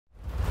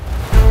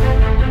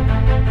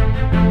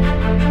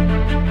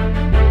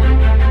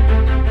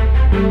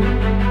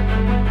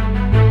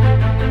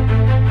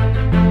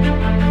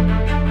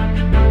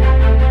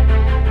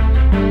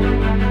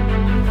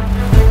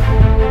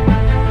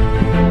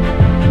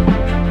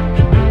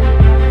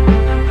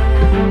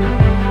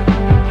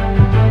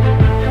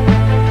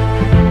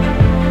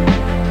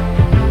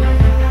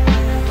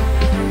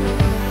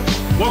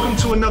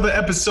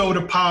episode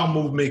of Power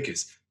Move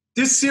Makers.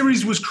 This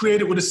series was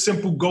created with a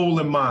simple goal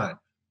in mind: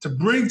 to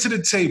bring to the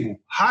table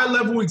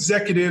high-level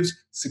executives,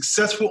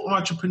 successful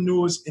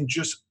entrepreneurs, and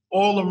just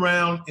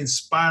all-around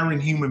inspiring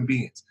human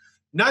beings.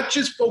 Not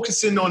just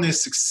focusing on their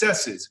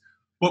successes,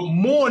 but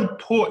more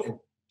important,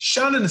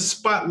 shining a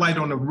spotlight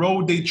on the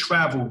road they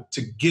traveled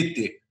to get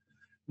there.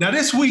 Now,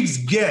 this week's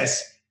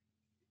guest,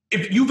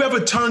 if you've ever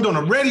turned on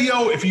a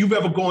radio, if you've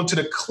ever gone to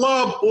the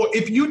club, or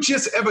if you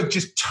just ever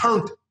just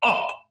turned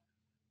up,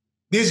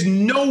 there's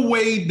no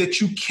way that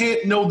you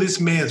can't know this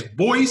man's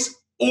voice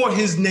or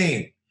his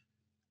name.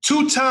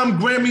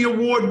 Two-time Grammy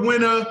Award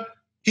winner.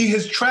 He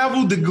has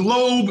traveled the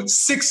globe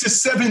 6 or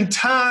 7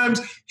 times.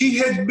 He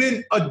has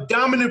been a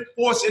dominant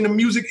force in the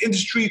music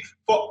industry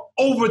for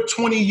over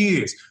 20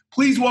 years.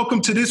 Please welcome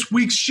to this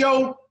week's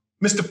show,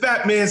 Mr.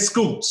 Fatman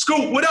Scoop.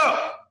 Scoop, what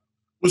up?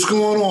 What's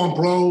going on,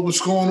 bro?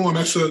 What's going on?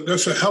 That's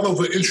a hell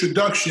of an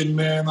introduction,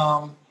 man.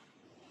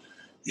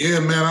 Yeah,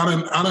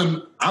 man, I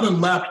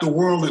done lapped the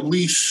world at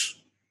least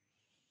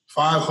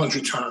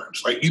 500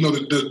 times. Like, you know,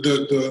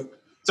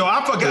 So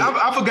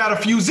I forgot a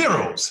few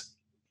zeros.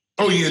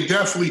 Oh yeah,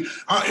 definitely.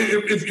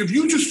 If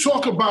you just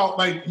talk about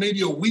like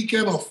maybe a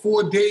weekend or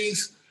 4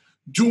 days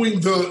doing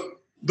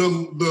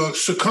the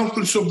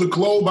circumference of the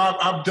globe,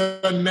 I've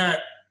done that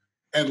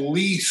at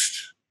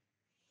least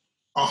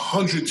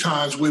 100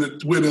 times with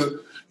a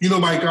you know,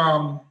 like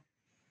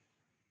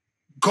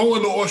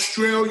going to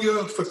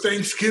Australia for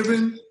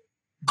Thanksgiving,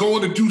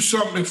 going to do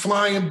something and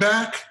flying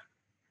back,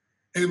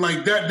 and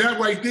like that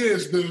right there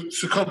is the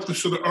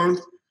circumference of the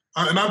earth.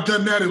 And I've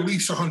done that at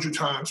least 100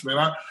 times, man.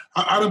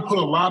 I done put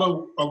a lot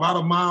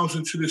of miles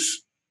into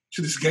this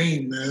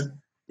game, man.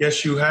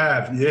 Yes, you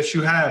have. Yes,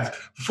 you have.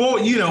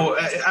 Before, you know,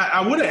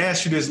 I would have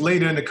asked you this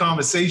later in the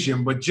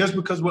conversation, but just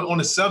because we're on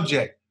the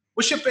subject,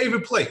 what's your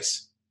favorite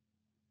place?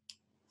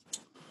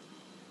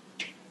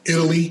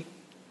 Italy,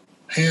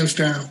 hands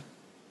down.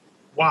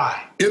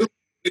 Why? Italy,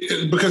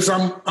 because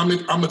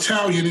I'm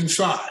Italian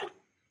inside,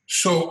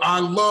 so I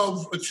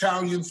love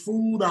Italian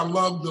food. I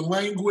love the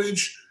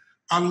language.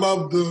 I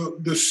love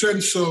the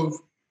sense of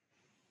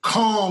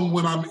calm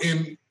when I'm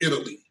in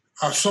Italy.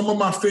 Some of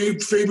my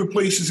favorite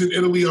places in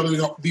Italy are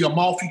the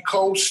Amalfi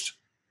Coast.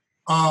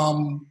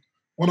 One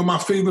of my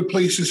favorite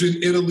places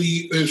in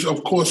Italy is,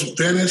 of course,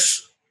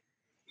 Venice.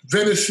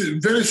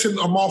 Venice and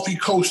Amalfi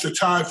Coast are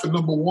tied for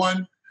number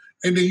one.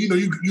 And then, you know,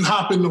 you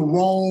hop into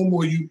Rome,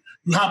 or you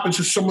hop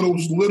into some of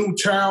those little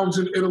towns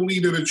in Italy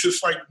that are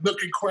just like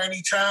nook and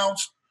cranny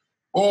towns.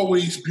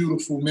 Always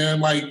beautiful, man.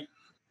 Like,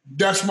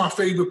 that's my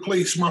favorite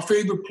place. My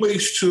favorite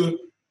place to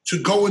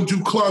go and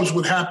do clubs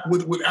would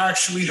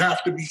actually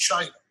have to be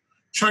China.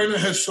 China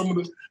has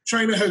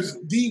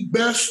the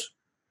best,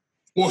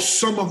 or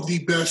some of the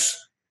best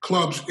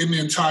clubs in the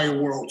entire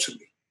world to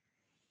me.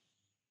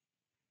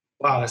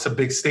 Wow, that's a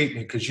big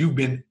statement, because you've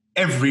been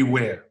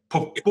everywhere,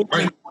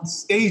 performing on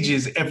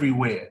stages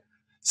everywhere.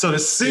 So to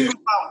single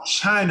out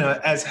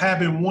China as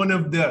having one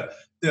of the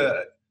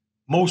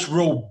most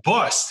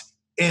robust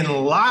and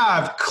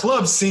live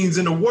club scenes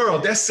in the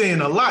world, that's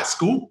saying a lot,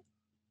 Scoop.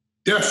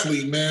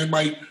 Definitely, man.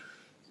 Like,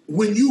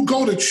 when you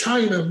go to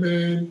China,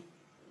 man,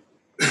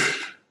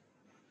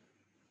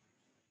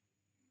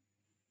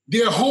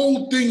 their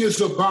whole thing is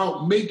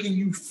about making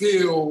you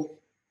feel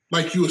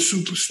like you're a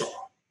superstar,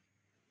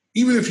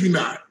 even if you're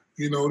not.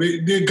 You know,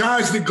 they're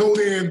guys that go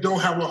there and don't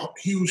have a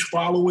huge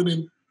following,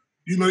 and,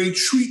 you know, they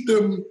treat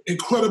them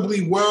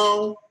incredibly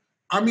well.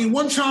 I mean,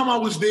 one time I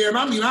was there, and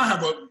I mean, I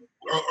have a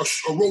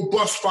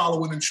robust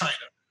following in China.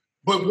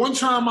 But one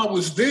time I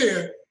was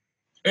there,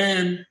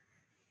 and,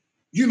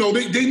 you know,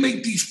 they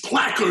make these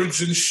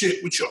placards and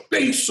shit with your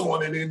face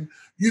on it, and,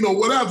 you know,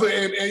 whatever.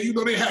 And you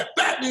know, they had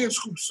Fatman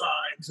Scoop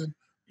signs. And,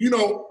 you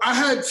know, I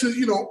had to,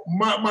 you know,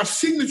 my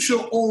signature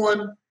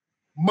on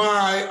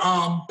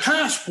my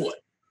passport.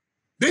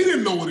 They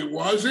didn't know what it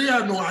was. They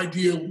had no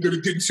idea that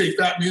it didn't say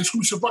Fatman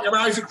Scoop. It's fucking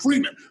Isaac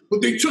Freeman.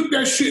 But they took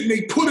that shit and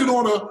they put it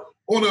on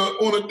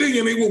a thing,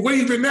 and they were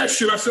waving that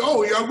shit. I said,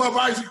 oh, yeah, I love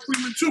Isaac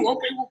Freeman too.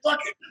 Okay, well, fuck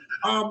it.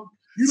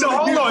 So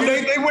hold on,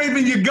 they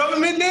waving your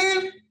government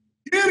name?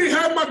 Yeah, they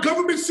had my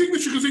government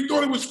signature because they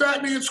thought it was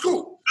Fatman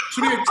Scoop.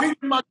 So they had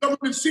taken my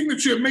government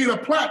signature and made a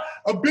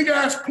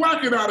big-ass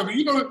placard out of it.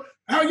 You know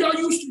how y'all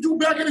used to do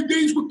back in the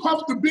days with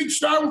Puff, the big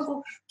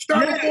styrofoam shit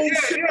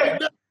like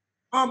that?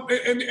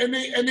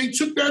 And they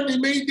took that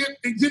and they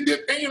did their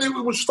thing, and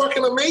it was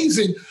fucking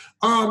amazing.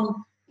 And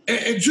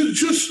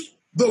just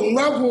the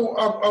level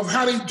of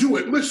how they do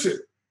it. Listen,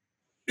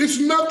 it's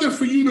nothing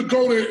for you to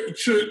go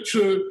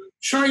to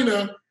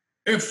China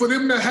and for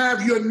them to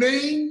have your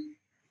name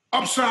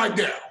upside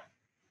down.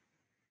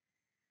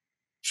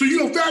 So, you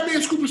know,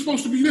 Fatman Scoop is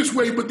supposed to be this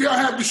way, but they'll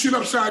have the shit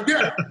upside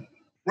down,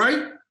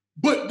 right?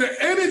 But the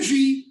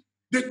energy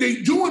that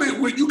they doing it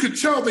with, you could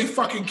tell they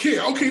fucking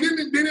care. Okay, they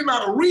didn't know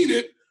how to read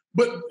it,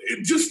 but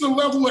just the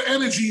level of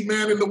energy,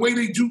 man, and the way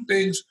they do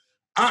things.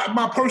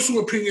 My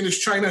personal opinion is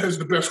China has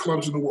the best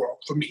clubs in the world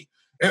for me.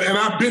 And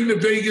I've been to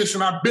Vegas,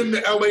 and I've been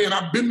to LA, and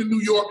I've been to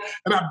New York,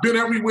 and I've been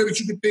everywhere that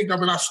you can think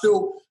of, and I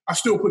still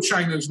put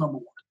China as number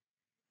one.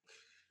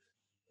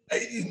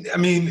 I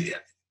mean,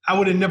 I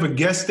would have never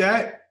guessed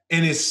that.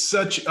 And it's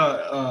such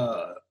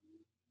an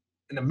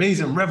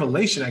amazing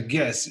revelation, I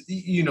guess,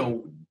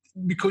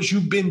 because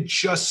you've been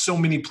just so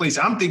many places.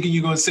 I'm thinking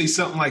you're going to say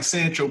something like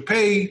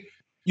Saint-Tropez.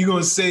 You're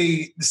going to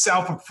say the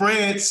south of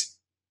France,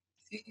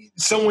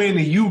 somewhere in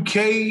the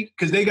UK,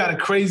 because they got a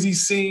crazy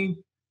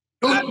scene.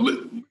 Go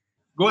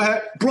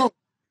ahead. Bro,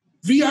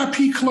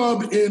 VIP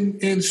club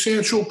in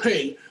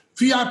Saint-Tropez,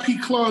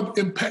 VIP club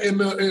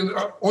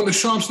on the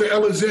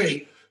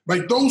Champs-Élysées.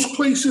 Like those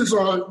places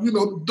are,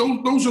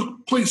 those are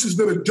places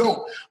that are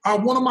dope.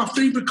 One of my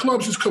favorite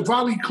clubs is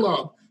Cavalli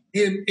Club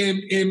in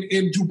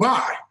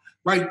Dubai.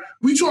 Like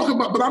we talk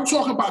about, but I'm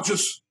talking about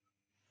just,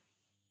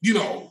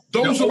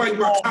 those are like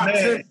my top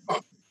 10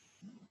 clubs.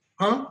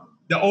 Huh?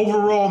 The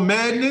overall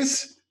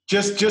madness,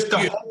 just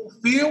the whole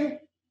feel?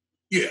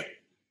 Yeah.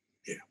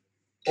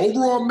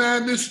 Overall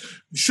madness,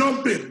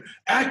 jumping,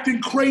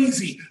 acting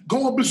crazy,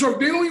 going berserk.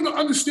 They don't even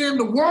understand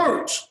the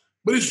words,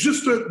 but it's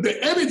just the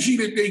energy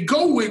that they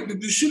go with.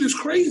 The shit is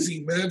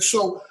crazy, man.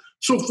 So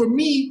for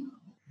me,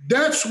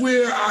 that's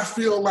where I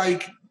feel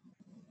like,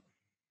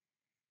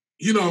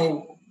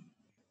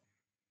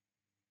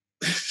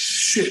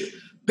 shit,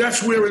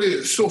 that's where it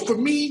is. So for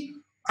me,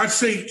 I'd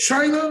say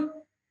China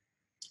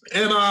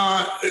and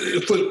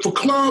for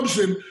clubs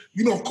and,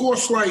 of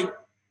course, like,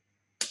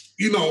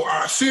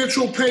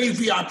 Saint-Tropez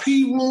VIP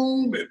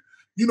room and,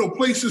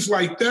 places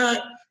like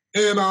that.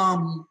 And,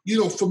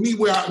 for me,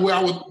 where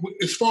I would,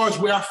 as far as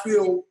where I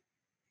feel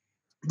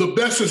the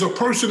best as a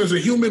person, as a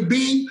human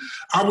being,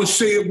 I would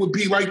say it would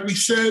be, like we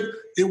said,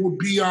 it would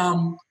be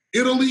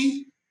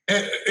Italy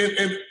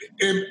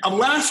and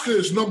Alaska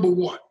is number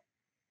one.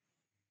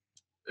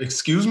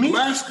 Excuse me?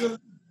 Alaska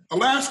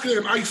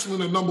and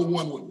Iceland are number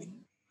one with me.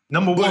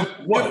 Number one,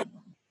 what?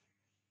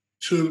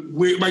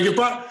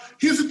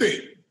 Here's the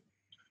thing.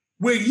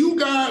 Where you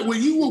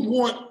would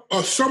want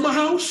a summer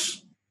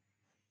house,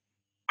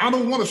 I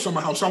don't want a summer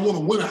house. I want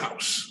a winter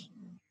house.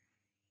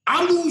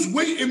 I lose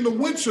weight in the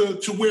winter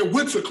to wear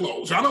winter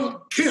clothes. I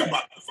don't care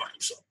about the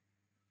fucking summer.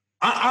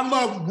 I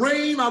love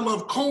rain. I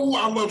love cold.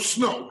 I love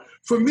snow.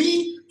 For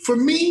me,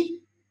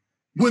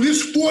 when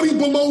it's 40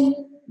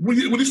 below,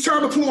 when it's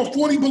time to put on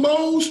 40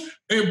 belows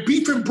and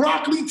beef and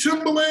broccoli,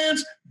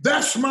 Timberlands,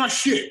 that's my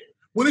shit.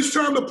 When it's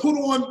time to put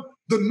on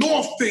the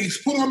North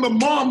Face, put on the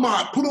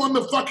Marmot, put on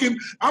the fucking,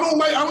 I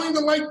don't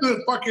even like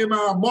the fucking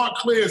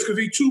Montclairs because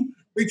they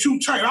too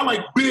tight. I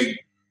like big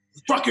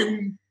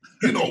fucking,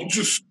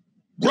 just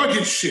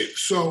rugged shit.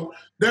 So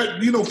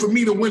that, for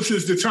me, the winter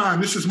is the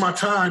time. This is my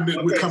time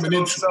that we're coming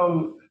into.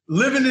 So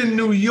living in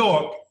New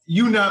York,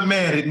 you're not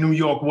mad at New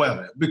York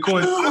weather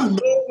because I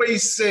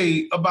always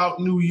say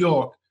about New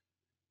York,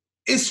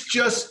 it's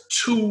just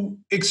too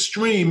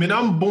extreme. And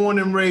I'm born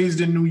and raised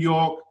in New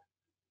York.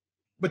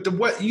 But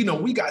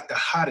we got the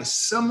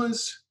hottest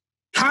summers.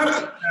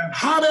 Hot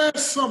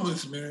ass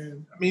summers,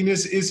 man. I mean,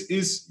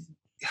 it's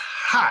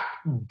hot,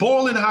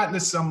 boiling hot in the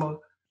summer.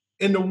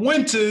 In the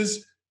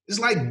winters, it's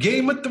like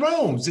Game of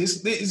Thrones.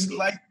 It's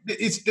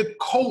the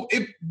cold.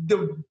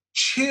 The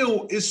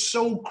chill is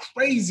so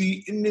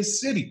crazy in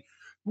this city.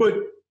 But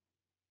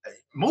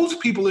most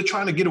people are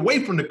trying to get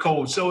away from the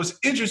cold. So it's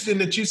interesting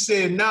that you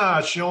said,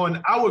 nah,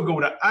 Sean, I would go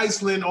to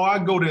Iceland or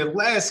I'd go to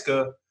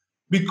Alaska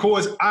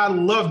because I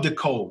love the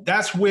cold.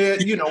 That's where,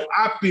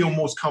 I feel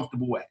most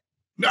comfortable at.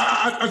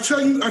 I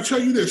tell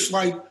you this,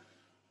 like,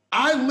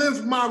 I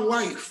live my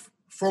life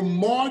from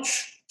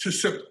March to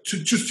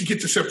just to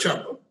get to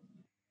September.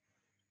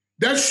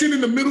 That shit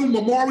in the middle,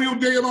 Memorial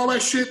Day and all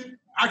that shit,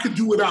 I could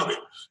do without it.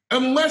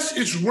 Unless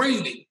it's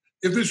raining.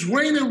 If it's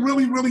raining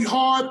really, really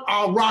hard,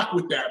 I'll rock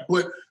with that.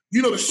 But,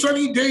 the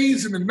sunny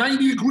days and the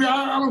 90 degree,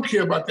 I don't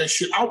care about that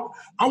shit. I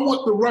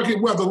want the rugged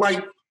weather.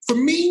 Like, for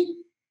me,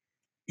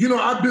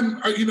 I've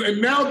been,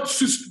 and now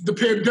since the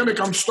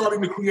pandemic, I'm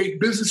starting to create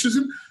businesses.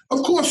 And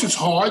of course it's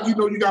hard, you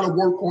got to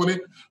work on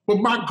it. But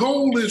my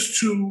goal is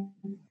to,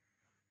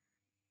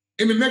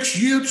 in the next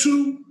year or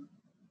two,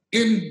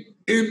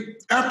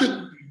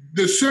 after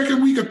the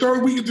second week or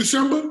third week of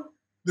December,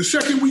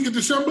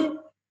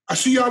 I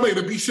see y'all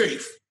later, be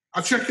safe.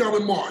 I'll check y'all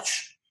in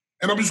March.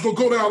 And I'm just going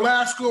to go to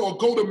Alaska or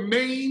go to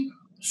Maine,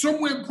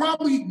 somewhere,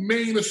 probably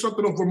Maine or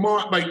something, or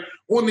Vermont, like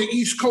on the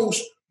East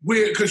Coast,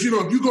 because,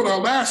 if you go to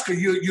Alaska,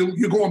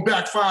 you're going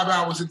back 5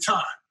 hours in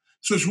time.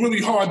 So it's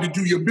really hard to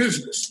do your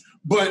business.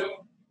 But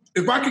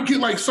if I could get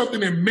like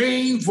something in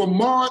Maine,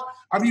 Vermont,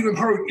 I've even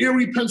heard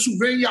Erie,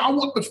 Pennsylvania, I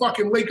want the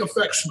fucking lake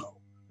effect snow.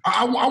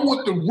 I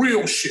want the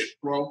real shit,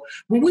 bro.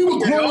 When we were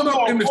growing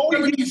up in the 70s...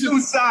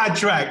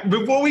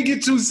 Before we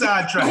get too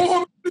sidetracked.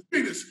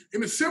 In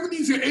the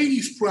 70s and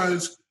 80s,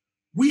 Prez,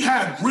 we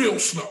had real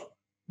snow.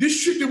 This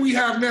shit that we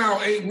have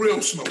now ain't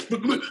real snow.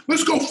 But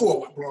let's go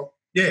forward, bro.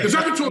 Yeah, because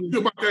I can talk to you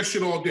about that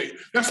shit all day.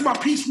 That's my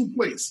peaceful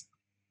place.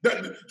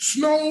 That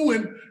snow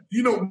and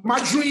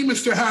my dream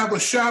is to have a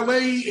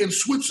chalet in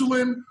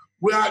Switzerland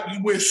where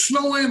it's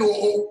snowing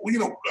or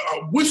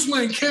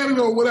Whistler in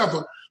Canada or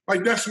whatever.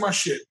 Like that's my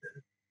shit.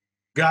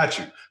 Got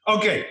you.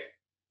 Okay,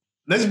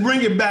 let's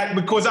bring it back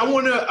because I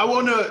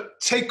wanna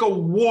take a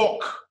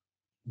walk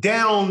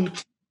down,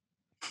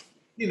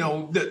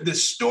 the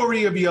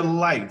story of your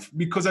life,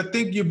 because I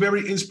think you're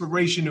very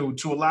inspirational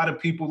to a lot of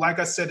people. Like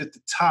I said at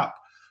the top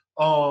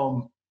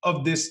of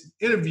this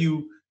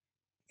interview,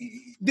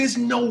 there's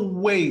no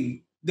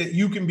way that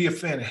you can be a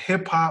fan of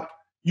hip hop,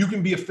 you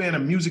can be a fan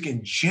of music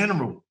in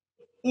general,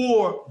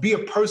 or be a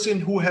person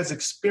who has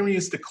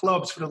experienced the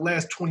clubs for the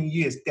last 20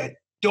 years that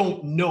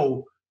don't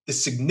know the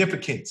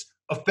significance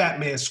of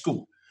Fatman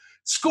Scoop.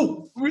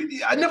 Scoop,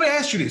 I never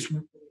asked you this.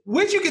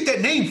 Where'd you get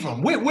that name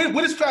from?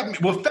 What is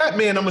Fatman? Well,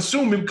 Fatman, I'm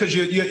assuming because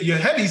you're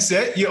heavy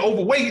set, you're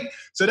overweight,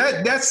 so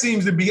that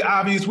seems to be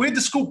obvious. Where'd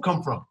the Scoop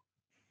come from?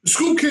 The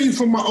Scoop came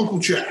from my Uncle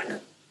Jack.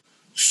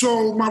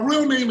 So my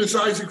real name is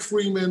Isaac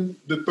Freeman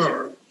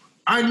III.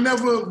 I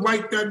never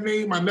liked that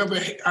name. I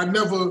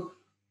never.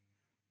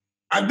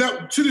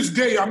 To this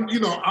day, I'm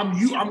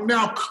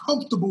now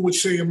comfortable with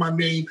saying my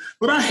name,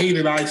 but I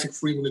hated Isaac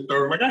Freeman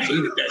III. Like, I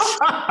hated that shit.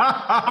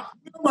 I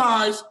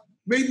realized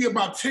maybe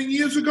about 10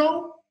 years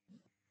ago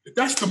that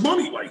that's the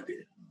money right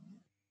there.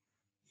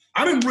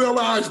 I didn't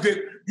realize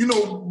that,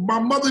 my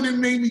mother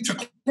didn't name me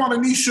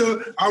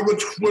Taquananisha,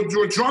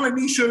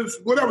 Rodronanisha,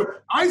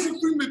 whatever. Isaac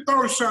Freeman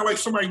III sound like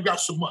somebody who got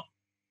some money.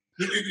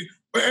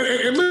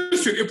 And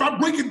listen, if I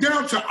break it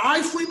down to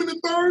I Freeman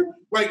III,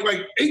 like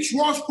H.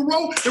 Ross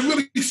Perot, it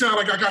really sounds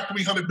like I got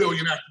 $300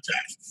 billion after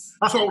taxes.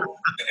 So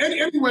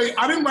anyway,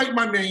 I didn't like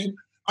my name.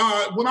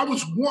 When I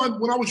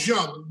was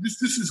young,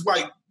 this is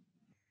like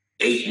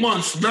 8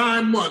 months,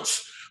 9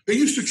 months, they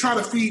used to try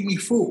to feed me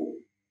food.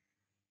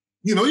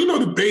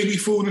 The baby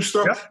food and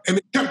stuff. Yep. And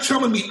they kept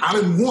telling me I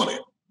didn't want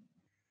it.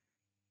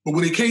 But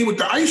when it came with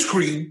the ice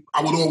cream,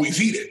 I would always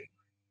eat it.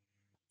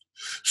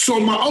 So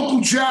my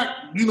Uncle Jack,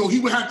 he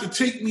would have to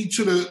take me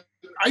to the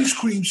ice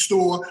cream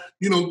store,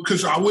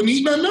 because I wouldn't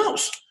eat nothing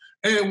else.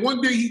 And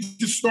one day he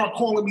just started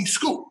calling me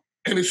Scoop,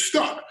 and it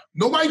stuck.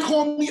 Nobody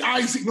called me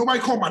Isaac. Nobody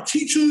called my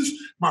teachers,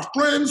 my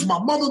friends, my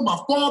mother, my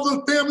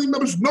father, family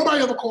members.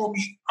 Nobody ever called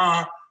me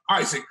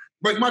Isaac.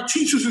 Like, my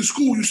teachers in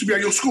school used to be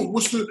like, yo, Scoop,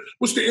 what's the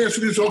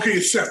answer to this? Okay,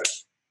 it's 7.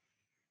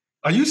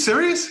 Are you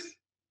serious?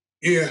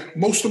 Yeah,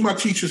 most of my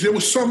teachers. There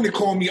was some that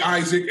called me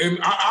Isaac, and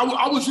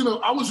I was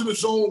in a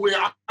zone where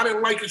I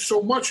didn't like it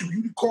so much. If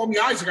you called me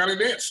Isaac, I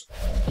didn't answer.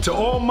 To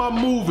all my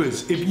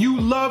movers, if you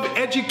love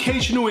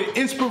educational and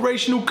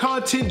inspirational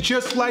content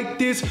just like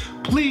this,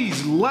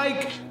 please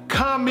like,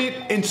 comment,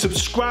 and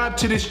subscribe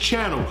to this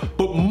channel.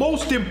 But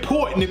most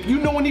important, if you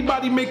know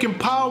anybody making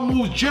power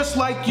moves just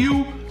like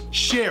you,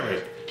 share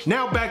it.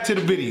 Now back to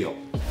the video.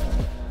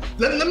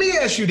 Let me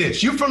ask you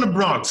this. You're from the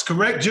Bronx,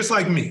 correct? Just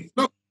like me.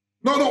 No,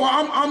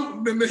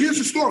 here's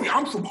the story.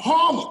 I'm from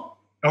Harlem.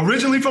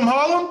 Originally from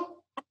Harlem?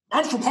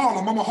 I'm from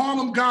Harlem. I'm a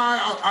Harlem guy.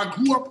 I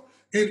grew up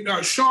in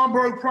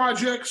Schaumburg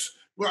projects,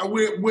 where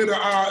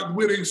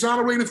the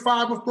Exonerated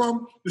Five are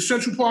from, the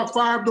Central Park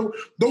Five.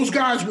 Those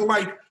guys were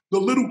like the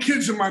little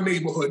kids in my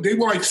neighborhood. They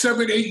were like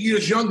 7, 8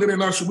 years younger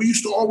than us. We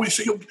used to always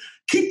say, yo,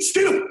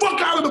 stay the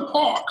fuck out of the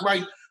park.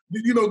 Like,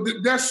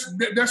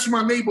 that's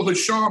my neighborhood,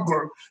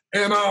 Schaumburg.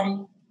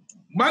 And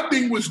my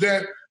thing was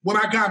that when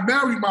I got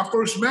married, my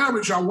first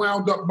marriage, I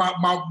wound up,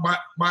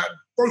 my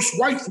first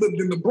wife lived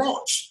in the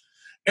Bronx.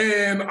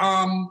 And,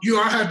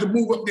 I had to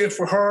move up there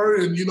for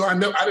her. And, I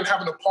didn't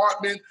have an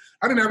apartment.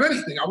 I didn't have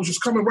anything. I was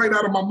just coming right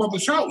out of my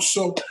mother's house.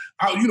 So,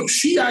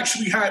 she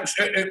actually had,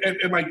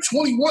 at like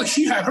 21,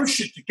 she had her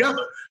shit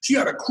together. She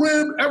had a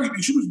crib,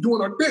 everything. She was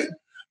doing her thing.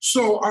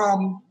 So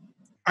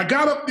I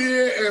got up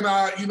there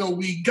and,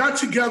 we got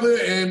together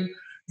and,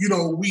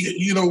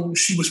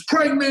 she was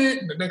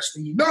pregnant, and the next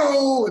thing and,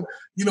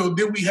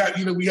 then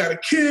we had a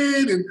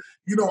kid, and,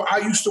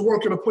 I used to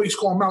work at a place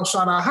called Mount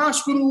Sinai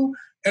Hospital,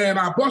 and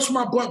I bust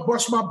my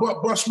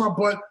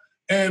butt,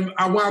 and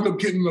I wound up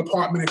getting an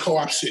apartment in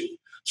Co-op City.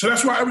 So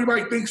that's why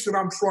everybody thinks that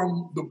I'm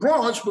from the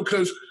Bronx,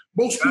 because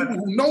most people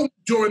who know me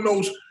during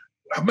those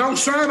Mount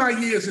Sinai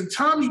years and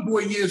Tommy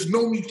Boy years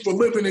know me for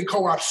living in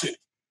Co-op City.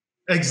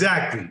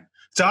 Exactly.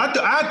 So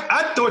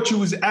I thought you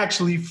was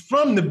actually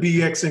from the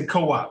BX and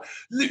Co-op.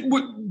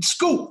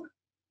 Scoop,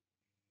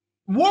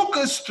 walk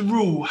us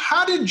through,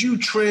 how did you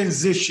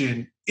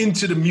transition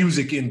into the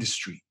music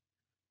industry?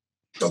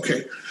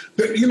 Okay.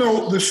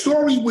 The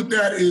story with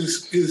that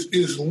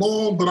is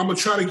long, but I'm going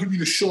to try to give you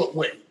the short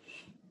way.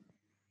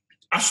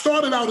 I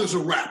started out as a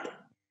rapper.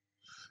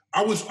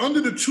 I was under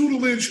the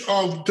tutelage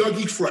of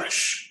Dougie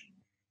Fresh.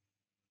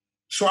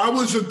 So I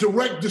was a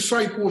direct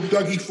disciple of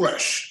Dougie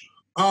Fresh.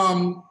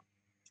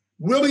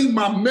 Really,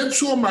 my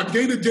mentor, my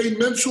day-to-day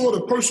mentor,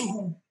 the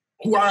person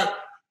who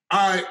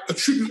I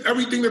attribute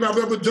everything that I've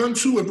ever done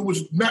to,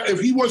 if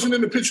he wasn't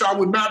in the picture, I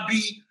would not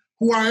be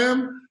who I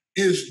am,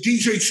 is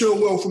DJ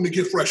Chillwell from the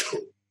Get Fresh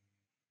crew.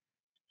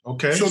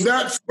 Okay. So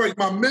that's like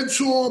my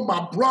mentor,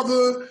 my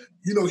brother.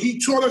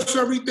 He taught us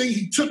everything.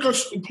 He took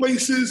us to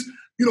places,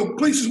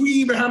 places we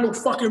even had no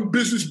fucking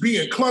business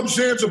being. Club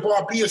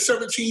Zanzibar, being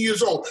 17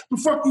 years old. The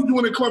fuck you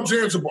doing in Club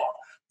Zanzibar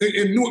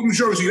in Newark, New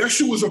Jersey? That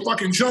shit was a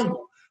fucking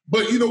jungle.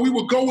 But, we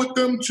would go with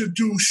them to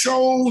do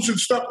shows and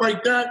stuff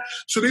like that.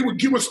 So they would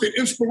give us the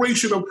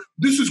inspiration of,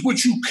 this is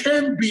what you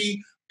can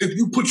be if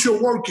you put your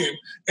work in.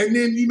 And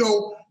then,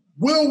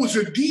 Will was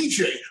a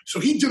DJ, so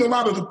he did a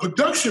lot of the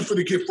production for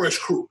the Get Fresh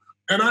crew.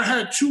 And I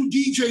had two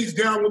DJs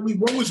down with me.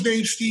 One was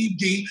named Steve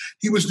D.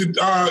 He was the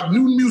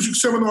New Music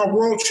Seminar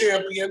World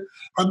Champion.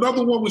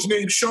 Another one was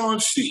named Sean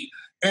C.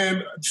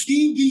 And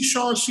Steve D,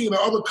 Sean C, and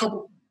the other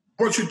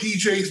bunch of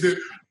DJs that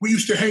we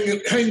used to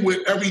hang with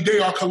every day,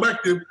 our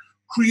collective,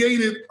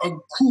 created a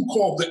crew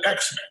called the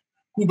X-Men,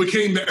 who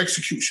became the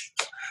Executions.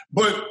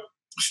 But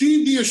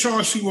Steve D and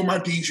Sean C were my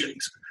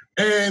DJs.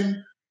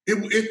 And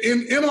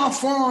in our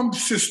farm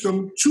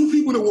system, two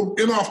people that were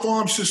in our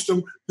farm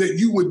system that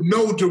you would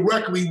know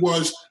directly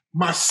was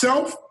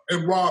myself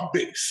and Rob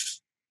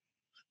Bass.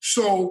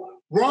 So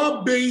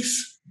Rob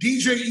Bass,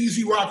 DJ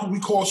Easy Rock, who we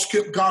call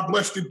Skip, God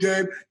bless the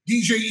dead,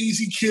 DJ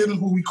Easy Kid,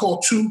 who we call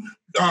Two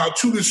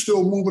that's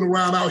still moving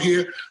around out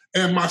here,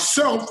 and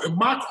myself and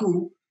my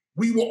crew,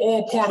 we were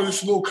all part of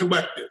this little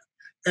collective.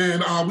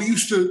 And we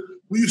used to,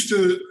 do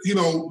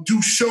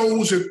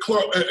shows at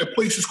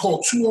places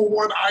called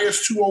 201,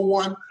 IS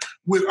 201,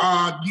 with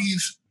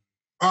these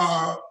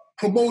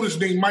promoters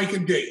named Mike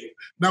and Dave.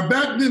 Now,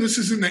 back then, this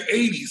is in the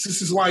 80s. This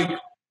is like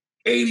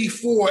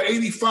 84,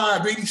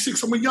 85,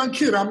 86. I'm a young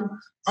kid. I'm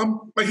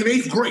like in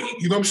 8th grade,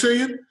 you know what I'm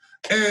saying?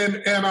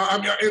 And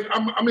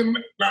I'm in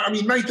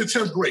ninth to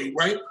 10th grade,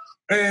 right?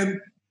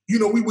 And,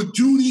 we would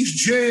do these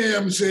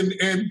jams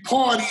and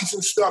parties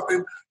and stuff.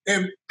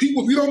 And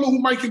people, if you don't know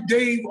who Mike and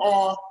Dave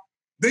are,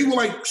 they were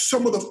like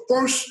some of the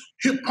first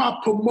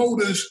hip-hop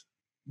promoters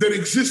that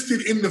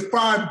existed in the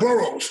 5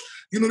 boroughs.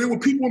 There were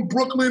people in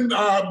Brooklyn.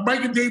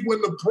 Mike and Dave were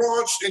in the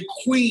Bronx and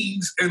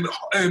Queens and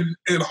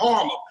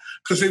Harlem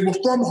because they were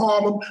from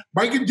Harlem.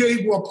 Mike and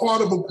Dave were a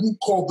part of a group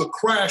called the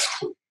Crash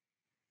Crew.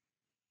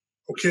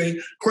 Okay?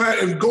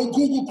 And go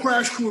Google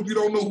Crash Crew if you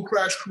don't know who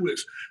Crash Crew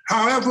is.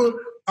 However,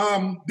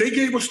 they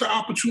gave us the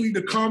opportunity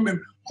to come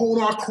and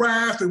hone our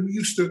craft, and we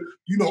used to,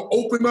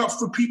 open up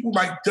for people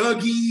like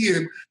Dougie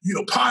and,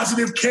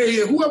 Positive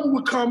K and whoever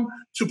would come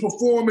to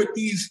perform at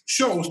these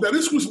shows. Now,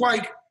 this was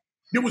like,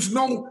 there was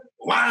no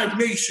Live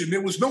Nation.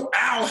 There was no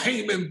Al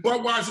Heyman,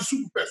 Budweiser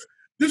Superfest.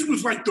 This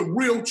was like the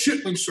real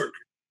Chitlin circuit.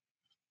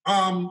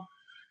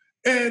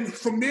 And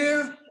from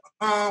there,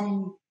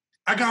 I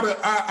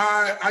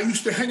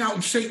used to hang out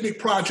in St. Nick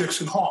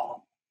Projects in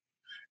Harlem.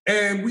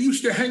 And we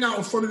used to hang out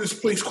in front of this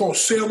place called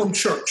Salem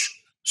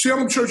Church.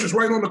 Salem Church is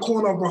right on the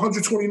corner of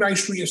 129th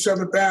Street and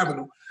 7th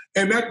Avenue.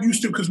 And that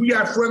used to, because we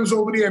had friends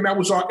over there and that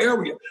was our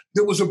area.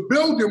 There was a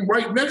building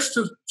right next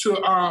to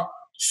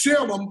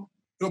Salem,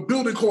 a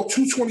building called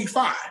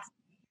 225.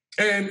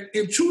 And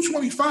in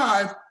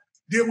 225,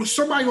 there was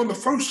somebody on the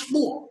first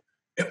floor.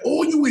 And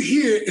all you would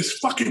hear is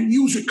fucking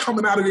music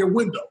coming out of their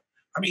window.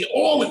 I mean,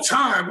 all the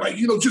time, like,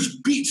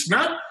 just beats,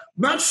 not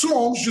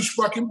songs, just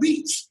fucking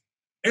beats.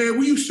 And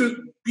we used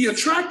to be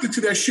attracted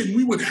to that shit.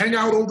 We would hang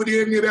out over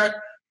there near that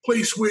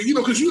place where,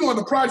 because on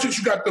the projects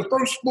you got the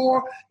first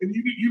floor, and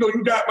you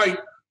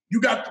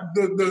got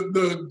the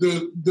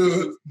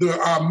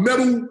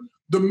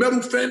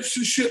metal fence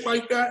and shit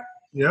like that.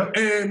 Yeah.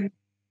 And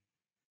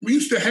we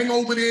used to hang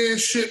over there and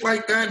shit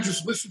like that and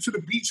just listen to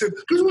the beats,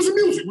 because it was the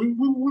music. We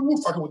were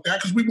fucking with that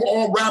because we were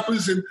all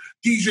rappers and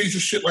DJs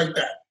and shit like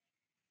that.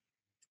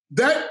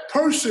 That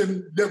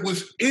person that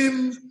was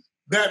in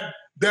that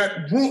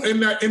room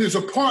in his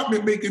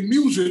apartment making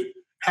music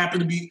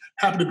happened to be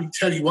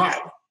Teddy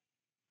Riley.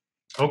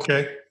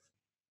 Okay.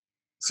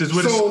 This is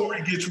where the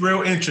story gets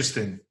real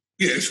interesting.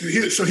 Yeah,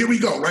 so here we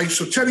go, right?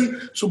 So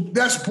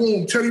that's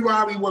boom, Teddy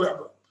Riley,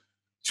 whatever.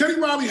 Teddy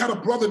Riley had a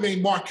brother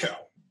named Markel.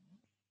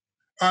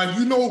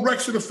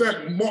 Rex and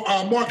Effect,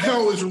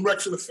 Markel is in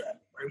Rex and Effect.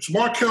 Right? It's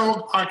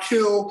Markel,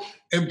 Akil,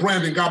 and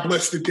Brandon, God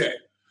bless the dead.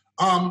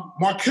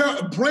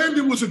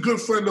 Brandon was a good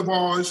friend of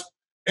ours,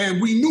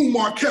 and we knew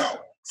Markel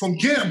from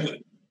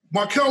gambling.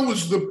 Markel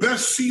was the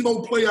best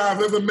CeeLo player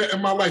I've ever met in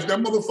my life. That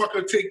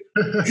motherfucker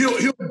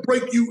he'll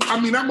break you. I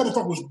mean, that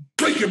motherfucker was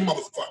breaking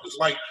motherfuckers,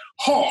 like,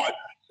 hard.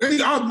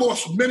 And I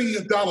lost many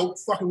a dollar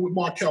fucking with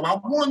Markel. I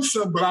won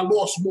some, but I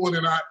lost more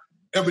than I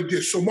ever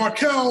did. So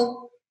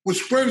Markel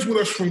was friends with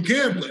us from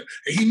gambling,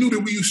 and he knew that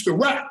we used to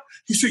rap.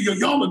 He said, yo,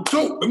 y'all are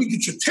dope. Let me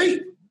get your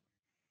tape.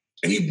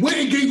 And he went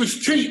and gave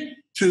his tape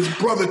to his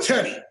brother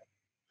Teddy.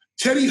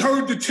 Teddy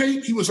heard the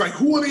tape. He was like,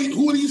 who are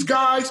these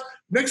guys?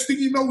 Next thing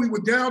you know, we were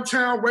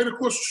downtown, right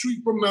across the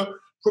street from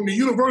the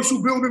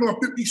Universal building on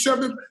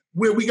 57th,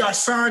 where we got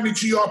signed to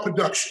GR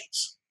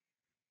Productions.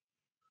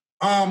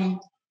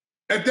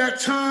 At that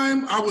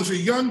time, I was a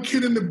young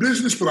kid in the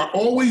business, but I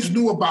always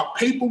knew about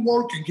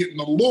paperwork and getting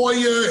a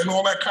lawyer and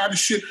all that kind of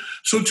shit.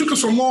 So it took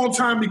us a long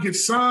time to get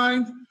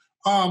signed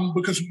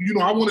because,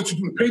 I wanted to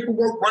do the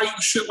paperwork right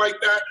and shit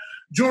like that.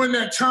 During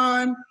that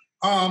time,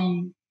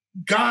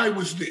 Guy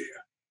was there.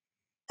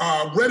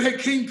 Redhead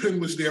Kingpin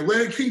was there.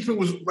 Redhead Kingpin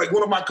was like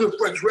one of my good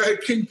friends. Redhead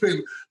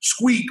Kingpin,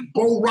 Squeak,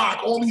 Bo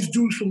Rock, all these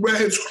dudes from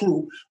Redhead's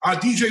crew.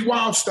 DJ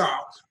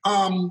Wildstyle.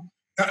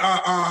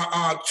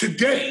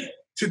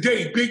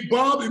 Today, Big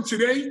Bob and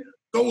Today,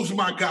 those are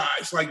my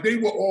guys. Like, they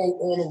were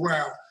all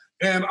around.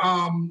 And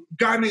a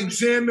guy named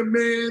Xander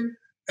Man,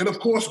 and of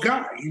course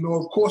Guy.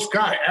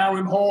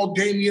 Aaron Hall,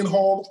 Damian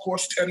Hall, of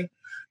course Teddy,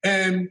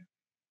 and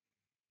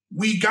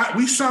we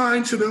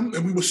signed to them,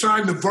 and we were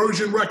signed to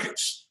Virgin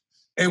Records,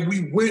 and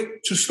we went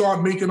to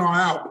start making our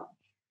album.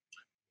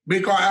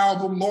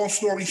 Long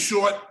story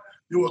short,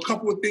 there were a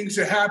couple of things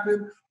that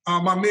happened.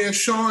 My man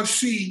Sean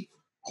C,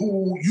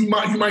 who you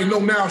might know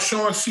now,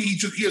 Sean C,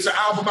 he has an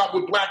album out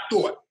with Black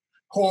Thought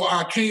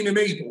called Cain and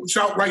Abel. It's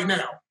out right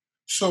now.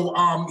 So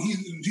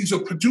he's a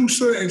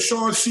producer, and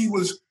Sean C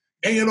was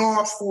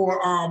A&R for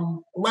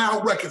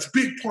Loud Records,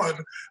 Big Pun.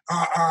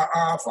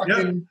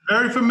 Yep,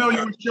 very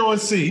familiar with Sean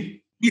C.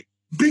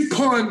 Big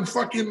Pun,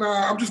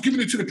 I'm just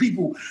giving it to the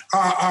people.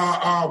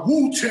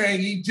 Wu-Tang,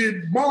 he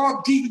did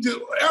Mobb Deep, he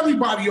did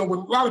everybody a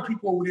lot of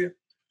people over there.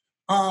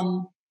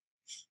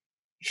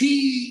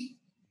 He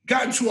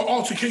got into an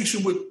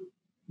altercation with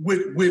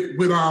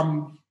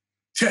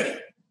Teddy. And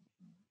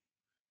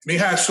they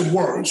had some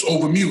words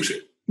over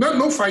music.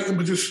 No fighting,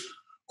 but just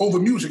over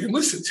music. And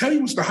listen, Teddy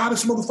was the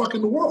hottest motherfucker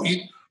in the world.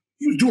 He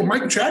was doing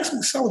Michael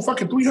Jackson, selling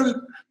fucking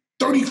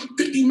 330,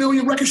 50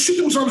 million records. Shit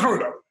that was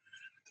unheard of.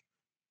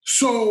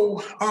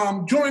 So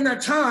during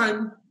that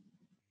time,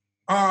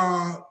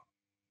 that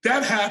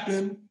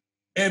happened.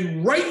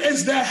 And right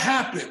as that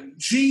happened,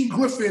 Gene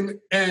Griffin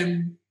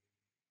and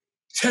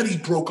Teddy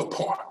broke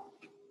apart.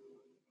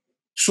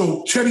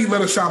 So Teddy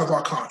let us out of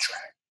our contract.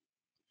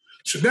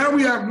 So now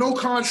we have no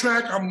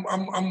contract. I'm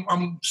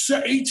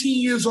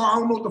 18 years old. I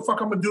don't know what the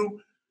fuck I'm gonna do.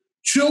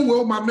 Chill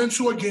Will, my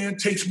mentor again,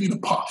 takes me to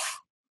Puff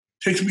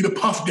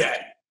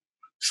Daddy.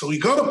 So we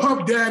go to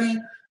Puff Daddy,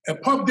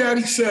 and Puff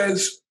Daddy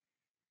says,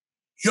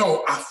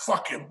 yo, I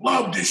fucking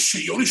love this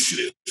shit. Yo, this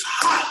shit is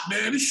hot,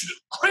 man. This shit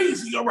is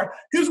crazy. All right,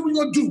 here's what we're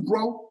gonna do,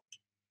 bro.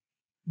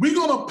 We're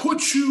gonna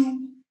put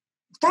you,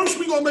 first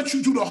we're gonna let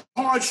you do the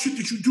hard shit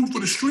that you do for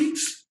the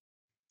streets.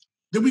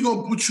 Then we're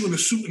gonna put you in a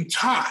suit and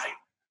tie,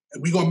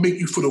 and we're gonna make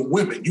you for the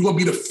women. You're gonna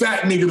be the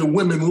fat nigga the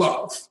women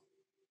love.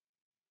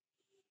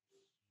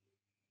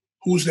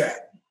 Who's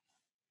that?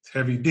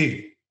 Heavy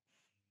D.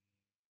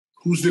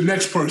 Who's the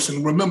next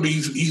person? Remember,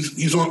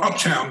 he's on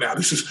Uptown now.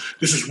 This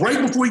is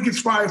right before he gets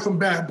fired from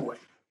Bad Boy.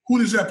 Who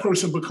does that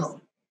person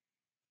become?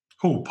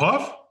 Who,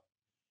 Puff?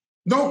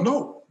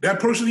 No. That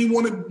person he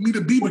wanted me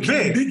to be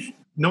became Biggie.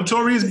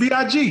 Notorious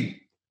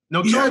B.I.G.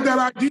 He had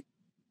that idea.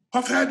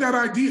 Puff had that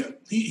idea.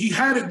 He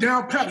had it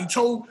down pat. He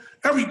told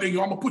everything.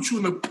 I'm gonna put you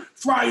in the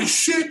flyest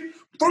shit.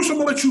 First, I'm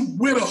gonna let you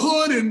wear the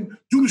hood and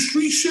do the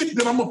street shit.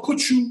 Then I'm gonna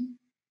put you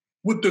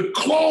with the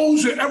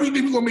clothes and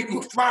everything. We're gonna make you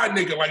a fly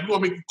nigga. Like, we're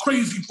gonna make you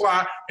crazy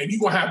fly, and you're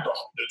gonna have the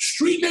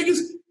street niggas,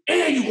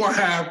 and you're gonna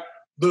have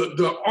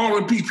the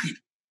R&B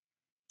people.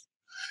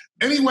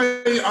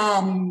 Anyway,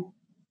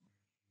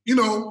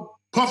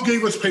 Puff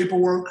gave us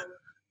paperwork,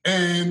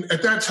 and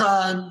at that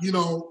time,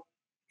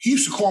 he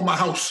used to call my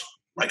house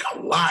like a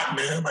lot,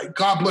 man. Like,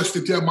 God bless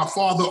the dead. My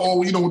father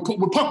always, when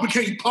Puff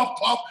became Puff,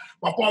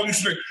 my father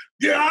used to say,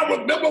 yeah, I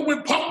remember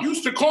when Puff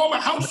used to call the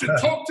house and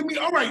talk to me.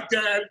 All right,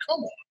 Dad, come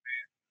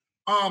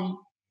on, man.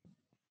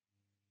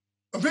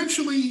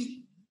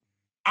 Eventually,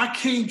 I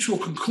came to a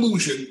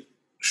conclusion,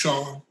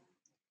 Sean.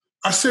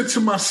 I said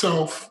to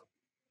myself,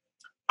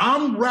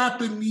 I'm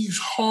rapping these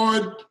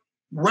hard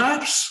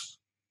raps,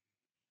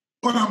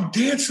 but I'm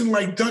dancing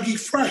like Dougie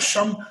Fresh.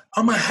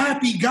 I'm a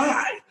happy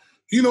guy,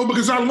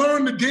 because I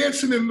learned the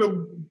dancing and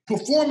the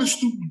performance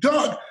through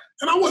Doug,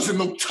 and I wasn't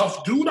no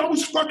tough dude. I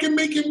was fucking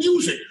making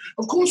music.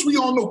 Of course, we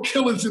all know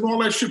killers and all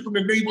that shit from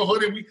the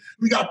neighborhood, and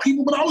we got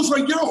people, but I was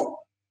like, yo,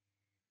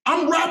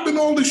 I'm rapping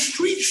all this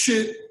street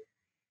shit,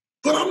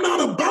 but I'm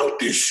not about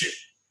this shit.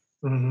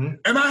 Mm-hmm.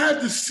 And I had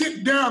to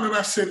sit down and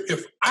I said,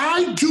 if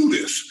I do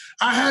this,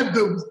 I had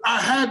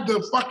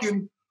the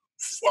fucking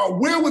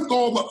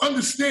wherewithal to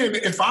understand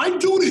that if I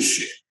do this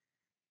shit,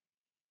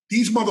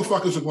 these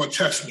motherfuckers are going to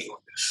test me on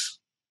this.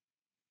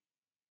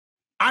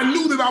 I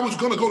knew that I was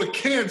going to go to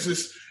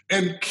Kansas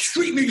and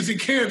street niggas in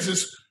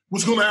Kansas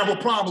was going to have a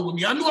problem with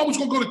me. I knew I was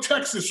going to go to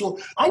Texas, or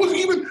I wasn't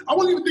even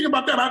thinking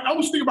about that. I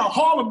was thinking about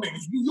Harlem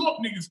niggas, New York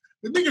niggas,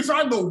 the niggas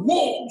I know,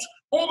 wolves,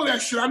 all of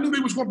that shit. I knew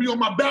they was going to be on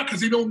my back because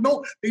they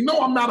know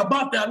I'm not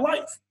about that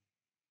life.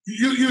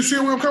 You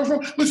understand where I'm coming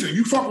from? Listen,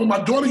 you fuck with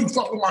my daughter, you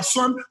fuck with my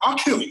son, I'll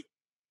kill you.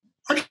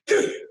 I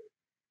kill you.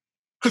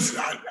 Because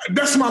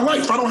that's my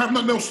life. I don't have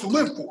nothing else to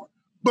live for.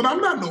 But I'm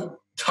not no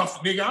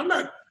tough nigga. I'm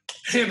not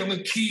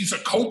handling keys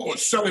of coke or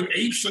selling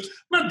apes. I'm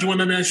not doing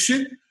none of that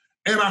shit.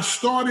 And I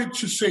started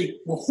to say,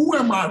 well, who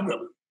am I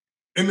really?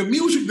 And the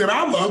music that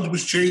I loved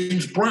was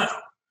James Brown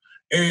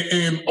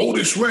and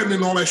Otis Redding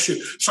and all that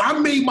shit. So I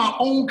made my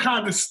own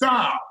kind of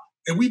style,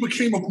 and we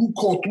became a group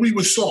called Three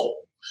with Soul.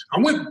 I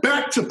went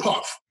back to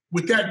Puff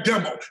with that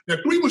demo. Now,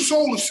 Three with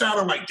Soul is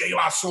sounding like De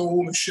La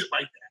Soul and shit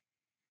like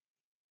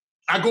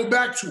that. I go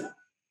back to him.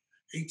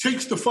 He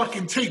takes the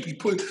fucking tape. He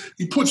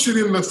puts it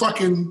in the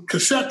fucking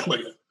cassette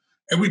player.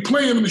 And we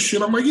playing him the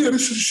shit. I'm like, yeah,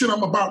 this is the shit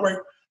I'm about, right?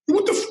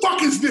 What the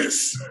fuck is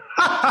this?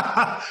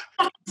 Fuck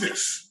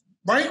this,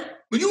 right?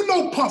 But you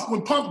know Puff,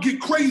 when Puff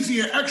get crazy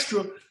and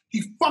extra,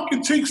 he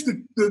fucking takes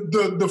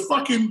the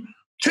fucking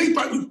tape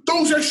out, he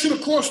throws that shit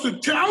across the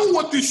town. I don't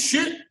want this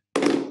shit.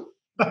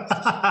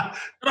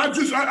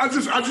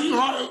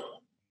 And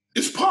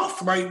it's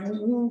Puff. Like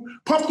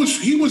Puff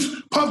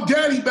was Puff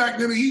Daddy back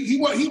then. He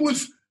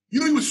was he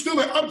was still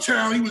at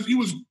Uptown.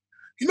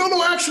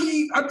 No,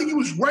 actually, I think he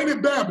was right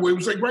at Bad Boy. It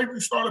was like right at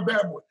the start of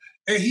Bad Boy,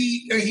 and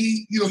he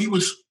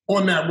was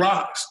on that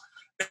rise.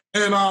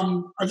 And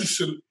I just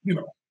said,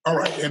 all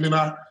right. And then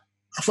I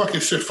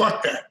fucking said,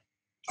 fuck that.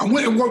 I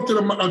went and worked at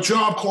a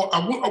job called.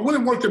 I went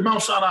and worked at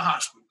Mount Sinai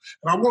Hospital,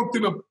 and I worked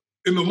in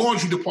the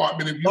laundry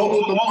department. If you I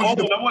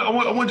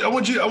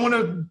want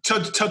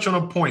to touch on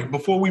a point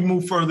before we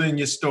move further in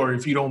your story,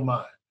 if you don't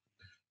mind,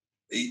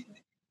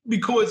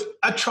 because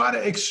I try to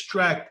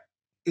extract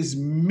as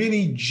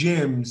many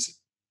gems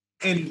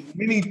and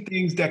many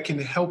things that can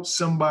help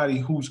somebody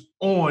who's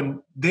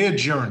on their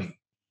journey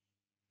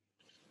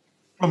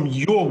from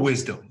your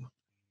wisdom.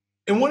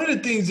 And one of the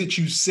things that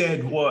you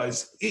said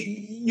was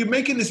you're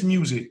making this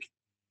music,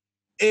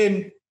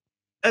 and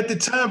at the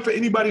time, for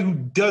anybody who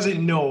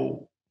doesn't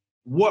know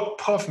what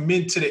Puff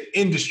meant to the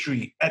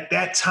industry at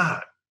that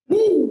time.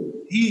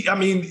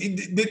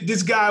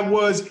 This guy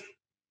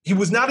he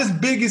was not as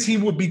big as he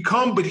would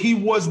become, but he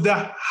was the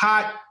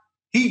hot,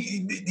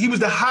 he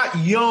was the hot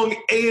young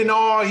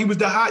A&R, he was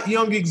the hot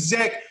young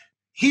exec.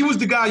 He was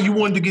the guy you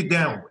wanted to get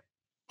down with.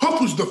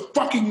 Puff was the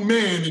fucking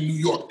man in New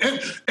York.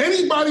 And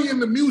anybody in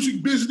the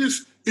music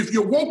business, if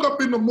you woke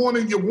up in the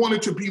morning, you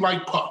wanted to be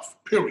like Puff,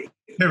 period.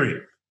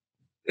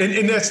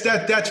 And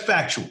that's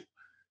factual.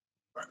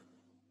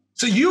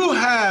 So you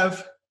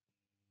have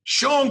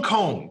Sean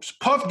Combs,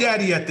 Puff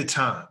Daddy at the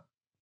time,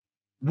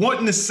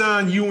 wanting to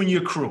sign you and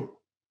your crew.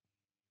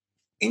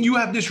 And you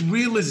have this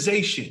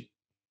realization,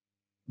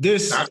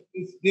 this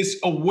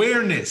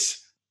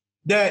awareness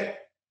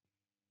that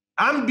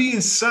I'm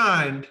being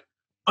signed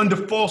under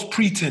false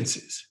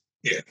pretenses.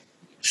 Yeah,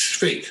 it's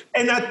fake.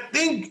 And I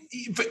think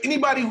for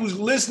anybody who's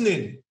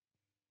listening,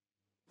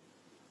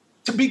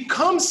 to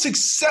become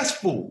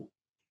successful,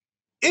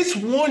 it's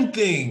one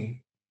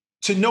thing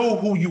to know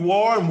who you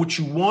are and what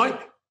you want,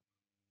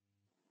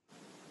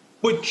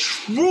 but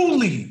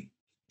truly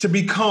to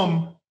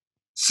become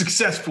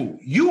successful,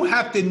 you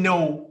have to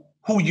know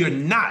who you're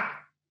not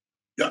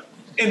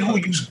and who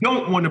you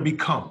don't want to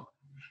become.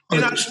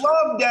 And I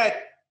love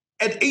that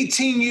at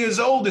 18 years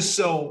old or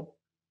so,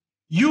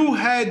 you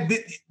had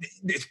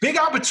this big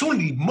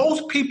opportunity.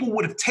 Most people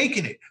would have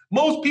taken it.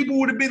 Most people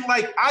would have been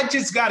like, I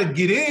just got to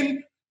get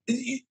in.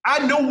 I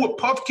know what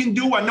Puff can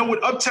do. I know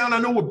what Uptown, I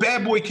know what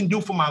Bad Boy can do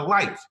for my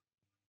life.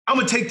 I'm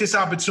going to take this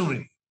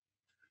opportunity.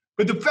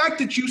 But the fact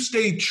that you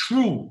stayed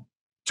true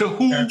to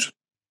who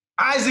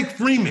Isaac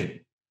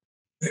Freeman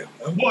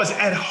was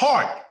at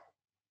heart,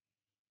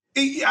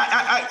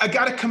 I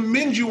got to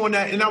commend you on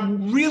that. And I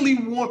really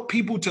want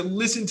people to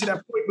listen to that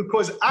point,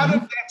 because out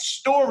of that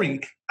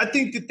story, I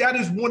think that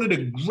is one of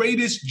the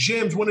greatest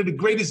gems, one of the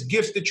greatest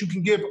gifts that you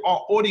can give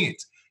our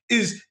audience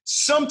is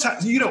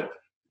sometimes,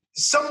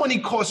 some money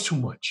costs too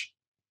much.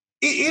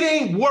 It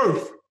ain't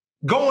worth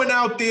going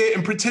out there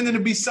and pretending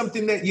to be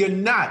something that you're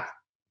not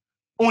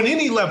on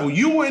any level.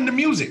 You were in the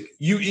music.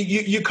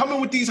 You're coming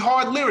with these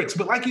hard lyrics.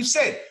 But like you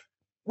said,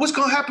 what's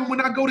going to happen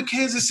when I go to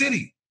Kansas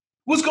City?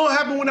 What's going to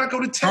happen when I go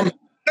to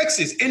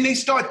Texas and they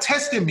start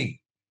testing me?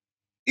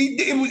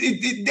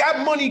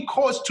 That money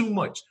costs too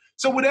much.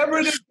 So whatever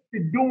it is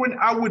you're doing,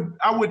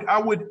 I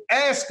would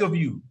ask of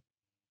you,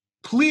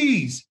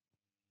 please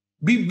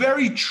be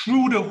very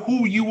true to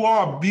who you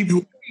are. Be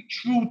very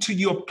true to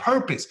your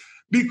purpose,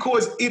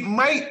 because it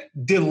might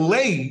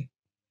delay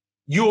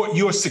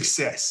your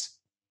success.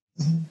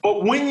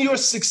 But when your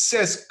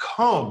success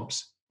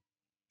comes,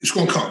 it's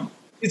going to come.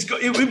 It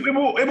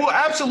will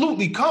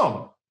absolutely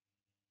come,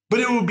 but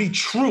it will be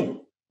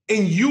true.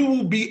 And you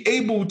will be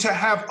able to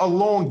have a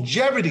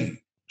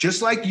longevity,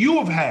 just like you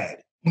have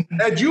had.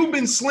 Had you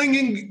been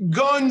slinging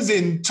guns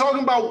and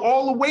talking about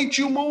all the weight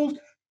you moved,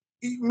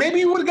 maybe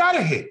you would have got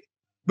a hit.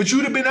 But you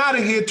would have been out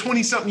of here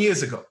 20-something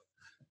years ago.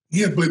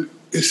 Yeah, but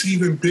it's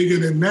even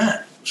bigger than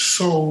that.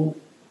 So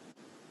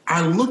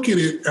I look at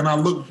it and I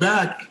look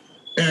back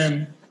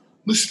and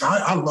listen,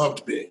 I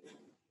loved Big.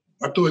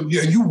 I thought,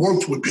 yeah, you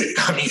worked with Big.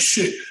 I mean,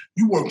 shit,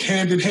 you worked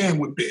hand in hand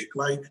with Big.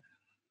 Like,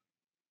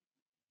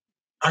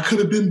 I could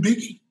have been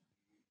Biggie.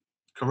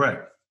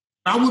 Correct.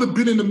 I would have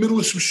been in the middle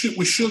of some shit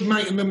with Suge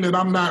Knight and them that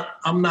I'm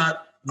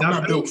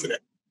not built for that.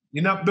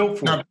 You're not built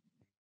for it.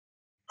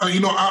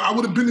 I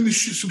would have been in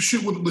some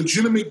shit with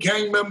legitimate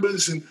gang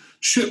members and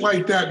shit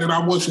like that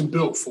I wasn't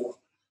built for.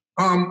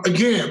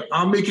 Again,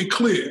 I'll make it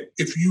clear.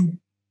 If you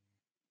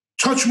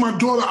touch my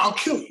daughter, I'll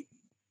kill you,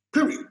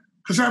 period.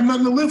 Because I have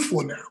nothing to live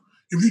for now.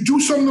 If you do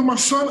something to my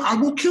son, I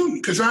will kill you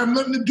because I have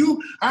nothing to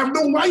do. I have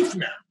no life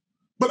now.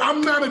 But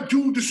I'm not a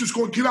dude that's just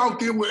going to get out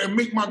there and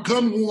make my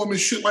gun warm and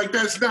shit like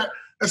that.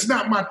 That's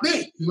not my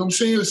thing. You know what I'm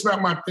saying? It's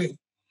not my thing.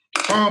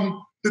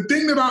 The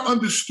thing that I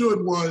understood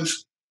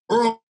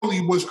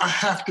early was I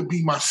have to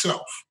be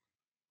myself.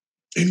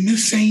 And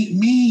this ain't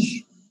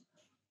me.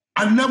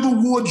 I never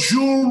wore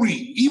jewelry.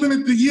 Even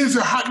in the years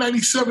of Hot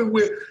 97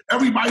 where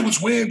everybody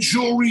was wearing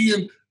jewelry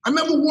and I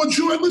never wore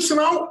jewelry. Listen,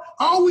 I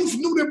always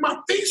knew that my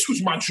face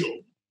was my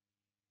jewelry.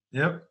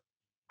 Yep.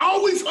 I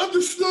always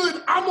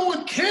understood I'm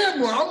on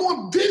camera, I'm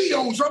on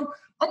videos,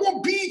 I'm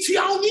on BET. I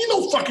don't need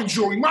no fucking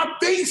jewelry. My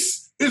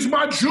face is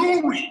my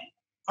jewelry.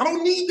 I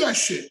don't need that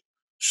shit.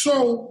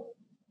 So,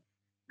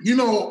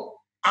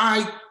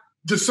 I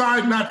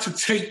decide not to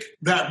take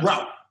that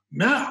route.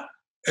 Now,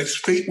 as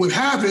fate would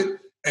have it,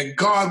 and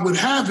God would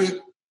have it,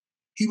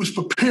 he was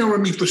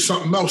preparing me for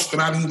something else that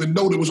I didn't even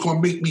know that was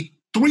going to make me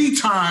 3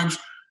 times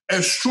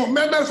as strong.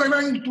 Matter of fact,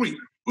 not even 3. It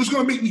was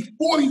going to make me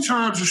 40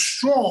 times as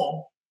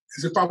strong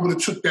as if I would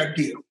have took that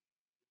deal.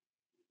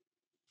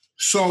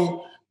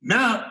 So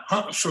now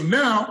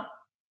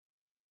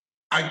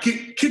I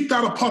get kicked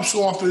out of Puff's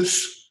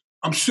office.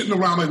 I'm sitting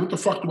around like, what the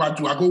fuck do?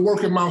 I go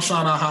work in Mount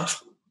Sinai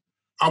Hospital.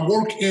 I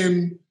work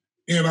in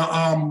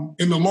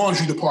the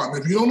laundry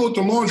department. If you don't know what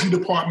the laundry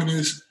department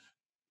is,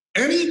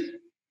 any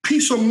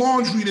piece of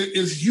laundry that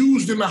is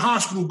used in the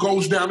hospital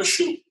goes down the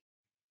chute.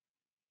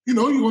 You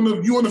on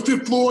the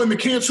 5th floor in the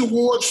cancer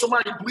ward,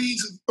 somebody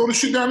bleeds and throw the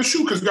shit down the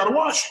chute because you got to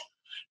wash it.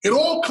 It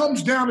all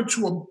comes down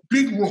into a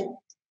big room.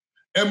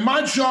 And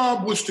my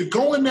job was to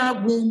go in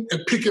that room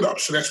and pick it up.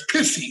 So that's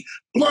pissy,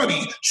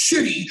 bloody,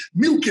 shitty,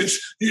 mucus,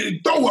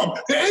 throw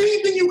up,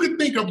 anything you could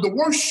think of, the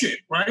worst shit,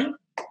 right?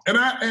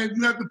 And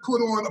you had to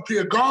put on a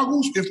pair of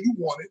goggles if you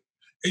wanted.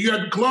 And you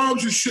had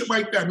gloves and shit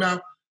like that. Now,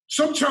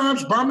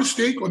 sometimes by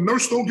mistake or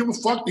nurse don't give a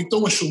fuck, they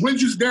throwing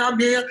syringes down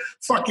there,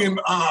 fucking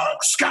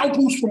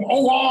scalpels from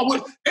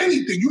OR,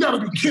 anything. You got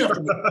to be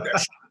careful with that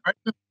shit, right?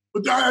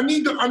 But I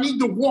need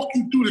to walk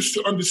you through this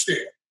to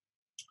understand.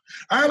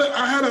 I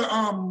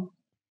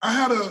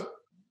had a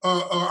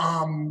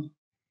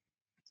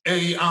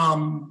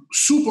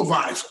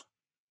supervisor.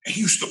 And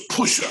he used to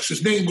push us.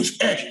 His name was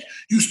Eddie.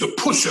 He used to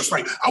push us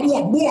like, I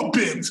want more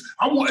bins.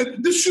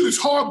 This shit is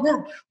hard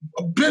work,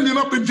 bending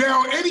up and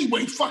down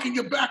anyway, fucking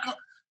your back up.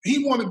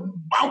 He wanted,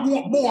 I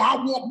want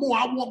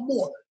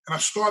more. And I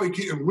started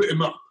getting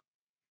written up. I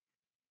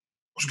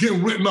was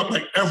getting written up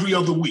like every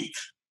other week.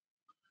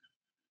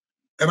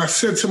 And I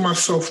said to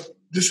myself,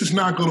 this is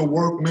not gonna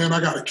work, man. I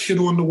got a kid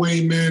on the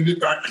way, man.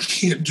 I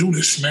can't do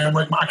this, man.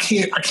 Like I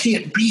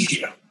can't be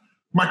here.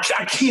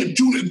 I can't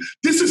do it.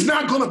 This is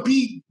not gonna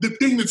be the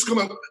thing that's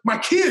my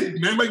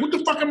kid, man. Like what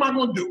the fuck am I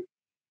gonna do?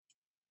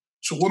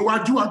 So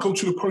what do? I go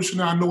to the person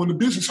that I know in the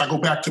business. I go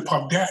back to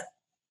Puff Dad.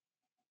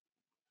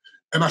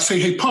 And I say,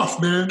 hey,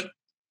 Puff, man.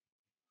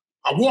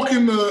 I walk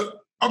in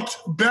up to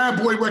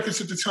Bad Boy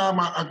Records at the time.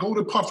 I go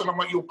to Puff and I'm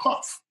like, yo,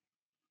 Puff.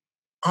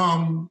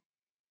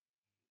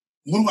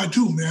 What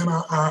do, man?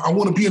 I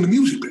want to be in the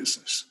music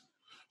business.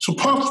 So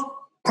Puff,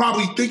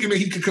 probably thinking that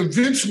he could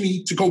convince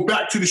me to go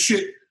back to the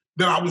shit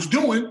that I was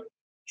doing,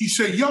 he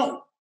said,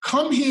 yo,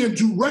 come here and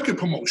do record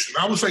promotion.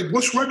 I was like,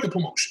 what's record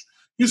promotion?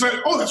 He's like,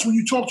 oh, that's when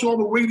you talk to all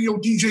the radio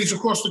DJs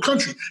across the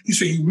country. He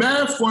said, you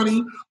mad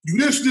funny, you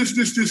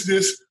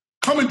this.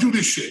 Come and do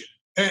this shit.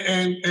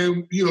 And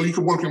you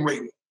can work in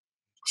radio.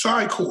 So all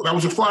right, cool. That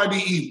was a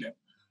Friday evening.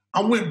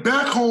 I went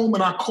back home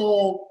and I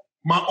called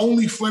my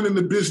only friend in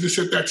the business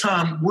at that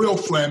time, real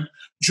friend,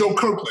 Joe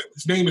Kirkland.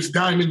 His name is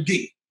Diamond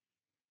D.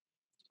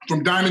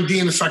 From Diamond D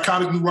and the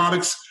Psychotic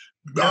Neurotics,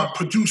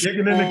 producer,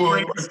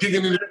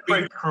 digging in the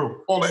crate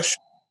crew, all that shit.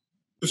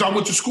 Because I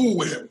went to school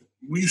with him.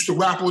 We used to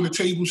rap on the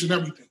tables and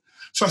everything.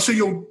 So I said,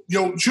 yo,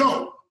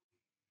 Joe,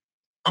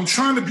 I'm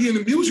trying to be in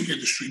the music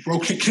industry, bro.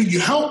 Can you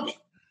help me?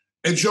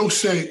 And Joe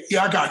said,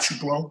 yeah, I got you,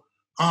 bro.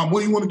 What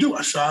do you want to do?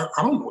 I said, I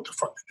don't know what the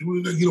fuck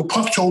to do.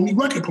 Puff told me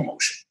record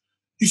promotion.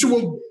 He said,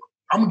 well,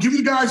 I'm going to give you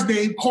the guy's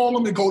name, call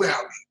him and go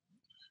down.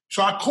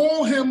 So I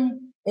call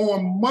him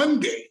on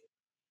Monday,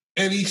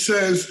 and he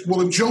says, well,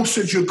 if Joe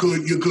said you're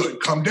good.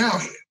 Come down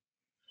here.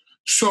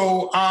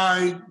 So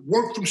I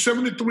worked from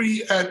 7 to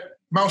 3 at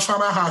Mount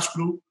Sinai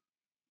Hospital,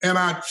 and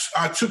I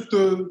took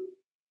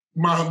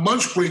my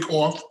lunch break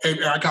off,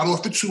 and I got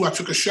off at 2. I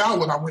took a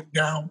shower, and I went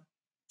down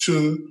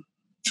to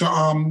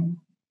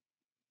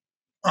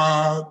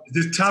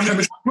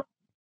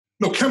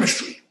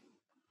chemistry.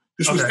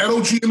 This was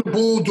LOG and the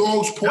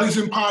Bulldogs,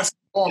 Poison Posse,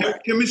 all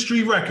that.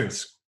 Chemistry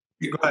Records.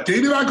 The day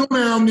that I go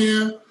down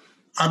there,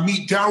 I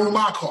meet Darryl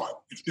Lockhart.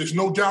 If there's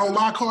no Darryl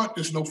Lockhart,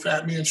 there's no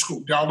Fatman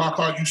Scoop. Darryl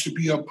Lockhart used to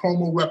be a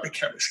promo rep in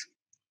chemistry.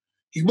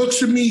 He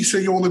looks at me, he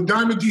said, yo, if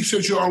Diamond D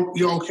says you're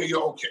okay.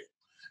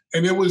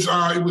 And it was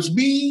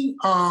me,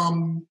 a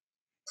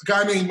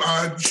guy named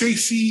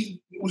JC.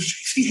 Was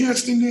JC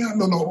Hairston there?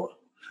 No.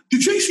 Did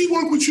JC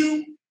work with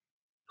you?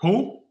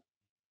 Who?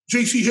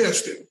 JC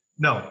Hairston.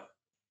 No.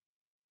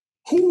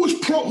 Who was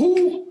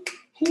promo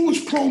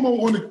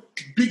on the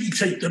Biggie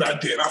tape that I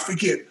did? I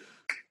forget.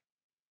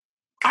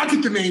 I'll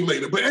get the name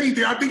later. But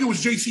anything, I think it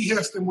was JC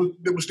Hairston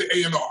that was the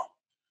A&R.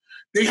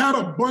 They had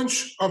a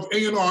bunch of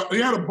A&R.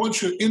 They had a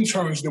bunch of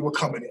interns that were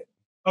coming in.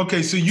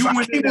 Okay, so you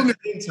went in as an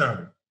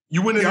intern.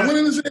 You went in. I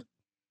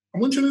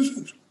went to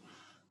this.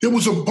 There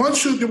was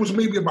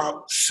maybe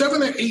about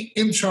 7 or 8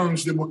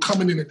 interns that were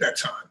coming in at that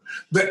time.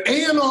 The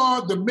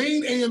A&R, the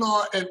main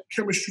A&R at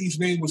Chemistry's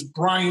name was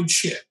Brian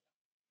Chin.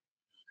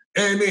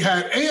 And they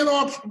had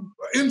A&R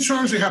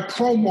interns, they had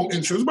promo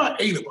interns,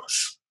 about 8 of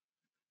us.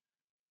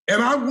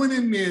 And I went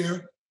in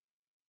there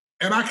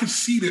And I could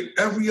see that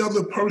every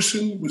other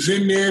person was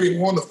in there. They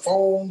were on the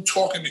phone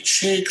talking to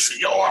chicks. And,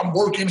 yo, I'm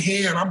working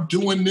here and I'm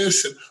doing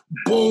this and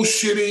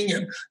bullshitting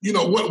and, you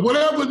know,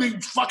 whatever they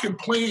fucking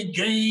playing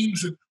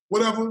games and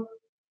whatever.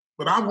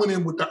 But I went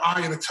in with the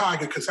eye of the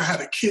tiger because I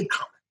had a kid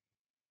coming.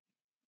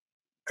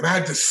 And I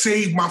had to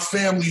save my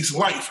family's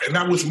life. And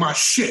that was my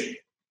shit.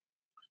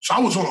 So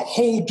I was on a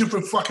whole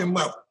different fucking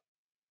level.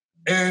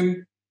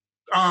 And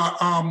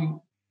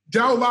Dow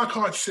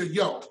Lockhart said,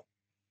 yo,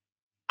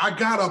 I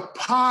got a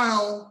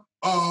pile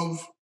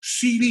of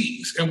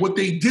CDs. And what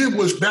they did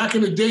was back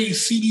in the day,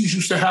 CDs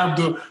used to have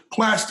the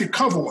plastic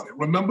cover on it,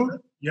 remember?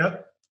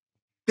 Yep.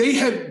 They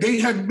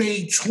had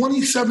made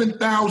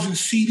 27,000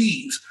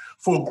 CDs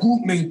for a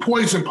group named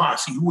Poison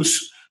Posse, who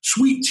was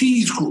Sweet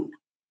Tea's group.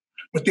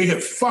 But they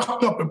had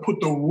fucked up and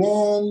put the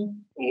wrong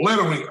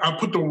lettering. I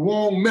put the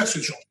wrong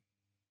message on.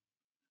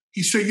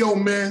 He said, yo,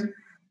 man,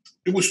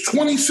 it was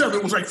 27.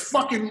 It was like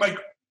fucking like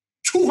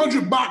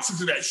 200 boxes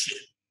of that shit.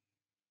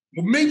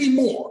 Well, maybe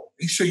more.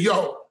 He said,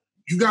 yo,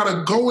 you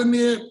gotta go in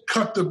there,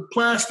 cut the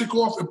plastic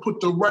off and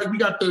put the right, we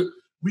got the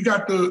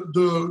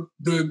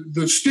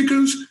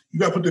stickers, you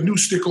gotta put the new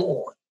sticker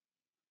on.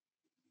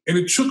 And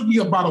it took me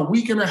about a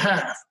week and a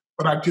half,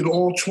 but I did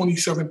all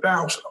 27,000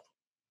 of them.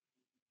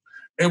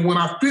 And when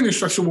I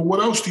finished, I said, well, what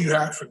else do you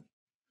have for me?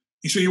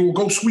 He said, you will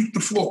go sweep the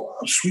floor.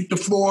 I'll sweep the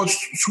floor,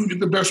 sweep it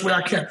the best way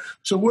I can.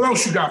 So what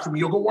else you got for me?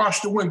 You'll go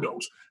wash the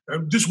windows.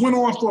 And this went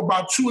on for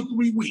about 2 or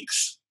 3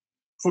 weeks.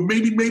 For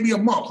maybe a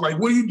month. Like,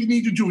 what do you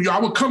need to do? Yo, I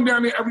would come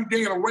down there every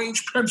day and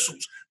arrange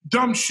pencils.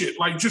 Dumb shit,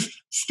 like just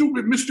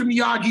stupid Mr.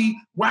 Miyagi,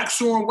 wax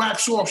on,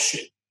 wax off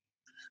shit.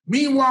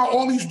 Meanwhile,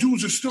 all these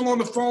dudes are still on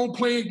the phone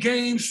playing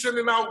games,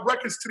 sending out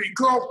records to their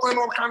girlfriend,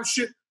 all kind of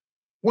shit.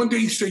 One day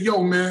he said,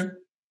 yo, man,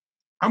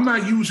 I'm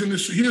not using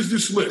this. Here's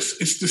this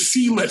list. It's the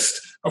C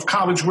list of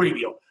college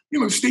radio. You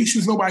know, the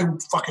stations, nobody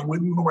fucking with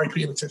me, nobody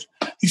paying attention.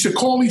 He said,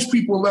 call these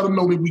people and let them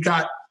know that we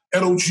got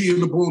LOG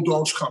and the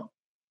Bulldogs coming.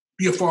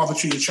 Be a father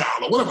to your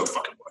child, or whatever the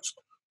fuck it was.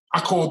 I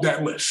called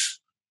that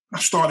list. I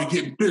started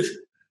getting busy.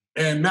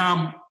 And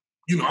now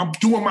I'm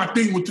doing my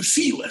thing with the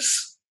C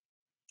list.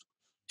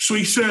 So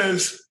he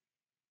says,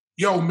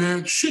 yo,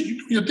 man, shit, you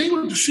doing your thing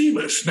with the C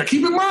list. Now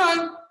keep in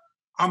mind,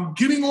 I'm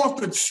going to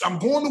work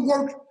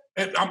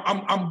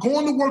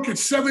at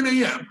 7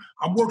 a.m.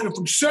 I'm working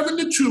from 7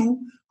 to 2.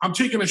 I'm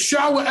taking a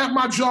shower at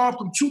my job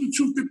from 2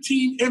 to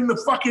 2:15 in the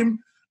fucking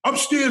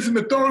upstairs in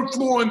the 3rd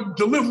floor and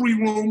delivery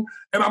room,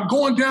 and I'm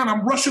going down,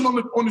 I'm rushing on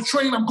the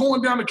train, I'm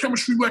going down to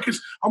Chemistry Records,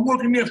 I'm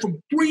working there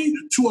from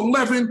 3 to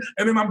 11,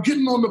 and then I'm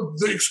getting on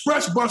the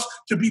express bus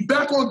to be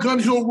back on Gun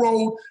Hill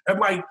Road at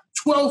like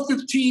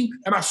 12:15,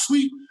 and I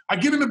sleep, I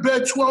get into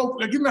bed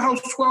I get in the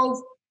house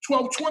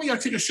 12:20, I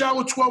take a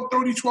shower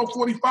 12:30,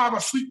 12:45, I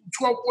sleep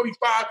from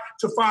 12:45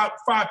 to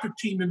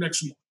 5:15 the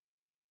next morning.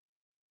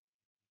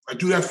 I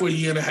do that for a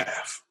year and a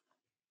half.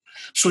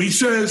 So he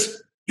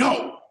says,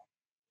 yo,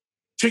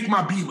 take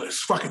my B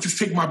list. Fuck it, just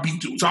take my B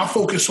dudes. I'll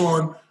focus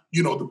on,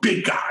 the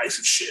big guys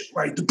and shit,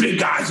 right? The big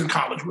guys in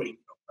college radio,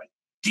 like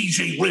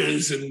DJ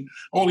Riz and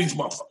all these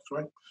motherfuckers,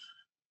 right?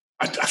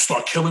 I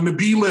start killing the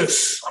B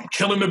list. I'm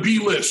killing the B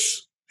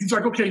list. He's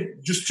like, okay,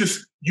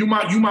 just you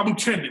my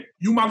lieutenant.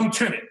 You my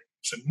lieutenant.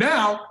 So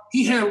now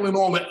he handling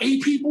all the A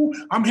people.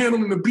 I'm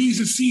handling the B's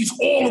and C's.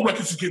 All the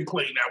records is getting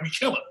played now. We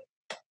killing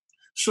it.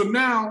 So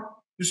now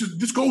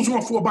this goes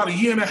on for about a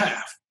year and a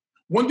half.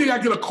 One day I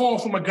get a call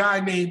from a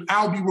guy named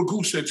Albie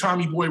Ragusa at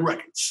Tommy Boy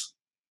Records,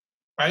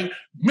 right?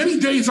 Many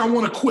days I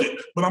want to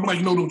quit, but I'm like,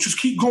 no, just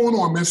keep going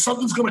on, man.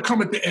 Something's going to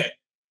come at the end.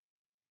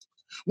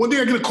 One day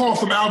I get a call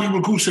from Albie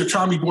Ragusa at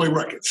Tommy Boy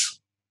Records.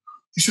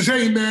 He says,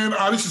 hey, man,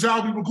 this is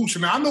Albie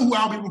Ragusa. Now, I know who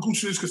Albie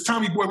Ragusa is because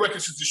Tommy Boy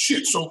Records is the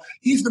shit. So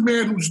he's the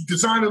man who's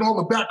designing all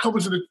the back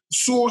covers of the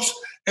Source.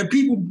 And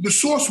the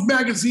Source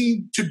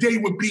magazine today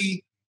would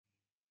be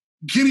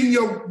getting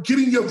your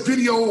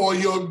video or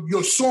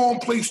your song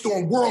placed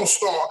on World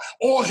Star,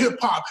 All Hip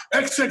Hop,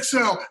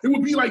 XXL. It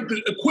would be like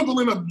the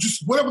equivalent of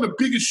just whatever the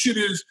biggest shit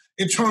is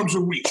in terms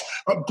of reach.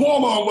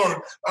 Baller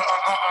Alert,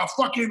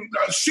 fucking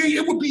shit.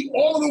 It would be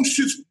all of those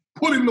shits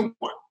put into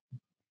one.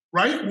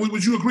 Right?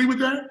 Would you agree with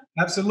that?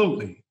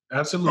 Absolutely.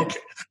 Okay.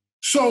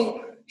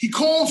 So he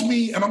calls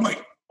me and I'm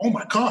like, oh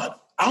my God,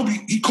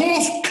 he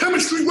calls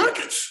Chemistry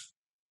Records.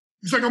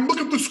 He's like, I'm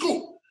looking for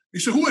Scoop. He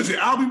said, who is it?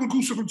 Albie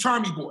Ragusa from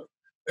Tommy Boy.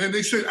 And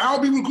they said,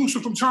 Albie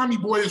Ragusa from Tommy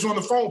Boy is on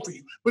the phone for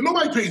you. But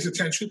nobody pays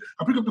attention.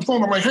 I pick up the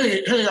phone. I'm like,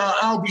 hey,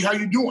 Albie, how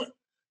you doing?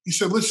 He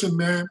said, listen,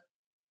 man,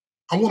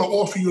 I want to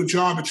offer you a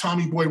job at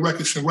Tommy Boy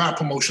Records and rap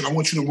promotion. I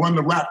want you to run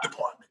the rap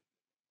department.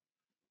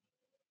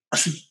 I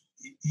said,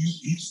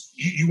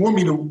 you want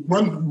me to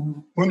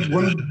run,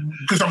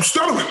 because I'm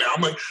stuttering now.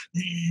 I'm like,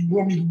 you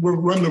want me to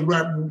run the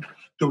rap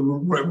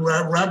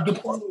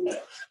department?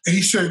 And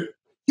he said,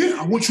 yeah,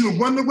 I want you to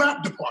run the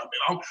rap department.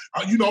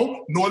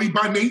 Naughty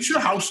by Nature,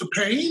 House of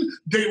Pain,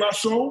 De La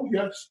Soul,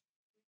 yes.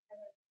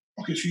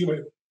 Okay, see you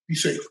later. Be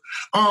safe.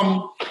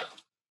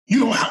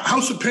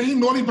 House of Pain,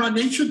 Naughty by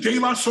Nature, De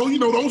La Soul,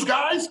 those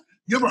guys?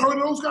 You ever heard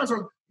of those guys?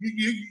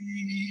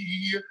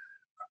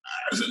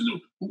 I said,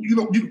 why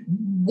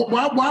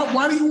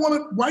do you want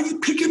to, why are you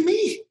picking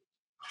me?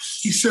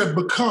 He said,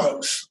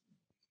 because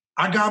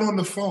I got on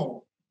the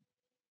phone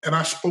and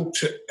I spoke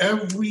to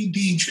every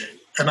DJ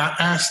and I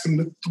asked them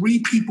the 3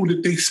 people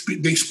that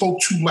they spoke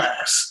to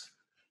last.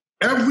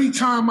 Every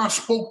time I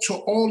spoke to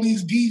all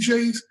these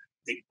DJs,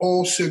 they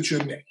all said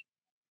your name.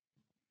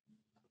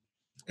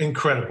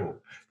 Incredible.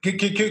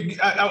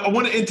 I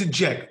want to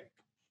interject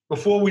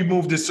before we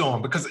move this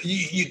on, because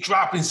you're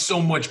dropping so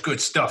much good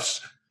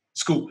stuff,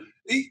 Scoop.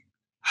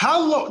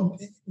 How long,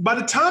 by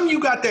the time you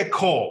got that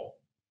call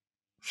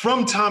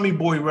from Tommy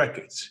Boy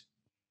Records,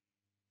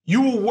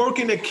 you were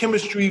working at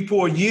Chemistry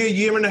for a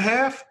year and a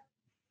half?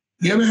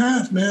 Year and a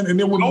half, man. And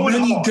there were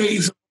many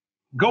days.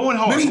 Going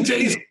hard. Many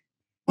days.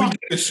 Fuck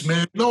this,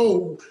 man.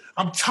 No,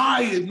 I'm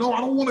tired. No, I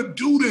don't want to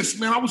do this,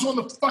 man. I was on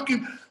the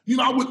fucking,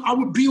 I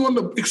would be on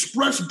the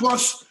express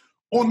bus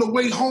on the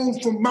way home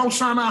from Mount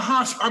Sinai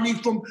Hospital. I mean,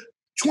 from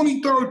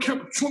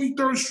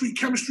 23rd Street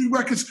Chemistry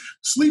Records,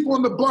 sleep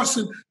on the bus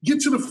and get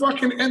to the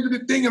fucking end of the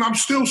thing, and I'm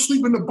still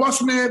sleeping. The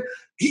bus man,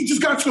 he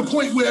just got to the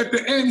point where at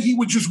the end, he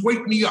would just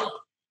wake me up.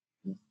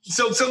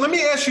 So let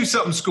me ask you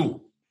something,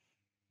 Scoop.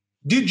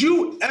 Did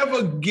you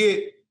ever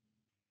get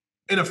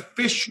an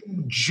official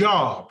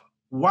job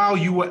while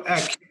you were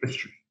at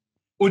Chemistry?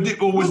 Or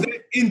was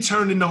that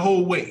interning the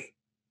whole way?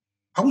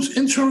 I was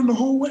interning the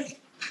whole way.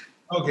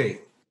 Okay.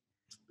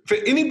 For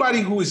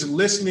anybody who is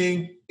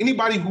listening,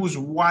 anybody who is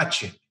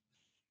watching,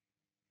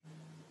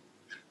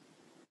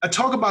 I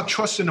talk about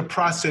trusting the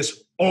process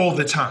all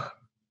the time.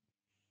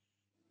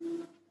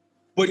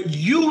 But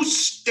you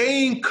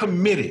staying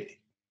committed,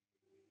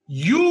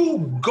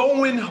 you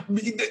going,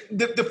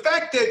 the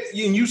fact that,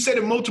 and you said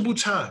it multiple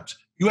times,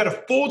 you had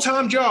a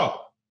full-time job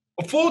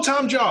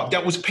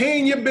that was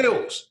paying your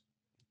bills,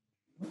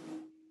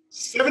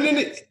 7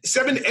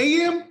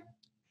 a.m.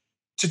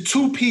 to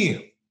 2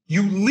 p.m.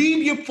 You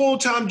leave your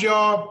full-time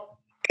job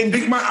and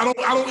I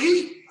don't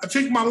eat. I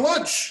take my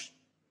lunch,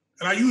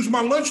 and I use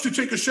my lunch to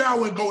take a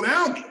shower and go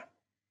down there.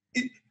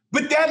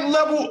 But that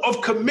level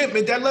of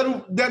commitment, that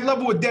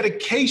level of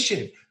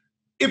dedication,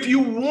 if you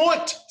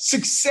want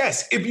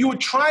success, if you're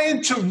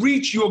trying to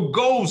reach your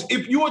goals,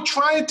 if you're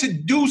trying to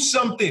do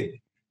something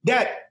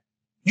that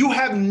you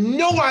have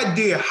no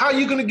idea how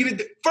you're going to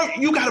get it, first,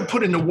 you got to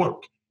put in the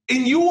work.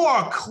 And you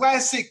are a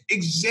classic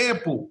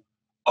example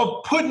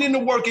of putting in the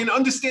work and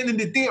understanding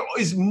that there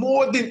is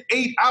more than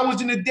 8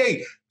 hours in a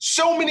day.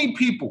 So many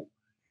people,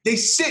 they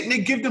sit and they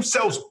give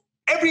themselves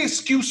every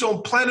excuse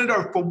on planet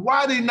Earth for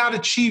why they're not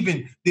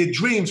achieving their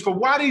dreams, for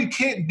why they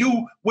can't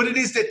do what it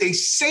is that they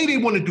say they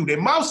want to do.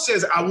 Their mouth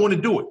says, I want to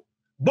do it,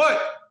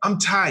 but I'm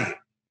tired.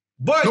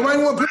 But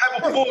nobody want to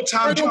have a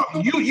full-time job.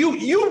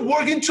 You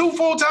working 2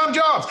 full-time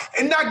jobs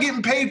and not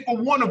getting paid for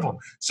one of them.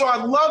 So I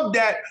love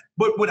that.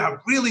 But what I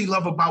really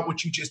love about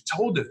what you just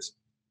told us,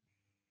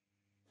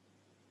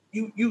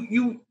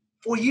 you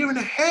for a year and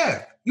a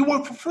half, you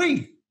work for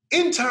free,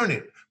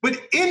 interning. But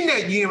in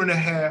that year and a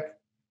half,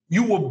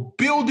 you were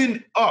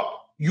building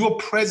up your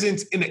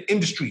presence in the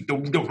industry.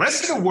 The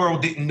rest of the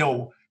world didn't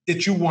know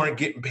that you weren't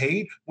getting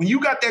paid. When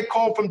you got that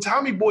call from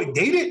Tommy Boy,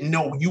 they didn't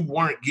know you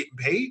weren't getting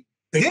paid.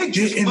 They're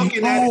just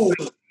looking at it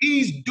like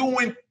he's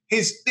doing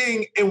his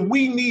thing and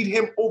we need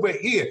him over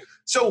here.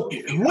 So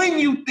when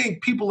you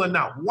think people are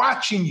not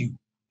watching you,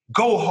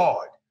 go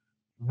hard.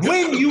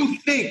 When you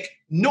think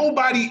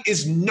nobody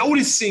is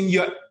noticing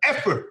your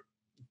effort,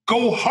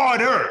 go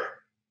harder.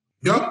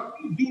 Yep.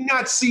 When you do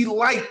not see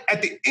light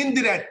at the end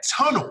of that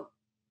tunnel,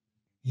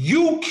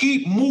 you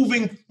keep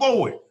moving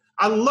forward.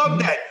 I love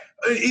that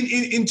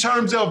in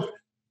terms of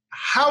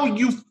how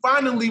you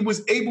finally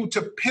was able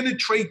to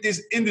penetrate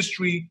this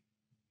industry.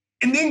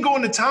 And then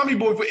going to Tommy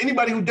Boy, for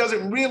anybody who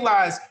doesn't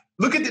realize,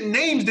 look at the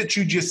names that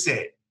you just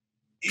said.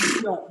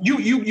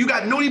 You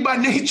got Naughty by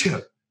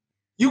Nature.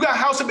 You got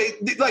House of A.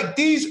 Like,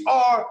 these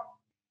are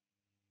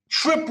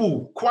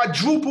triple,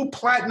 quadruple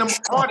platinum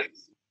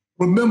artists.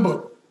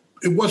 Remember,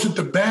 it wasn't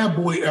the bad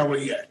boy era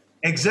yet.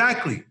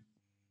 Exactly.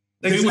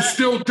 They were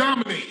still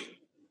dominating.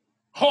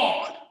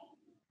 Hard.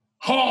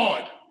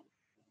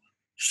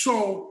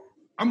 So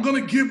I'm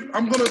gonna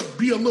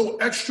be a little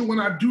extra when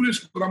I do this,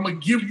 but I'm gonna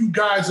give you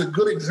guys a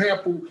good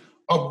example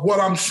of what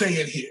I'm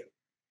saying here.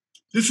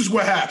 This is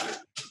what happened.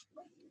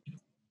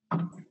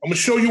 I'm gonna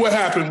show you what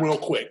happened real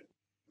quick.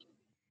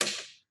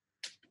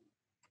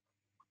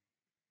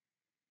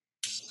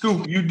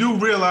 Scoop, you do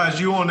realize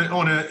you're on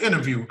an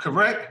interview,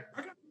 correct?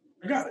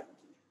 I got it.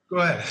 Go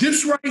ahead.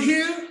 This right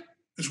here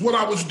is what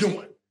I was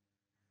doing.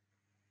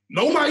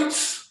 No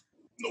lights,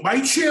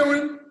 nobody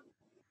cheering,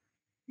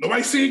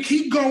 nobody saying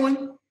keep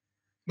going.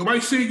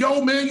 Nobody saying,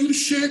 yo, man, you the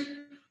shit.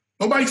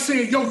 Nobody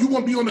saying, yo, you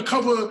want to be on the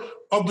cover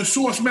of the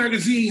Source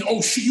magazine.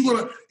 Oh, shit,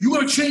 you're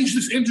gonna change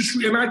this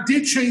industry. And I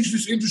did change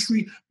this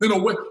industry in a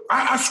way.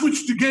 I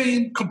switched the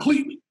game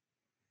completely.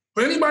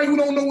 For anybody who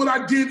don't know what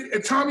I did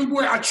at Tommy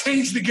Boy, I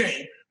changed the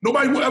game.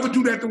 Nobody will ever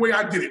do that the way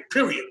I did it,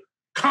 period.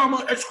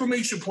 Comma,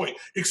 exclamation point.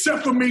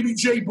 Except for maybe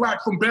Jay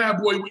Black from Bad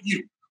Boy with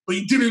You. But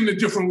he did it in a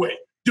different way,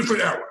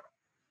 different era.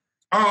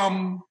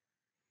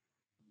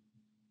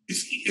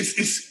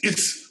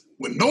 it's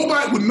when no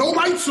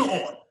lights are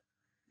on,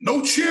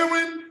 no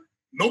cheering,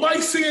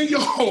 nobody saying,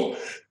 yo,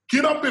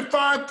 get up at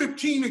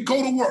 5:15 and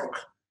go to work,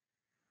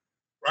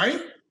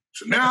 right?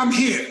 So now I'm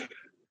here.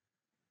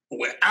 But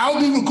when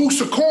Aldi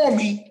Ragusa called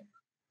me,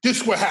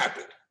 this what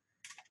happened.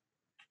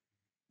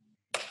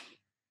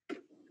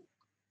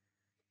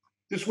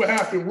 This what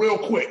happened real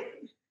quick.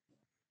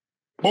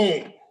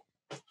 Boom.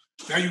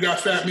 Now you got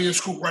Fatman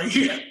Scoop right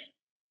here.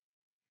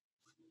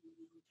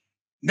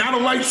 Now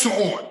the lights are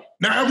on.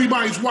 Now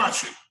everybody's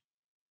watching.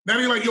 Now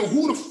they're like, yo,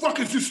 who the fuck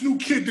is this new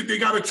kid that they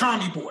got a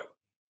Tommy Boy?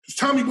 This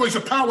Tommy Boy's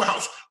a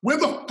powerhouse. Where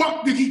the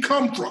fuck did he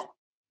come from?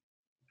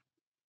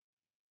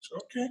 So,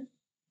 okay.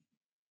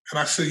 And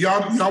I said,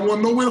 y'all want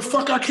to know where the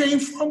fuck I came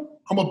from?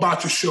 I'm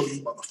about to show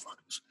you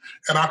motherfuckers.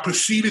 And I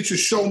proceeded to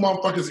show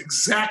motherfuckers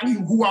exactly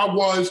who I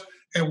was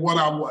and what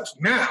I was.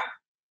 Now,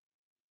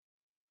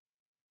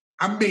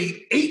 I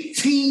made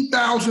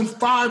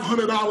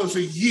 $18,500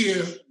 a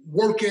year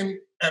working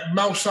at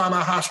Mount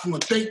Sinai Hospital.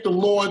 And thank the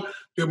Lord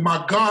that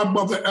my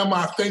godmother, Emma,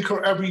 I thank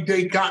her every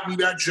day, got me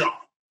that job.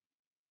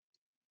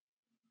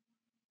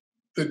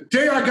 The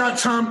day I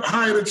got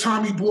hired at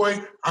Tommy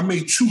Boy, I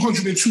made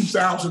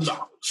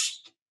 $202,000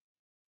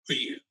 a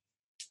year.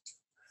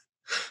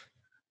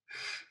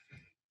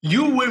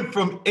 You went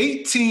from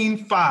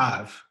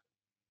 18.5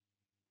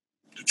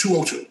 to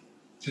 202.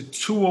 To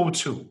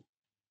 202.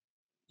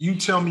 You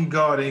tell me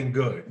God ain't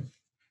good.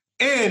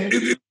 And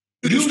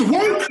it's the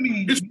work.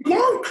 It's the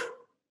work.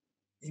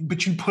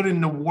 But you put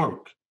in the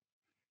work.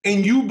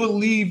 And you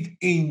believed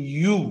in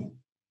you.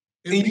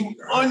 And you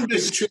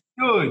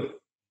understood,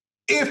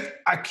 if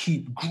I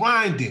keep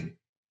grinding,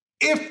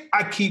 if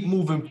I keep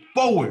moving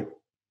forward,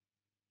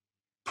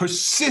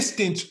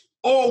 persistence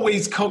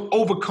always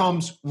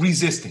overcomes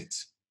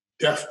resistance.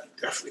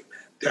 Definitely,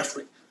 man.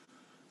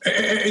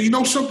 And you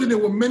know something? There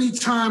were many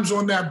times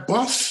on that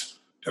bus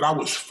that I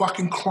was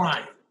fucking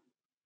crying.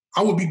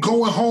 I would be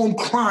going home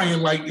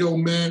crying like, yo,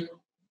 man,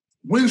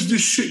 when's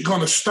this shit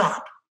gonna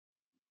stop?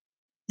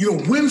 You know,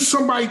 when's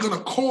somebody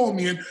gonna call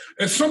me?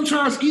 And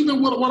sometimes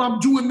even what I'm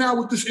doing now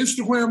with this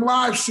Instagram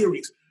Live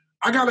series,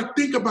 I gotta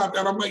think about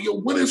that. I'm like,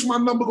 yo, when is my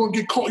number gonna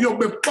get called? Yo,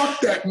 man, fuck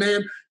that,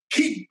 man.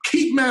 Keep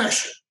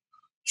mashing.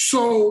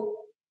 So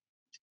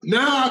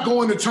now I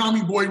go into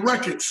Tommy Boy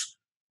Records,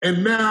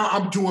 and now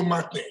I'm doing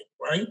my thing,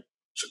 right?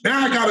 So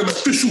now I got an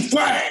official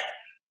flag.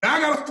 Now I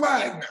got a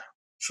flag now.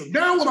 So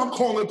now what I'm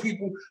calling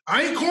people,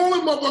 I ain't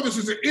calling motherfuckers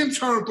as an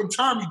intern from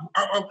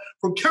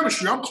from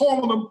chemistry. I'm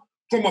calling them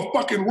from a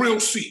fucking real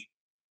seat.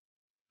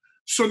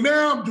 So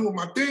now I'm doing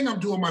my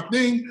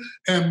thing,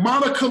 and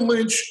Monica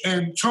Lynch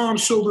and Tom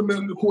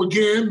Silverman, who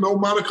again, no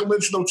Monica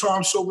Lynch, no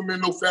Tom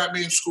Silverman, no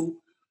Fatman Scoop,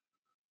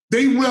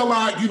 they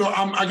realize, you know,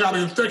 I got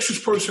an infectious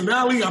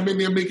personality. I'm in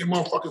there making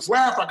motherfuckers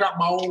laugh. I got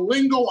my own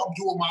lingo. I'm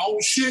doing my own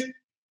shit.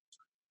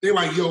 They're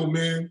like, yo,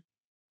 man,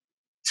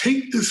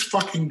 take this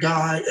fucking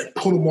guy and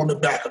put him on the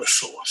back of the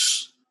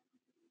sauce.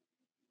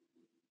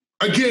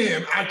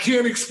 Again, I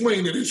can't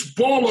explain it. It's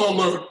baller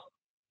alert.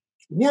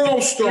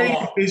 World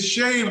star. It's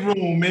Shade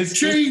Room. It's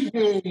Shade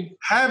Room.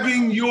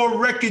 Having your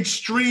record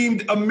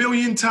streamed 1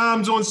 million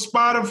times on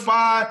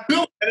Spotify.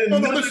 No,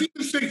 let's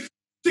even say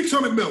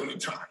 600 million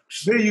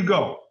times. There you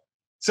go.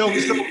 So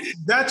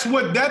that's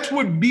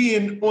what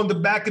being on the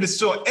back of the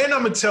sword. And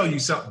I'm gonna tell you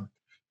something,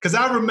 because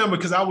I remember,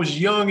 because I was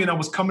young and I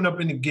was coming up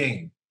in the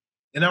game,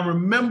 and I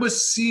remember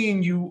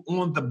seeing you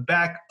on the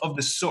back of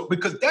the sword,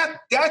 because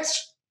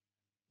that's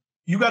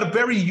you got a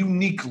very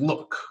unique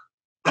look.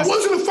 I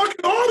wasn't a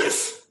fucking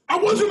artist. I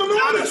wasn't an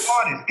artist.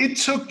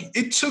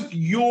 It took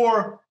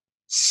your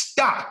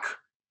stock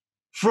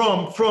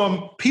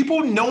from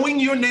people knowing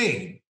your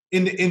name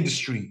in the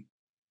industry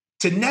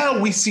to now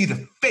we see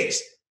the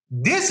face.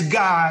 This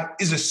guy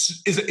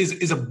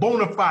is a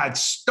bona fide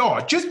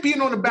star. Just being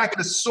on the back of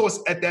the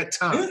source at that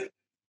time.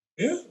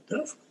 Yeah,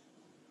 definitely.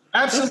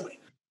 Absolutely.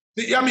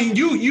 Definitely. I mean,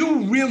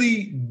 you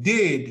really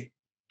did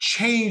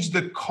change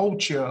the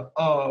culture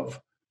of.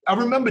 I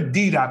remember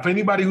D-Dot. For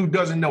anybody who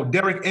doesn't know,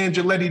 Derek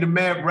Angeletti, the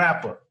mad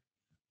rapper.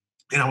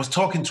 And I was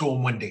talking to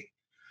him one day.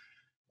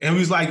 And he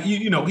was like,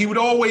 you know, he would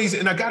always,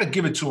 and I got to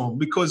give it to him,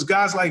 because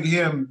guys like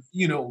him,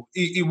 you know,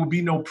 it would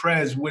be no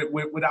Prez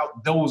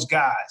without those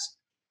guys.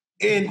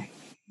 And,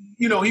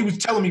 you know, he was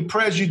telling me,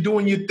 Prez, you're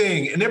doing your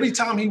thing. And every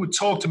time he would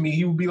talk to me,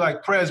 he would be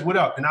like, Prez, what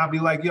up? And I'd be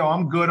like, yo,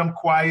 I'm good, I'm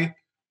quiet.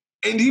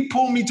 And he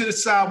pulled me to the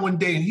side one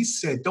day and he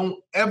said,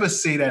 don't ever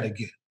say that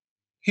again.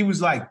 He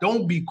was like,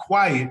 don't be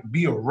quiet,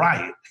 be a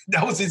riot.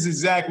 That was his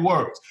exact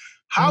words.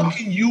 How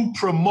can you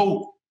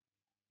promote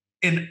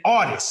an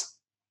artist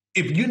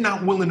if you're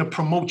not willing to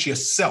promote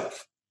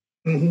yourself?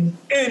 Mm-hmm.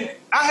 And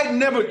I had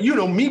never, you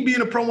know, me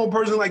being a promo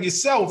person like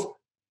yourself,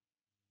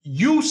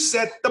 you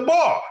set the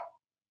bar.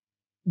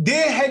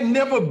 There had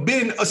never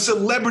been a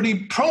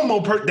celebrity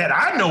promo that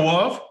I know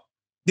of.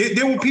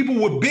 There were people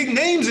with big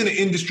names in the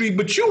industry,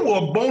 but you were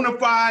a bona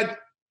fide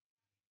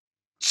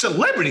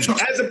celebrity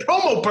as a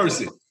promo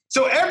person.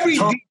 So every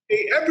DJ,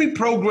 every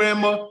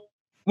programmer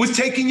was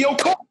taking your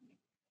call.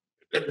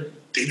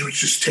 They were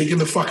just taking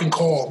the fucking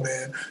call,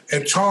 man.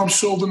 And Tom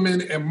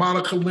Silverman and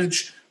Monica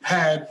Lynch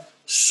had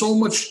so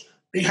much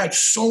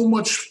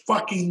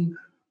fucking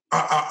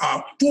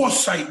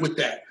foresight with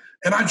that.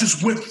 And I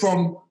just went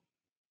from,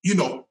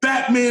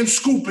 Fatman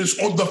Scoop is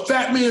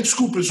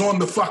on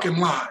the fucking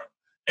line.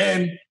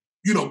 And,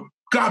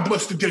 God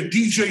bless the dead,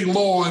 DJ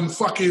Law in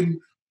fucking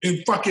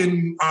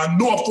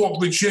Norfolk,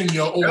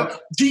 Virginia, or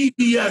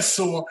DBS,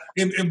 or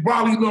in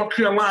Raleigh, North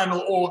Carolina,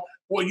 or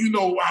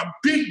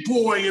Big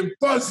Boy and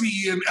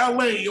Fuzzy in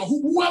LA, or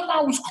whoever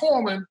I was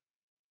calling,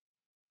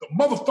 the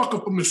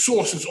motherfucker from the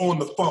source is on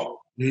the phone.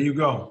 There you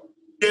go.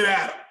 Get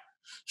at him.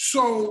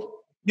 So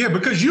yeah,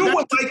 because you were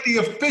like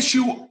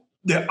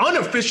the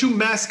unofficial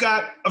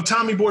mascot of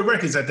Tommy Boy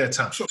Records at that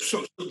time. So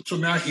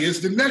now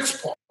here's the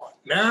next part.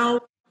 Now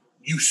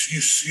you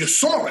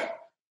saw it.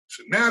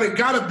 So now they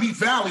gotta be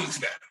valleys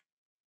now.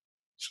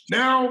 So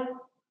now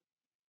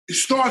it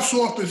starts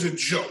off as a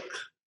joke.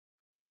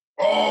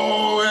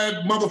 Oh,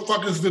 that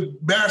motherfucker's the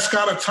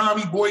mascot of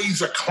Tommy Boy.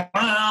 He's a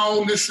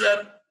clown, this,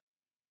 that.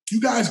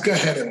 You guys go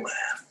ahead and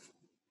laugh.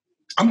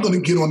 I'm going to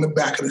get on the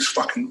back of this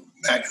fucking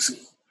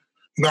magazine.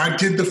 I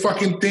did the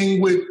fucking thing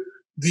with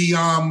the,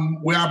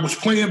 where I was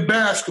playing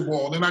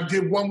basketball. Then I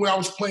did one where I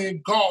was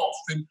playing golf.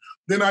 And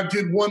then I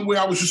did one where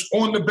I was just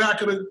on the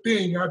back of the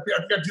thing. I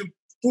did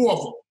 4 of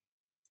them.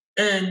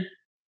 And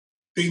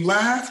they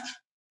laughed.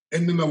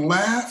 And then the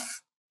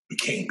laugh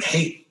became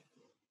hate.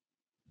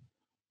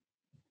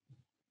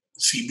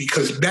 See,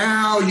 because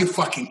now you're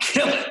fucking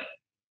killing.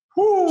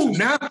 So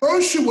now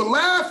first you were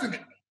laughing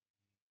at me.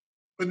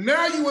 But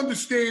now you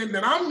understand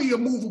that I'm the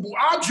immovable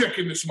object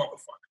in this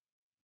motherfucker.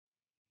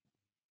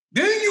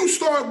 Then you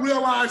start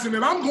realizing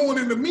that I'm going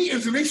into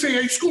meetings and they say,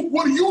 hey, Scoop,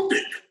 what do you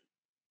think?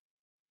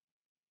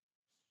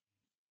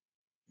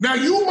 Now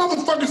you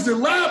motherfuckers that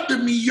laughed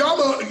at me, y'all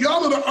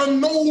are the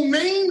unknown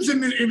names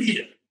in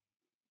here.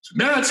 So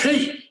now it's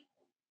hate.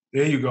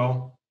 There you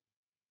go.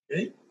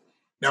 Okay?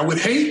 Now,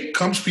 with hate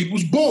comes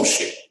people's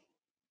bullshit.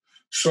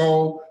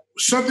 So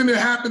something that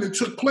happened that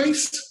took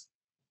place,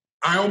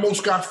 I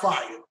almost got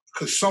fired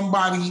because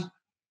somebody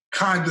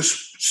kind of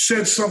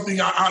said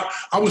something. I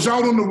was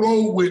out on the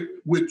road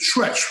with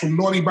Tretch from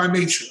Naughty by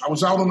Nature.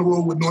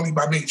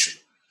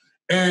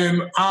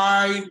 And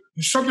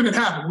something had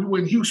happened. We were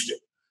in Houston.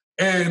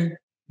 And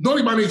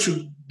Naughty by Nature,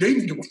 they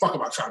didn't give a fuck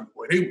about Tommy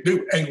Boy. They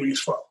were angry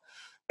as fuck.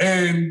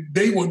 And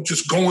they were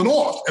just going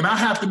off. And I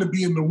happened to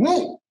be in the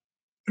room.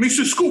 And he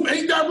said, Scoop,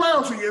 ain't that right?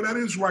 I said, yeah, that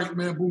is right,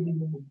 man. Boom, boom,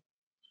 boom, boom.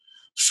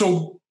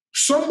 So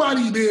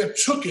somebody there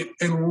took it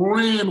and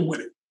ran with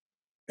it.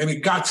 And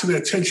it got to the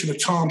attention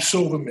of Tom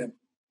Silverman,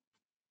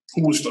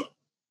 who was the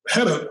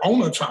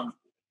owner of Tommy.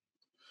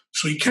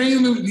 So he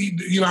came,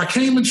 I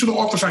came into the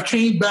office. I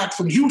came back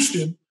from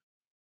Houston,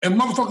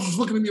 and motherfuckers was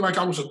looking at me like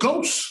I was a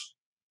ghost.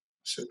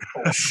 I said,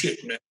 oh,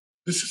 shit, man.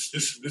 This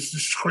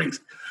is crazy.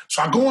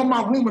 So I go in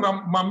my room,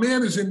 and my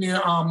man is in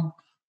there.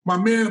 My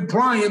man,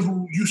 Brian,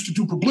 who used to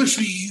do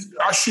publicity,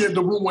 I shared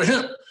the room with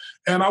him.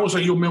 And I was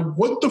like, yo, man,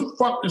 what the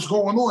fuck is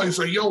going on? He's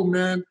like, yo,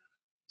 man,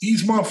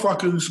 these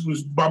motherfuckers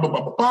was blah, blah,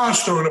 blah, blah, blah,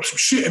 stirring up some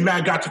shit. And now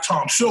I got to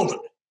Tom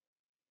Silverman.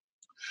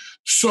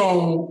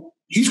 So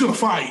he's going to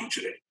fire you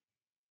today.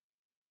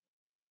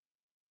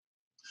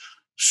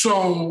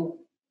 So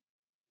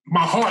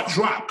my heart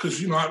dropped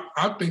because,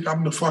 I think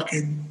I'm the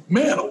fucking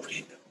man over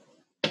here.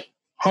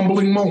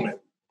 Humbling moment.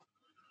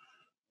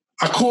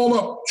 I call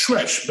up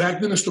Tretch.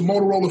 Back then, it's the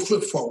Motorola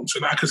flip phones,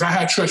 and because I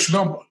had Tretch's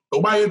number.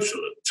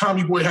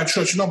 Tommy Boy had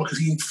Tretch's number because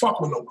he didn't fuck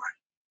with nobody.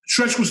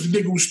 Tretch was the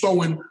nigga who was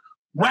throwing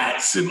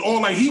rats and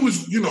all, like he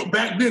was,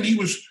 back then he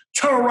was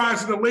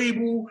terrorizing the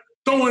label,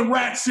 throwing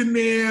rats in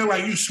there,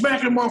 like you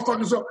smacking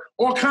motherfuckers up,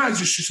 all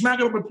kinds of shit,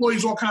 smacking up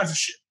employees, all kinds of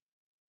shit.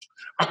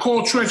 I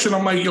called Tretch and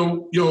I'm like,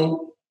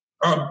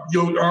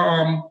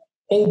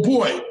 old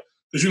boy.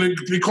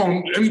 Because they call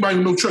him, anybody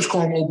who knows Tretch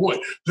call him old boy.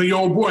 They say, yo,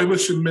 old boy,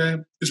 listen,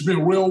 man, it's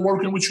been real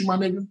working with you, my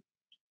nigga.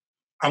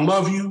 I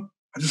love you.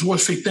 I just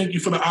want to say thank you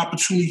for the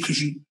opportunity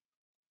because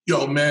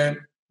man,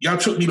 y'all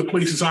took me to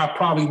places I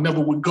probably never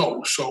would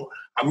go. So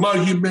I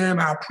love you, man.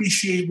 I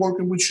appreciate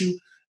working with you.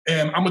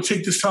 And I'm going to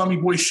take this Tommy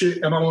Boy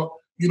shit and I'm going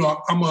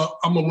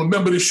to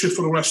remember this shit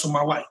for the rest of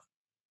my life.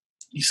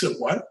 He said,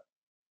 what? I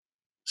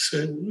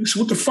said,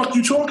 what the fuck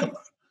you talking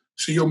about? I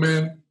said, yo,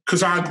 man,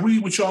 because I agree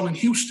with y'all in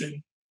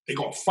Houston, they're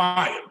going to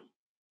fire me.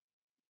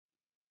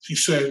 He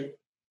said,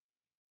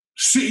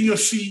 sit in your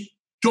seat,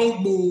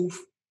 don't move,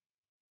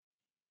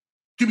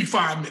 give me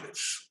 5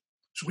 minutes.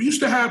 So we used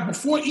to have,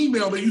 before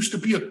email, there used to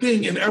be a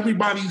thing in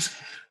everybody's,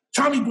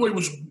 Tommy Boy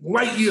was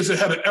light years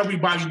ahead of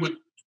everybody with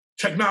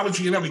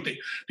technology and everything.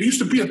 There used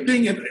to be a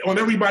thing on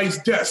everybody's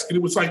desk, and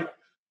it was like,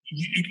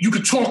 you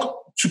could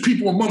talk to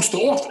people amongst the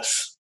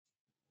office.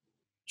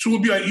 So it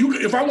would be like,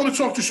 if I want to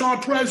talk to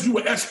Sean Perez, you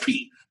were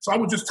SP. So I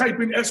would just type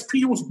in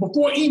SP. It was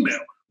before email.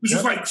 This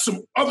was like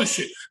some other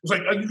shit. It was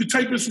like you could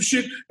type in some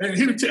shit and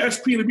hit it to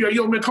SP and it'd be like,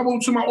 yo, man, come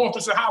over to my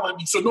office and holler at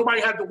me. So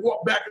nobody had to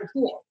walk back and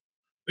forth.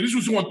 And this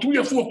was on 3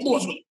 or 4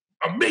 floors with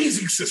an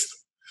amazing system.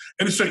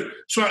 And it's like,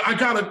 so I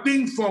got a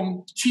thing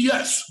from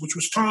TS, which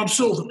was Tom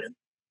Silverman.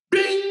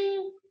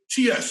 Bing!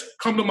 TS,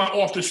 come to my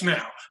office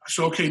now. I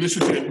said, okay, this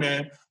is it,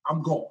 man.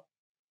 I'm going.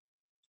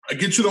 I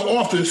get to the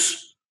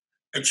office,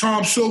 and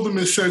Tom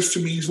Silverman says to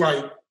me, he's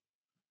like,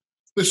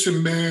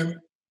 listen,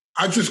 man,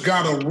 I just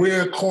got a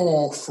rare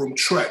call from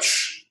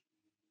Tretch.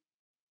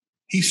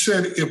 He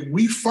said, if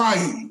we fire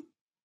you,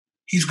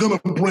 he's going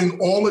to bring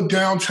all of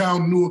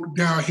downtown Newark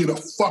down here to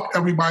fuck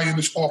everybody in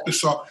this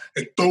office up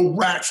and throw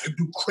rats and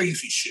do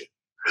crazy shit.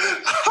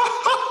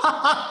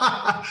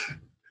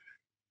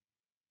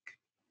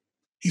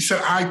 He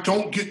said, I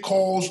don't get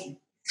calls.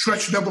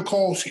 Tretch never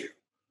calls here.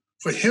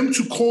 For him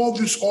to call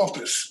this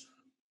office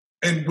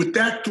and with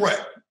that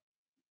threat,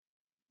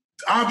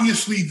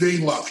 obviously they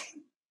love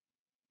you.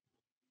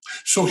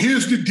 So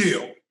here's the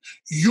deal.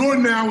 You're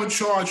now in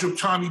charge of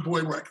Tommy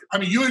Boy Record. I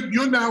mean,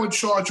 you're now in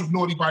charge of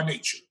Naughty by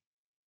Nature.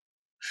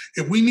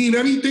 If we need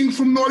anything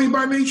from Naughty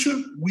by Nature,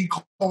 we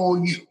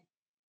call you.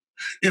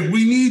 If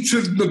we need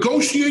to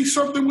negotiate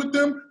something with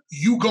them,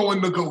 you go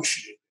and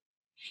negotiate.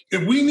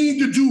 If we need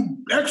to do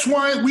X,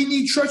 Y, we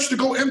need Tretch to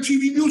go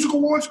MTV Music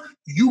Awards,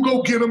 you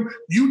go get them,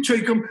 you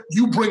take them,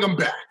 you bring them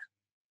back.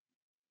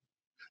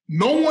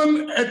 No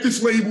one at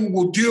this label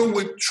will deal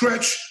with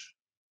Tretch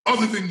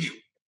other than you.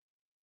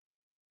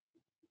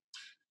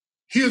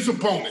 Here's a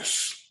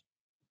bonus.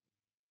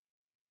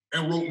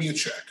 And wrote me a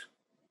check.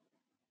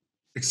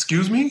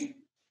 Excuse me?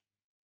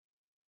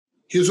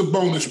 Here's a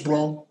bonus,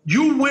 bro.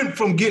 You went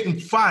from getting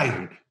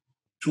fired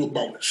to a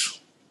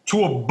bonus.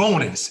 To a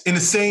bonus in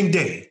the same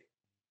day.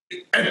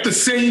 At the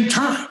same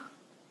time.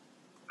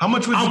 How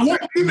much was I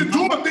walked in the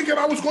door thinking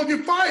I was going to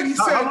get fired. He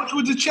said, how much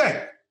was the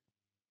check?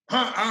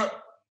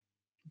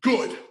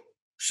 Good.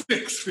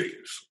 6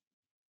 figures.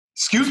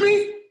 Excuse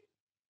me?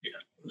 Yeah,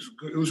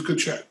 it was a good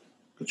check.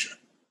 Good check.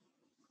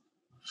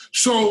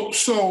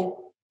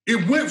 So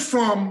it went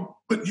from,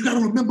 but you got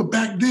to remember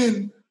back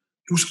then,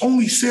 it was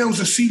only sales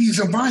of CDs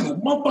and vinyl.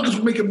 Motherfuckers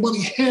were making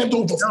money hand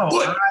over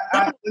foot.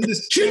 I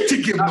understand.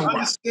 To give I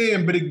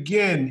understand, but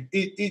again,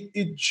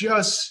 it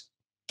just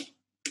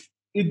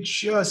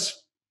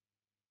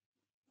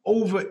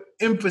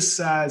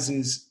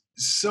overemphasizes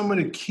some of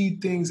the key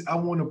things I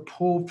want to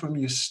pull from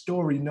your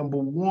story. Number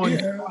one,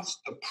 trust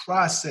the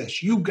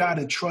process. You got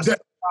to trust the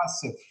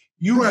process.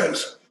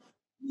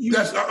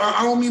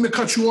 I don't mean to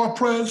cut you off,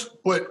 Prez,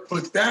 but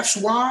that's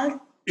why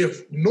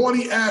if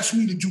Naughty asks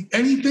me to do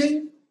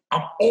anything,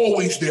 I'm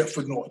always there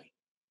for Naughty.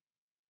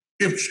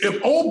 If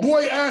old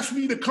boy asks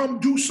me to come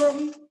do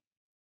something,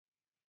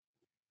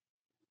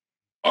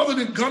 other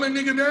than gun a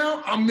nigga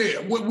down, I'm there.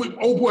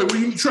 Old boy, where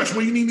you need Tretch?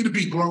 Where you need me to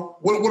be, bro?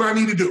 What I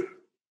need to do?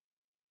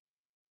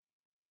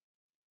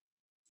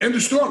 End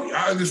of story.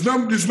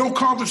 There's no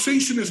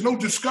conversation. There's no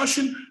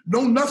discussion.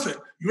 No nothing.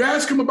 You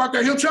ask him about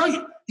that, he'll tell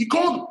you. He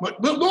called him.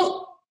 But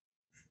look.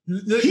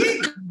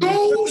 He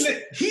goes.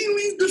 He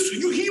leave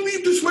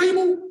this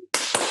label.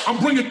 I'm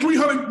bringing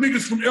 300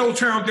 niggas from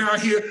L-Town down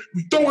here.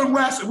 We throwing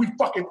rats and we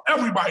fucking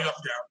everybody up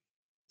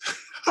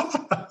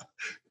down.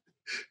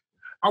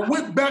 I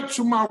went back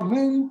to my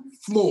room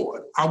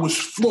floored. I was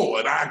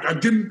floored. I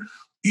didn't.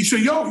 He said,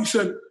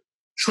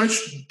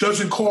 Tretch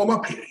doesn't call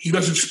up here. He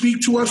doesn't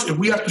speak to us. If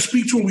we have to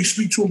speak to him, we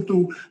speak to him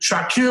through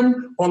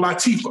Shakim or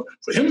Latifah.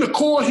 For him to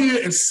call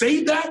here and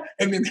say that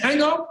and then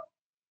hang up,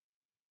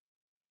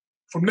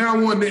 from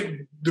now on,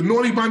 the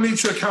Naughty by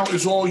Nature account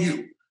is all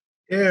you.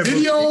 Yeah,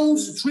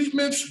 videos,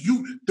 treatments,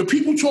 the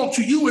people talk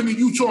to you and then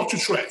you talk to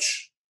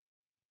Tretch.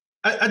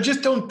 I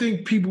just don't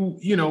think people,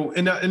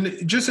 and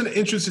just in the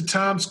interest of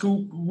time,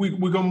 Scoop,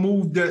 we're gonna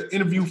move the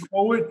interview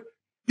forward.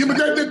 Yeah, but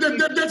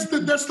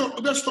that's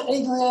the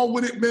overall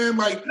with it, man.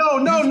 Like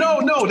no,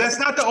 that's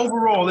not the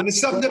overall, and it's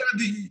something that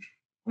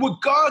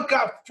what God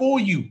got for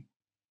you.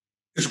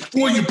 It's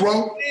for you,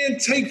 bro.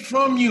 Can't take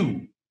from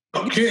you.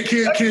 No, can't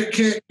take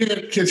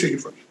it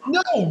from you.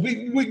 No,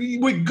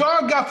 what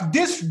God got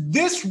this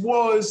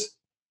was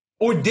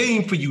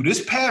ordained for you.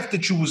 This path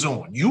that you was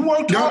on, you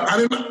worked hard. I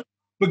didn't know.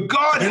 But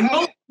God had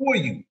it for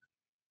you.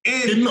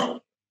 And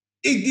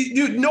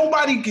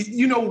nobody,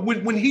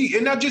 when he,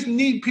 and I just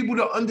need people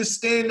to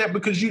understand that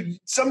because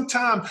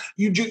sometimes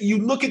you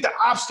look at the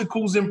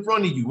obstacles in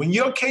front of you. In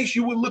your case,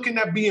 you were looking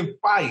at being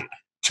fired,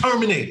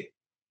 terminated.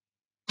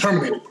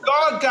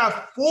 God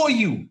got for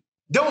you.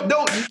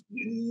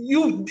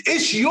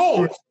 It's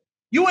yours.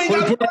 You ain't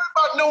got to worry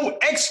about no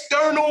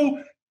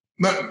external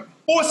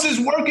forces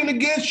working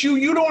against you.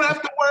 You don't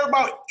have to worry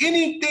about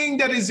anything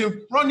that is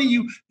in front of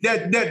you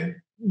that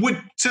would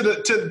to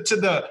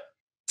the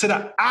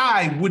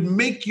eye would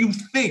make you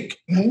think,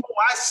 oh,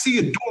 I see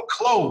a door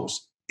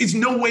closed. There's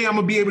no way I'm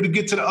gonna be able to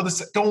get to the other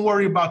side. Don't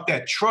worry about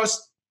that.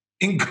 Trust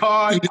in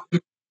God.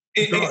 Work.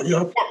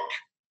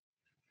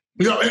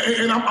 Yeah,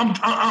 and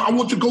I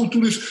want to go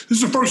through this.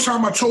 This is the first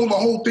time I told the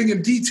whole thing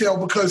in detail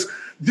because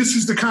this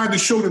is the kind of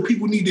show that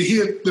people need to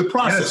hear the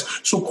process.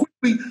 Yes. So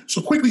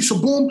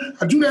boom,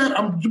 I do that.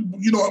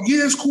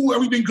 Yeah, it's cool,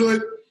 everything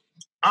good.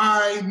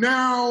 I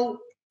now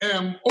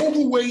am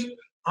overweight.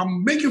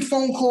 I'm making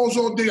phone calls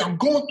all day. I'm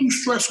going through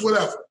stress,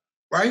 whatever,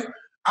 right?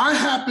 I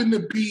happen to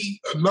be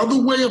another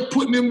way of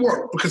putting in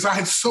work because I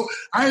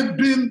had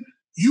been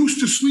used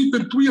to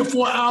sleeping 3 or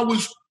 4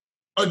 hours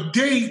a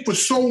day for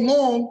so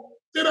long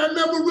that I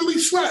never really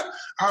slept.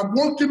 I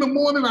worked in the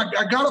morning.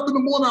 I got up in the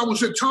morning. I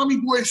was at Tommy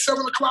Boy at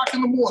 7 o'clock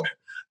in the morning.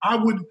 I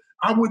would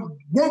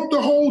work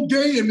the whole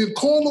day and then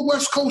call the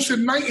West Coast at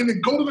night and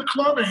then go to the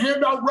club and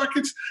hand out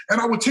records,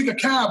 and I would take a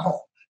cab home,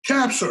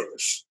 cab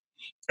service.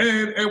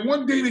 And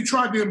one day they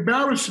tried to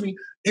embarrass me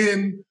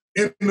in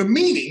the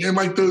meeting, and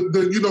like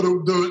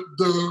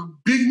the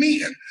big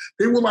meeting.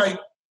 They were like,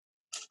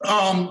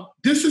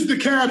 this is the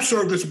cab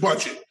service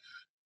budget.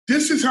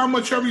 This is how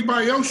much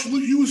everybody else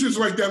uses,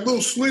 like that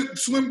little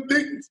slim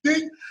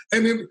thing.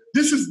 And then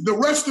this is the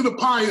rest of the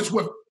pie is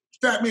what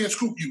Fatman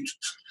Scoop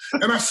uses.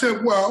 And I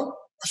said,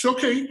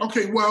 okay,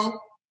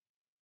 well,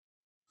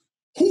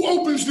 who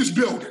opens this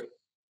building?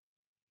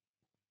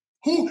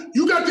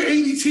 You got the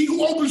ADT,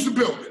 who opens the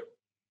building?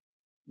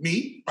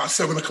 Me, about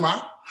 7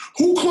 o'clock.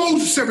 Who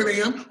closes 7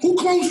 a.m.? Who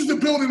closes the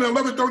building at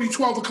 11:30,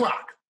 12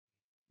 o'clock?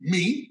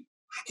 Me.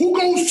 Who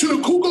goes to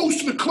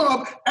the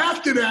club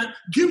after that,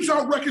 gives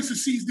out records and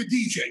sees the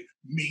DJ?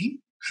 Me.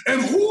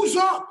 And who's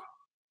up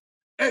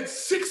at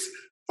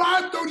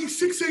 5:30,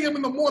 6 a.m.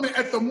 in the morning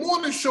at the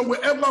morning show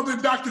with Ed Lover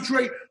and Dr.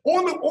 Dre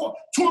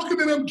talking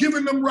to them,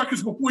 giving them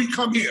records before you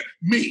come here?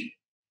 Me.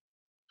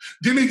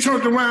 Then they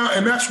turned around,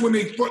 and that's when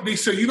they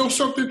said, you know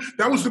something?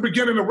 That was the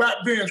beginning of Rap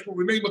Vans with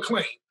Renee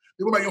McClain.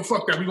 They were like, yo,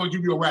 fuck that. We're going to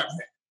give you a rap van.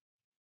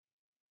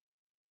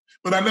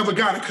 But I never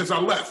got it because I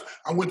left.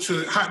 I went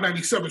to Hot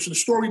 97. So the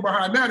story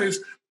behind that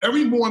is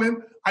every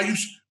morning I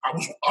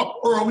was up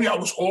early. I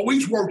was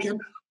always working.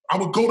 I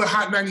would go to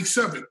Hot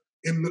 97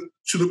 to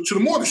the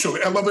morning show,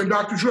 Ed Lover and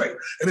Dr. Dre.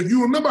 And if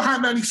you remember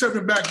Hot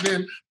 97 back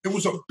then, there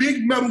was a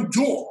big metal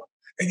door,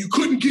 and you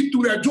couldn't get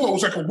through that door. It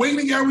was like a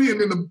waiting area and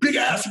then a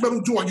big-ass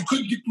metal door, and you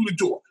couldn't get through the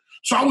door.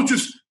 So I would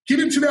just get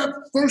into that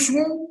first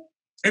room,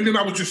 and then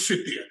I would just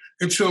sit there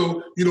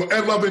until,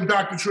 Ed Lover and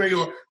Dr. Dre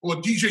or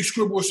DJ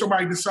Scribble or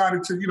somebody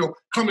decided to,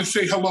 come and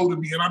say hello to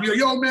me. And I'd be like,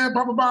 yo, man,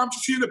 blah, blah, blah, I'm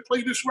just here to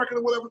play this record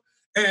or whatever.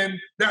 And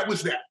that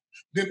was that.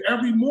 Then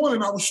every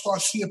morning I would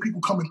start seeing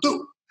people coming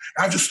through.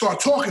 I just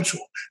start talking to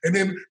them. And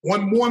then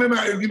one morning,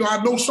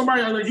 I know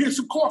somebody, I'm like, here's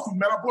some coffee,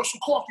 man. I brought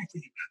some coffee for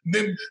you. And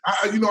then,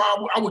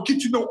 I would get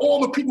to know all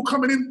the people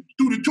coming in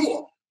through the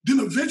door.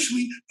 Then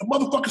eventually, the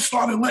motherfucker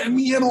started letting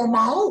me in on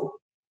my own.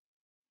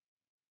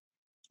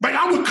 Like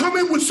I would come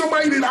in with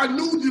somebody that I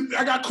knew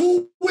that I got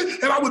cool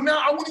with, and I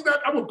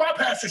would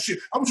bypass that shit.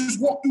 I would just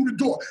walk through the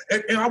door,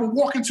 and I would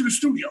walk into the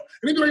studio.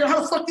 And they'd be like,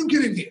 how the fuck you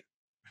get in here?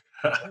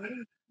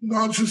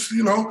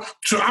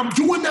 So I'm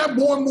doing that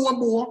more and more and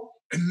more.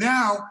 And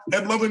now,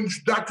 Ed Lover and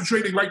Dr.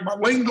 Dre, they like my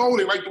lingo,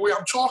 they like the way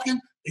I'm talking.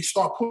 They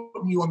start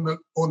putting me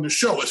on the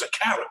show as a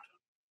character.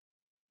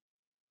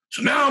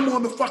 So now I'm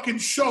on the fucking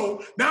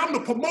show. Now I'm the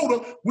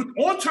promoter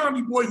on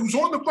Tommy Boy, who's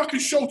on the fucking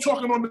show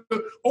talking on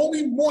the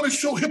only morning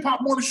show,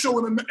 hip-hop morning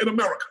show in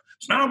America.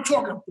 So now I'm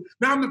talking.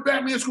 Now I'm the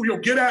Fatman Scoop. Yo,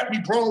 get at me,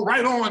 bro.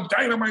 Right on.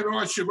 Dynamite and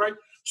all that shit, right?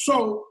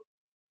 So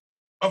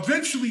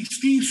eventually,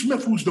 Steve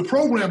Smith, who's the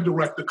program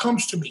director,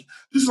 comes to me.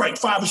 This is like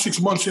 5 or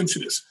 6 months into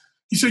this.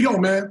 He said, yo,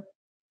 man,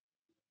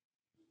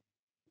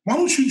 why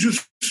don't you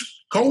just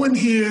go in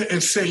here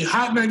and say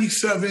Hot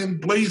 97,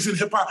 Blazing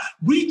Hip-Hop.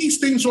 Read these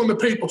things on the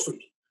paper for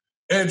me.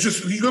 And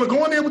you're going to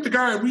go in there with the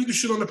guy and read the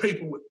shit on the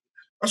paper with me.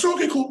 I said,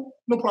 okay, cool,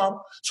 no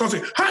problem. So I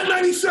say, Hot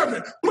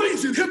 97,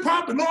 Blazing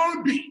Hip-Hop and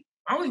R&B.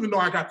 I don't even know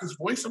I got this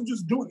voice. I'm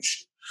just doing this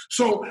shit.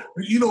 So,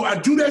 I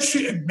do that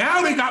shit, and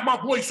now they got my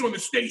voice on the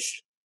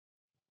station.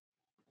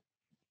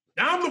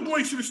 Now I'm the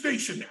voice of the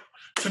station now.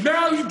 So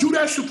now you do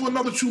that shit for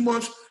another 2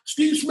 months.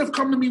 Steve Smith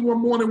come to me one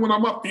morning when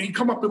I'm up there. He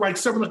come up at like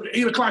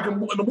 8 o'clock in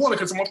the morning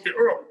because I'm up there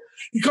early.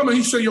 He come and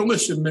he say, yo,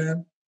 listen,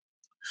 man.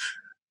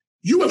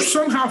 You have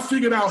somehow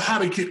figured out how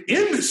to get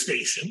in the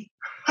station.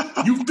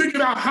 You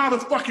figured out how to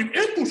fucking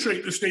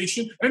infiltrate the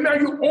station, and now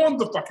you're on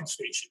the fucking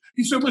station.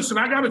 He said, listen,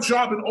 I got a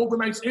job in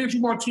overnights.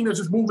 Andrew Martinez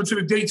is moving to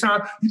the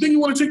daytime. You think you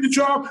want to take the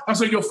job? I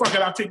said, yo, fuck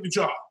it, I'll take the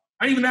job.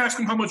 I didn't even ask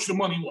him how much the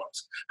money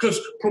was. Because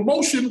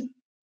promotion,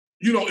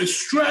 is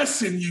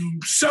stress, and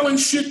you selling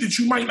shit that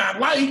you might not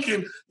like,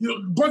 and a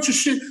bunch of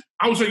shit.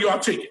 I was like, yo, I'll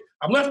take it.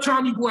 I left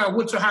Tommy Boy, I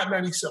went to Hot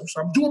 97.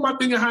 So I'm doing my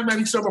thing at Hot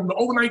 97. I'm the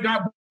overnight guy,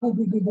 boom,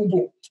 boom, boom, boom,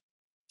 boom.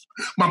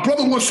 My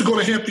brother wants to go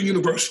to Hampton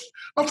University.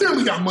 My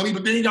family got money,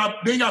 but they ain't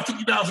got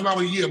 $50,000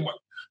 a year money.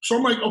 So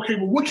I'm like, okay,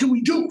 well, what can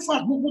we do?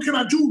 Fuck, what can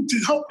I do to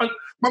help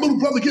my little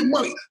brother get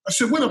money? I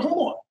said, wait a minute,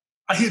 hold on.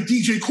 I hear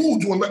DJ Cool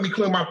doing Let Me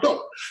Clear My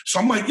Throat. So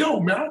I'm like, yo,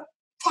 man,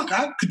 fuck,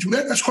 I could do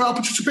that. That's crowd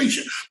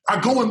participation. I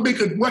go and make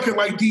a record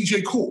like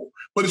DJ Cool,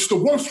 but it's the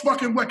worst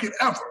fucking record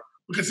ever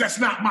because that's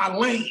not my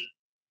lane.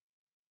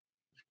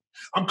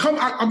 I'm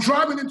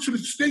driving into the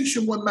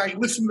station one night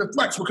listening to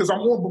Flex because I'm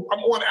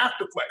on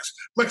after Flex.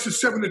 Flex is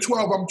 7 to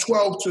 12. I'm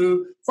 12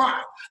 to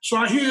 5. So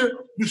I hear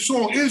the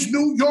song, Is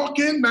New York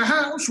in the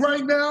House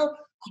right now?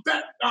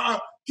 That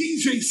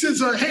DJ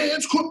Scissor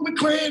Hands, Crooklyn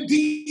Clan,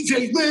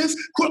 DJ Liz,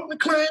 Crooklyn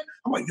Clan.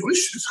 I'm like, yo,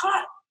 this shit is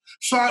hot.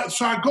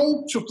 So I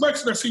go to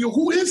Flex and I say, yo,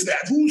 who is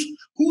that?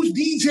 Who's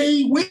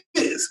DJ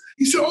Wiz?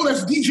 He said, oh,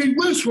 that's DJ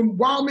Wiz from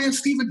Wild Man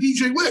Steve and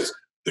DJ Wiz.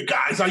 The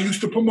guys I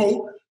used to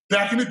promote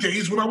back in the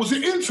days when I was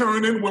an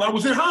intern and when I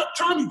was in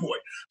Tommy Boy.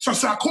 So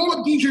I call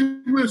up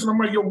DJ Riz and I'm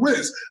like, yo,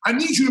 Riz, I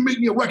need you to make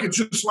me a record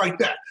just like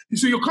that. He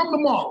said, you'll come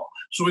tomorrow.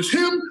 So it's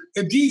him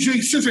and DJ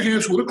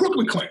Scissorhands with the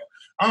Brooklyn Clan.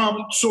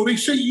 So they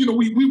say, you know,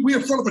 we're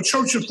in front of a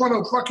church in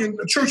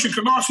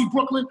Canarsie,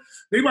 Brooklyn.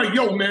 They like,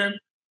 yo, man,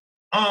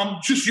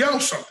 just yell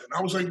something.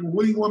 I was like, well,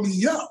 what do you want me to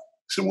yell?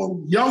 He said,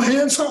 well, yell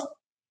hands up.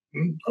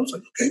 I was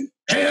like, okay,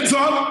 hands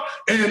up.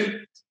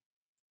 And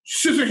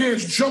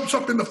Scissorhands jumps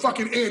up in the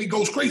fucking air and he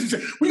goes crazy. He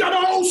said, we got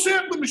a whole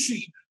sampling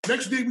machine.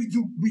 Next day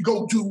we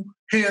go do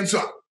hands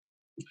up.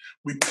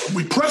 We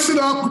press it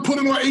up, we put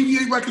it on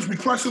 88 Records, we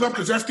press it up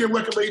because that's their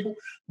record label.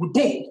 We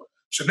boom.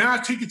 So now I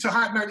take it to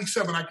Hot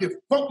 97. I give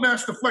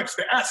Funkmaster Flex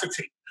the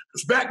acetate.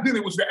 Because back then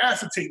it was the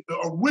acetate, the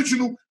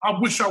original. I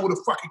wish I would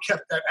have fucking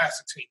kept that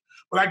acetate.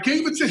 But I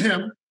gave it to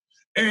him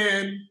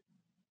and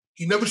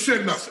he never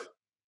said nothing.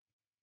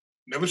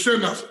 Never said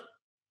nothing.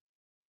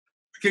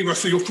 I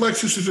said, yo,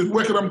 Flex, this is a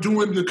record I'm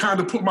doing to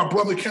kind of put my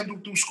brother Kendall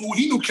through school.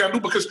 He knew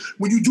Kendall because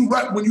when you do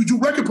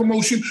record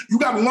promotion, you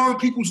got to learn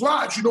people's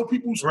lives. You know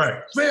people's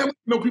family, you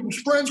know people's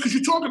friends, because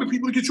you're talking to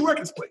people to get your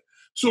records played.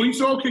 So he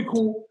said, okay,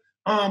 cool.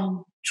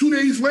 2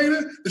 days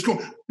later, it's going,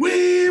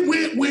 where my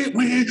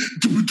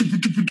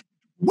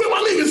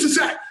niggas is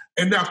at?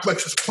 And now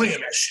Flex is playing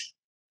that shit,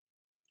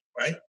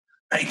 right?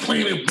 I ain't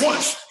playing it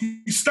once.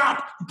 He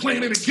stopped. He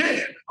playing it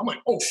again. I'm like,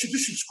 oh shit,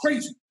 this shit's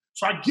crazy.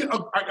 So I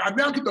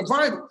now get the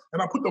vinyl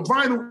and I put the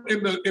vinyl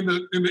in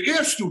the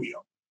air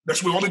studio.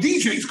 That's where all the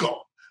DJs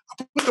go.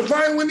 I put the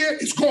vinyl in there,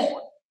 it's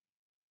gone.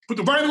 Put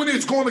the vinyl in there,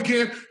 it's gone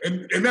again,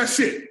 and that's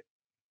it. In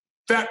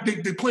fact,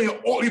 they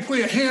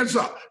playing hands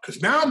up.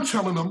 Because now I'm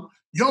telling them,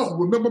 yo,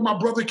 remember my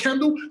brother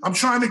Kendall? I'm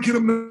trying to get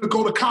him to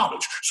go to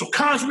college. So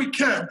Cosmic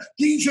Kev,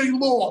 DJ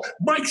Law,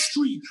 Mike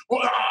Street,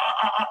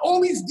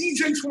 all these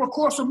DJs from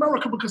across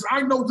America, because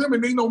I know them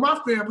and they know my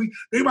family,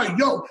 they like,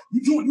 yo,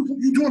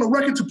 you doing a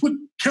record to put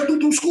Kendall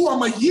through school? I'm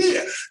like,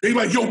 yeah. They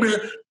like, yo, man,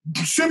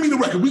 send me the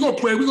record. We're going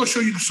to play it. We're going to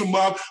show you some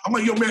love. I'm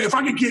like, yo, man, if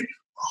I could get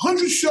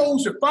 100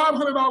 shows at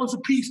 $500 a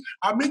piece,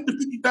 I'll make the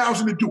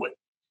 $50,000 to do it.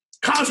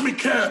 Cosmic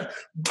Kev,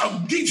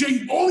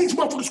 DJ, all these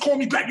motherfuckers call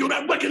me back. Yo,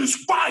 that record is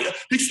fire.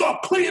 They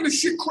start playing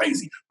this shit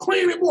crazy,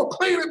 playing it more.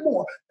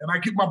 And I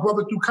get my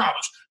brother through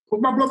college.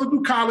 Put my brother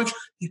through college.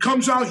 He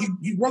comes out.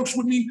 He works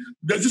with me.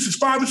 This is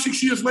 5 or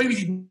 6 years later.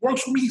 He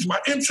works with me. He's my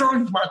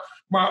intern. He's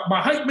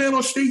my hype man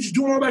on stage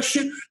doing all that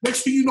shit.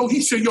 Next thing you know,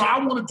 he said, yo,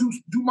 I want to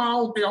do my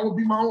own thing. I want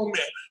to be my own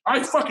man. All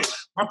right, fuck it.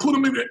 I put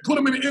him in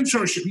an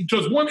internship. He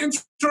does one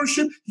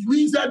internship. He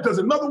leaves that, does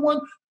another one.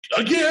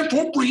 Again,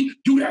 for free,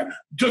 do that.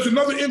 Does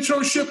another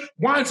internship,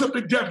 winds up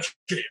at Def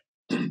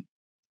Jam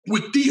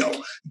with Theo.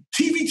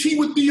 TVT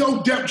with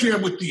Theo, Def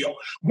Jam with Theo.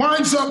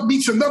 Winds up,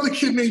 meets another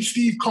kid named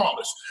Steve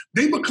Carlos.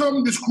 They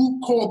become this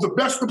group called the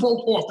Best of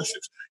Both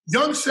Offices.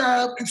 Young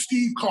Sav and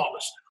Steve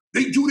Carlos.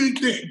 They do their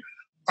thing.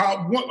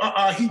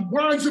 He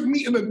winds up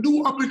meeting a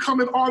new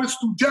up-and-coming artist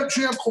through Def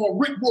Jam called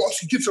Rick Ross.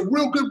 He gets a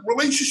real good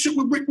relationship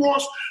with Rick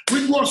Ross.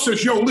 Rick Ross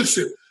says, yo,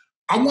 listen,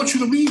 I want you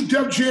to leave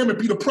Def Jam and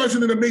be the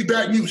president of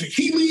Maybach Music.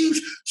 He leaves.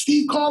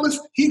 Steve Carlos,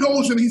 he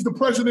goes and he's the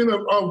president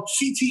of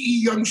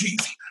CTE Young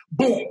Jeezy.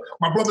 Boom.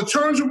 My brother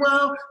turns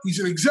around. He's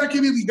an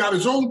executive. He got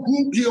his own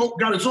group. He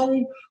got his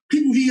own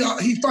people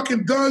he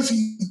fucking does.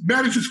 He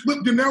manages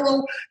Flip De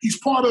Niro. He's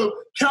part of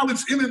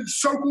Khaled's inner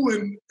circle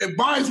and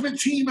advisement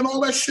team and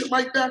all that shit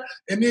like that.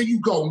 And there you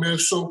go, man.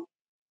 So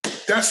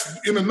that's,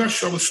 in a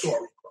nutshell, the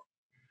story.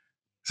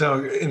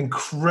 So,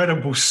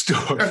 incredible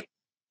story.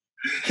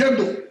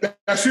 Kendall,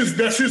 that's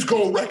his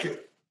gold record.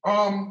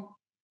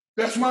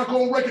 That's my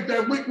gold record.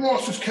 That Rick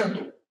Ross is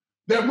Kendall.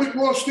 That Rick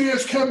Ross there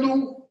is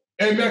Kendall,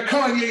 and that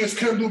Kanye is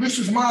Kendall. This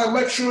is my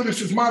lecture.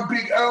 This is my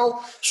big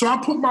L. So I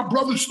put my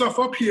brother's stuff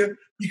up here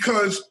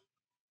because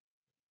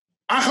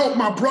I helped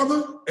my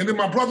brother, and then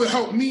my brother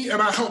helped me,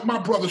 and I helped my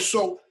brother.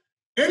 So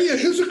any of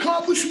his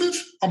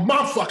accomplishments are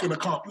my fucking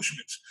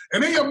accomplishments.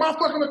 And any of my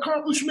fucking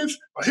accomplishments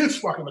are his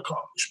fucking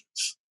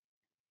accomplishments.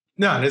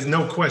 No, there's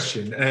no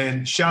question.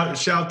 And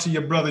shout to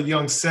your brother,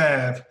 Young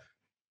Sav.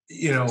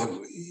 You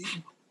know,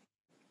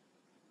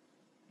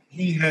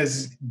 he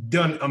has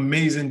done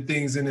amazing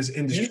things in this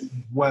industry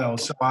as well.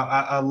 So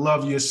I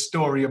love your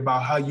story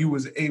about how you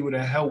was able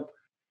to help.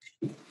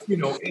 You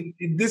know, and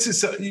this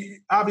is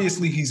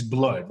obviously he's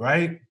blood,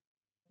 right?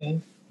 Mm-hmm.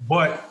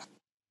 But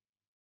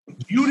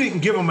you didn't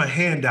give him a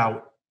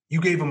handout.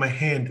 You gave him a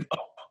hand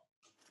up.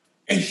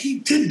 And he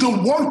did the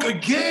work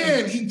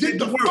again. He did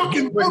the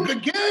fucking work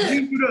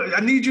again.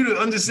 I need you to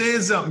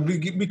understand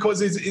something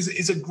because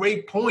it's a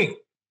great point.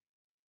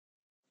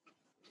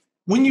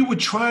 When you were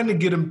trying to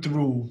get him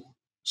through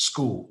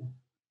school,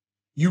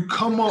 you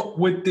come up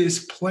with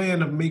this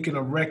plan of making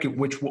a record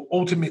which will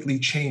ultimately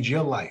change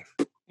your life.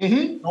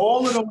 Mm-hmm.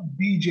 All of those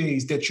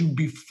DJs that you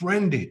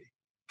befriended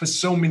for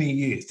so many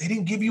years, they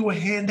didn't give you a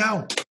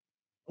handout.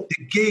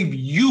 They gave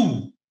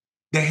you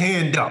the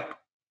hand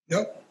up.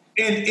 Yep.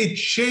 And it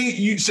changed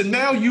you. So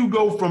now you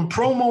go from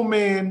promo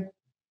man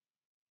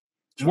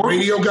to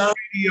radio guy,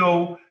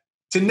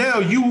 to now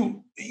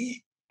you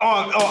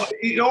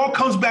it all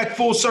comes back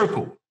full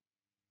circle.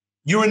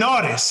 you're an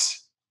artist.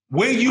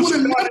 Where you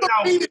started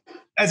out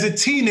as a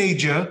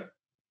teenager,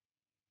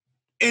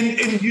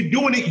 and you're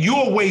doing it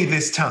your way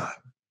this time.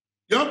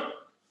 Yep.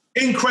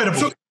 Incredible.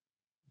 So,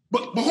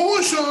 but hold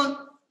on, Sean.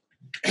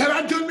 Had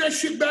I done that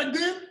shit back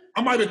then,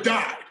 I might have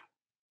died.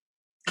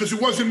 Because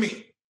it wasn't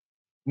me.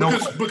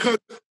 Because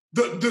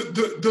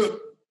the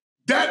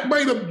that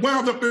might have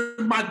wound up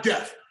in my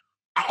death.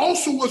 I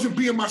also wasn't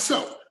being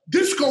myself.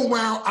 This go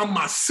round, I'm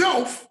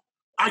myself.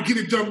 I get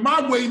it done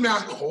my way now.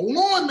 Hold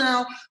on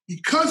now.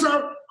 Because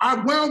I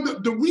wound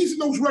up, the reason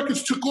those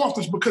records took off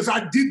is because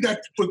I did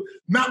that for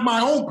not my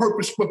own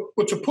purpose,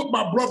 but to put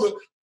my brother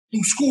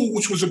through school,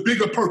 which was a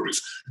bigger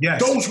purpose.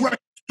 Yes. Those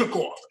records took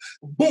off.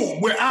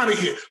 Boom, we're out of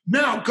here.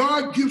 Now,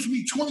 God gives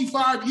me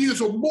 25 years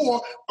or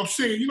more of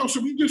saying, you know, so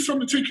you did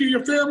something to take care of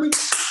your family?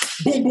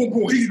 Boom, boom,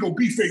 boom. Here you go.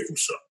 Be faithful,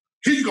 sir.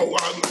 Here you go.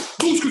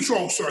 Lose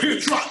control, sir. Here,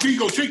 drop. Here you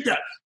go. Take that.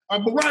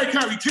 Mariah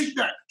Carey, take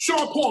that.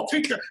 Sean Paul,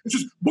 take that. It's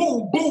just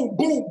boom, boom,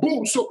 boom,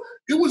 boom. So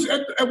it was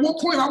at one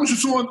point I was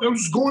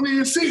just going in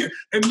and saying.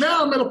 And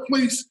now I'm at a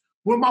place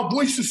where my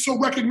voice is so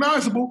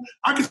recognizable,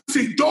 I can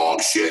say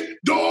dog shit,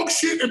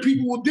 and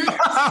people will dance.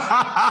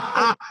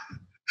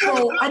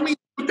 So, I mean,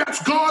 but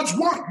that's God's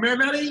work, man.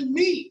 That ain't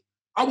me.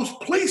 I was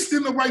placed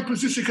in the right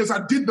position because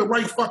I did the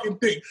right fucking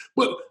thing.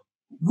 But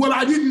what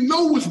I didn't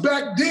know was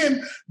back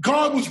then,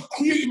 God was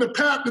creating a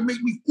path to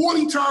make me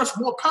 40 times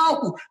more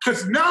powerful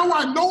because now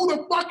I know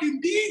the fucking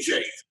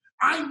DJs.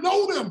 I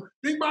know them.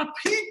 They my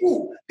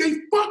people. They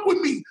fuck with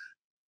me.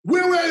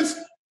 Whereas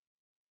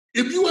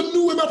if you a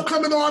new and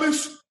upcoming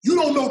artist, you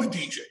don't know the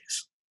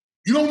DJs.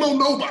 You don't know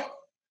nobody.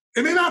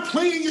 And they're not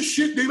playing your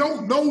shit. They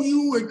don't know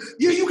you. And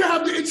yeah, you can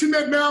have the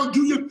internet now and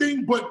do your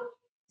thing, but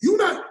you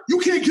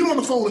can't get on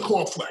the phone and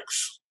call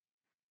Flex.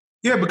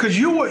 Yeah, because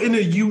you were in a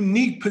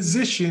unique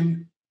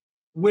position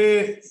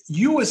where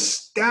you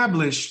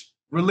established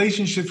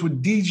relationships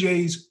with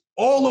DJs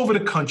all over the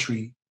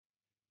country.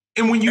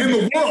 And when you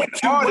became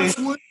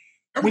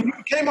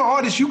an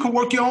artist, you could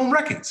work your own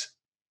records.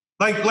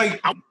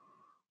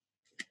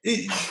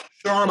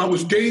 Sean, I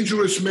was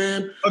dangerous,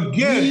 man.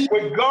 Again,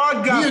 what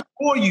God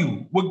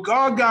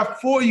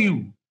got for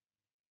you,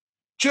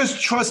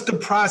 just trust the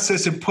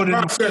process and put it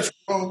in.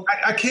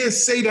 I can't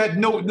say that.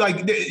 No,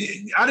 like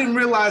I didn't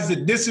realize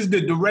that this is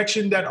the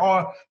direction that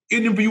our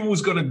interview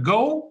was going to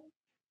go,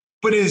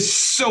 but it's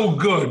so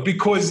good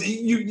because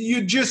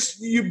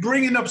you're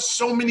bringing up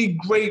so many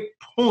great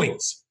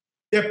points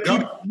that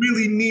people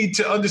really need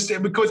to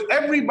understand because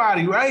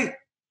everybody, right?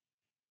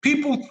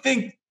 People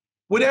think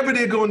whatever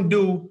they're going to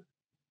do,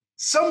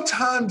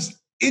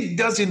 sometimes it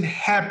doesn't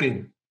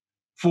happen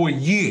for a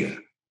year.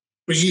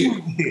 For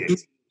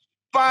years.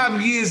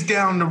 5 years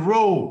down the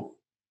road.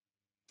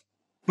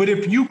 But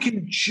if you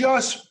can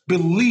just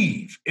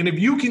believe and if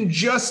you can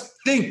just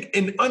think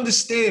and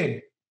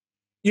understand,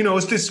 you know,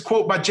 it's this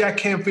quote by Jack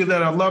Canfield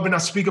that I love and I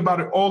speak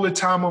about it all the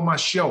time on my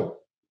show.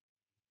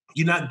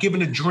 You're not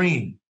given a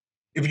dream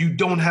if you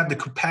don't have the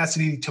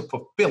capacity to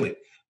fulfill it.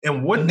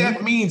 And what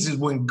that means is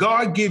when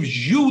God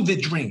gives you the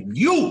dream,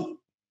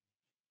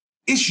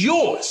 it's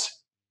yours.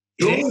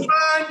 It ain't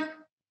mine.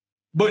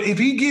 But if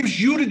he gives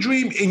you the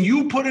dream and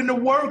you put in the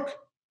work,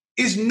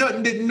 it's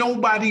nothing that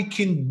nobody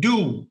can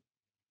do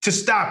to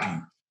stop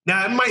you.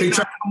 Now, it might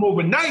not come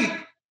overnight,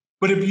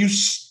 but if you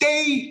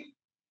stay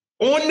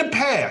on the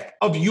path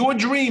of your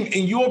dream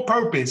and your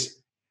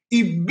purpose,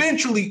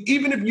 eventually,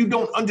 even if you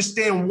don't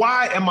understand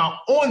why am I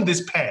on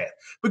this path,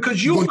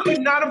 because you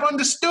could not have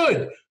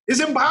understood. It's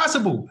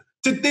impossible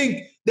to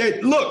think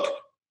that, look,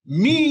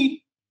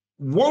 me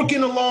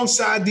working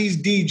alongside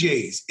these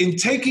DJs and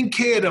taking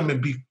care of them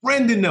and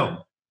befriending them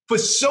for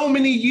so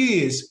many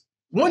years,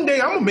 one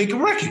day I'm going to make a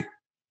record.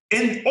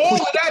 And all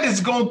of that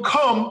is going to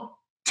come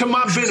to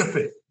my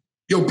benefit.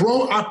 Yo,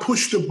 bro, I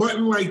pushed the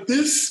button like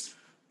this.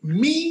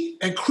 Me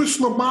and Chris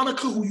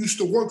LaMonica, who used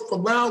to work for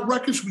Loud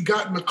Records, we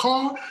got in the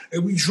car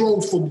and we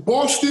drove from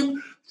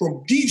Boston,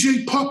 from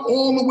DJ Pup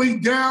all the way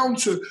down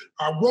to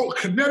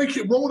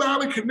Connecticut, Rhode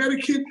Island,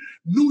 Connecticut,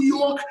 New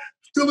York,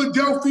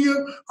 Philadelphia,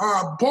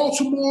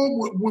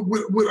 Baltimore,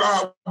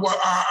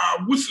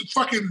 with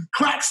fucking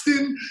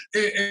Claxton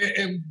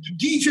and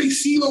DJ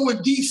CeeLo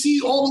and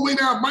DC, all the way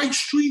down Mike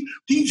Street,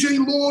 DJ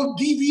Law,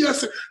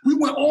 DVS. We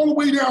went all the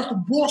way down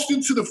from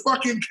Boston to the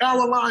fucking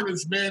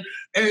Carolinas, man.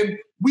 And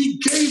we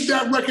gave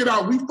that record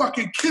out. We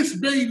fucking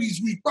kissed babies.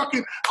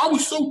 I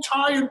was so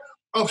tired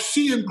of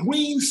seeing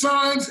green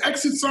signs,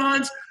 exit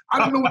signs. I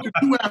didn't know what to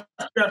do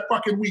after that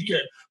fucking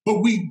weekend. But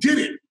we did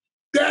it.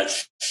 That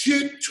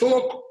shit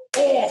took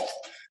off,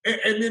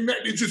 and then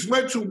it just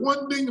led to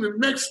one thing and the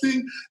next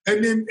thing,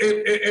 and then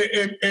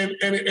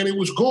and it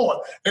was gone.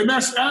 And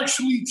that's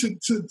actually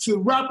to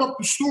wrap up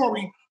the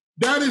story.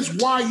 That is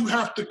why you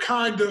have to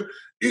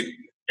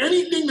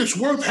anything that's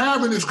worth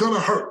having is gonna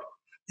hurt.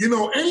 You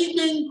know,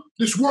 anything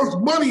that's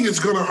worth money is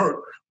gonna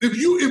hurt. If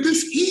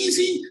it's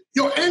easy,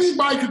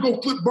 anybody could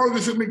go flip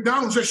burgers at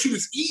McDonald's. That shit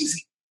is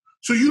easy,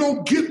 so you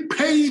don't get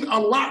paid a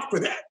lot for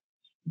that.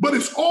 But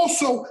it's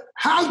also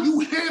how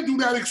you handle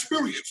that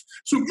experience.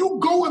 So you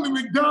go into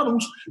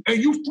McDonald's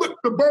and you flip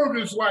the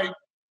burgers like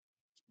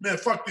man,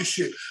 fuck this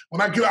shit.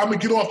 When I'm gonna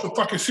get off at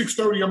fucking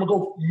 6:30, I'm gonna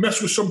go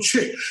mess with some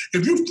chick.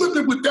 If you flip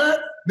it with that,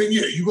 then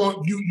yeah,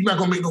 you're not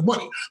gonna make no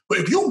money. But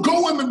if you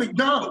go into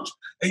McDonald's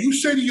and you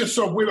say to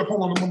yourself, wait up,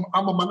 hold on,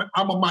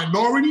 I'm a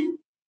minority.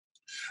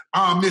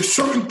 There's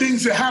certain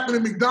things that happen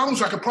in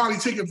McDonald's I could probably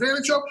take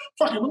advantage of.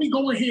 Fuck it, let me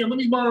go in here and let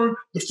me learn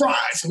the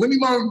fries, and let me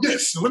learn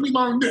this, and let me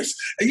learn this.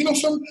 And you know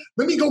something?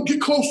 Let me go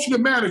get close to the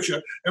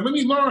manager, and let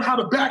me learn how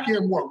the back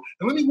end work,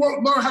 and let me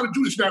learn how to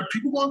do this. Now,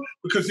 people want,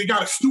 because they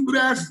got a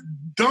stupid-ass,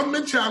 dumb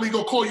mentality,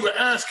 gonna call you an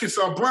ass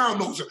kisser or a brown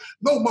noser.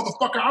 No,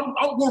 motherfucker,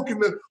 I'm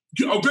working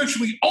to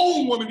eventually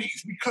own one of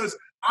these because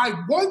I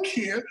work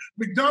here.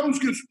 McDonald's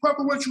gives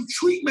preferential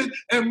treatment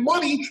and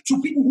money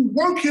to people who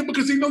work here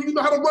because they know you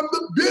know how to run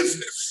the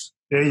business.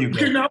 There you go.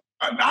 Okay, now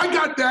I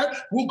got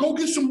that. We'll go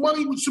get some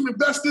money with some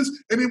investors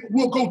and then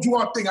we'll go do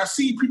our thing. I've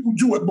seen people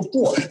do it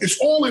before. It's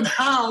all in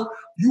how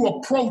you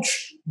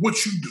approach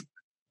what you do.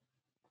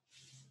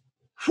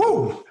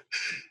 Whew.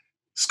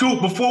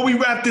 Scoop, before we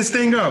wrap this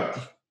thing up,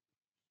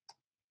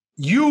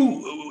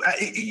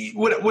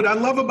 what I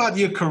love about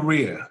your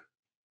career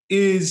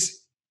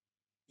is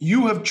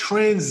you have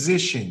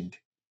transitioned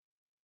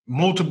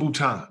multiple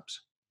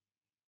times.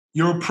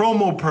 You're a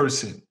promo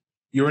person.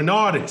 You're an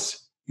artist.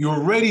 You're a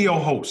radio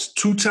host,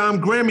 2-time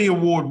Grammy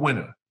Award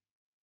winner.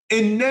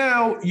 And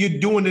now you're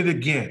doing it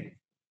again.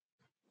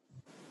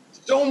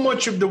 So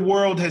much of the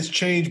world has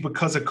changed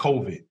because of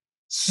COVID.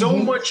 So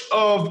much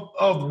of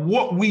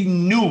what we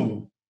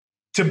knew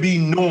to be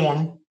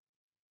norm,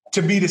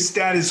 to be the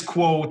status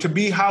quo, to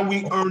be how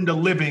we earned a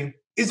living,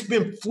 it's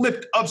been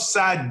flipped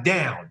upside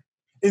down.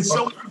 And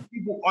so many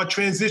people are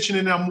transitioning,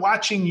 and I'm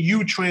watching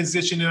you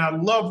transition, and I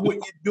love what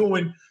you're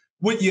doing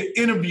with your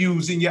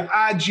interviews and your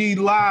IG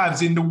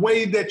lives and the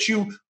way that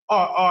you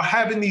are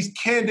having these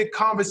candid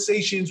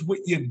conversations with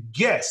your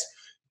guests.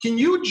 Can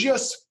you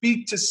just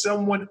speak to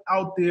someone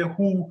out there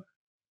who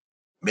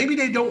maybe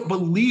they don't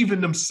believe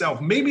in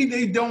themselves, maybe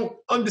they don't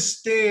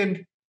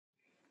understand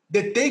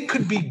that they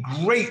could be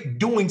great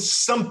doing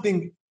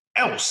something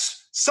else?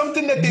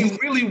 Something that they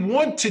really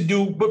want to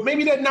do, but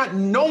maybe they're not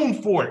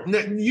known for it.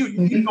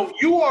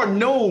 You are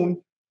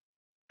known,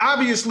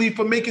 obviously,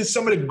 for making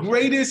some of the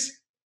greatest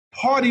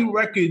party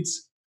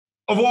records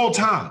of all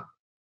time.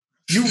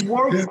 You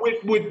work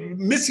with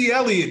Missy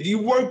Elliott. You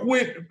work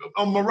with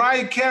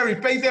Mariah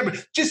Carey, Faith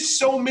Evans, just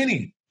so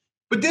many.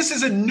 But this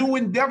is a new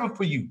endeavor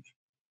for you.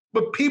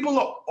 But people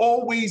are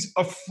always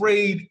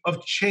afraid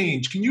of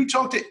change. Can you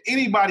talk to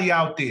anybody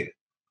out there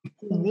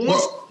who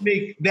wants to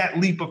make that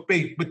leap of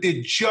faith, but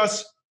they're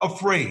just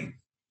afraid?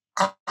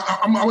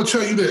 I'm going to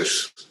tell you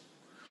this.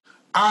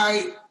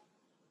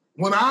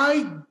 When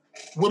I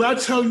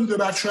tell you that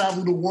I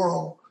travel the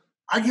world,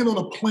 I get on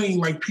a plane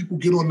like people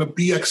get on the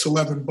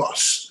BX11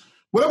 bus.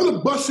 Whatever the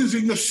bus is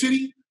in your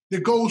city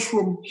that goes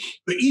from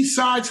the east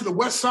side to the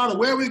west side or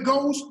wherever it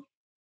goes,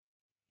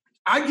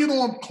 I get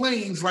on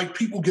planes like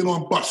people get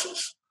on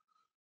buses.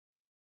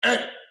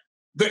 At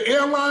the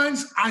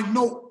airlines, I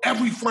know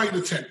every flight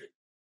attendant,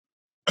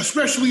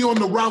 especially on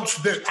the routes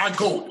that I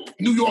go,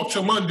 New York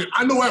to London.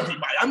 I know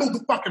everybody. I know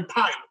the fucking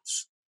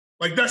pilots.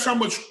 Like, that's how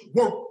much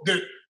work,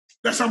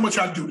 that's how much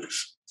I do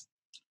this.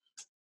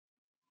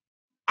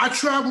 I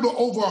travel to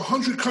over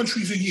 100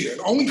 countries a year.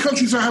 The only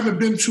countries I haven't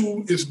been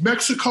to is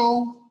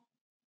Mexico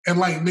and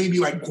maybe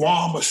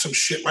Guam or some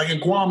shit. Like, in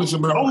Guam is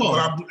America. Hold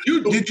on.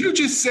 Did you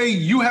just say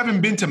you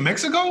haven't been to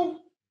Mexico?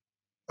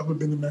 Never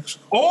been to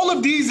Mexico. All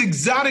of these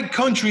exotic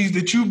countries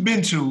that you've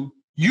been to,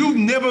 you've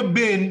never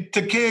been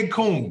to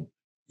Cancun.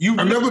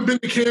 I've never been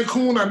to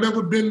Cancun. I've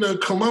never been to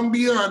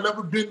Colombia. I've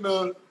never been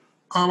to,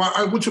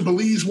 I went to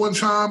Belize one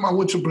time. I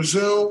went to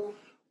Brazil.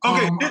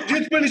 Okay,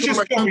 just finish your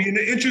story in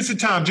the interest of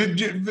time. Just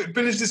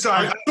finish this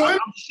story. I'm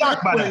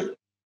shocked by that.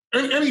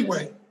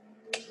 Anyway,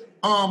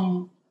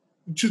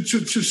 to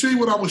say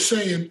what I was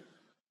saying,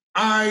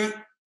 I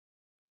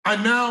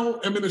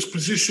now am in this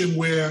position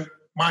where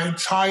my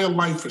entire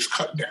life is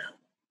cut down.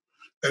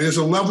 And there's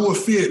a level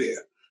of fear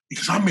there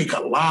because I make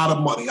a lot of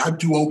money. I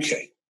do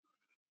okay.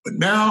 But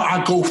now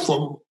I go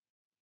from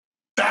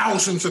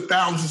thousands of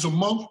thousands a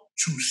month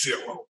to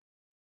zero.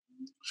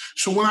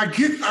 So when I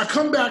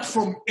come back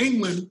from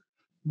England,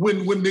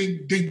 when they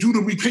do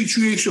the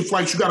repatriation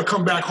flights, you got to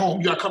come back home.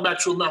 You got to come back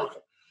to America.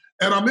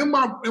 And I'm in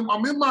my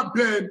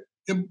bed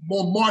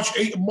on March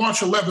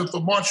 11th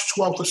or March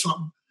 12th or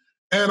something.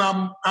 And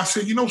I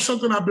said, you know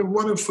something? I've been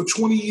running for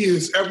 20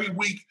 years every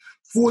week,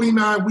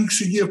 49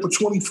 weeks a year for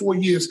 24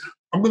 years.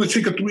 I'm going to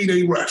take a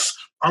 3-day rest.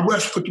 I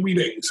rest for 3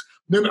 days.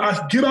 Then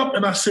I get up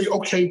and I say,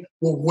 okay,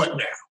 well, what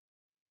now?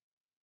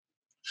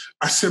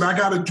 I said, I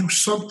got to do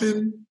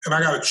something and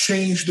I got to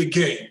change the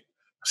game.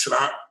 I said,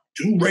 I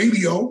do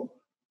radio.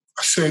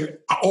 I said,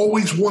 I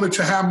always wanted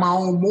to have my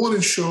own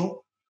morning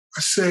show.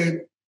 I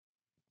said,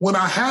 when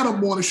I had a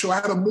morning show,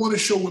 I had a morning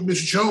show with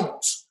Miss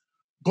Jones,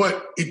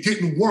 but it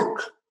didn't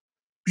work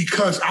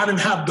because I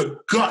didn't have the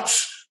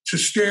guts to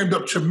stand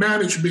up to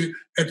management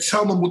and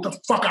tell them what the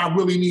fuck I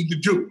really need to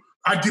do.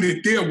 I did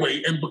it their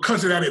way, and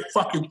because of that, it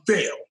fucking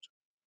failed.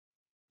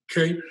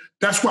 Okay,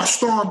 that's why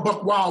Star and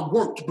Buck Wild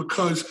worked,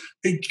 because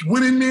it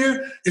went in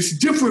there. It's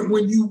different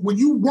when you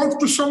work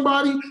for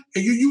somebody and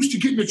you're used to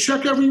getting a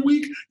check every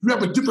week. You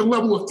have a different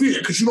level of fear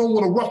because you don't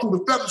want to ruffle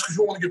the feathers because you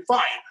don't want to get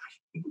fired.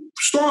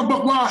 Star and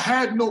Buck Wild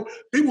had no.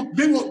 They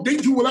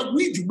do what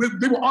we do.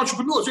 They were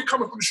entrepreneurs. They're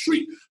coming from the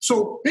street,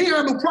 so they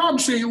had no problem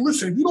saying,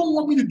 "Listen, if you don't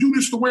want me to do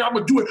this the way I'm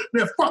gonna do it,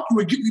 man, fuck you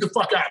and get me the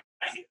fuck out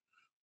of here."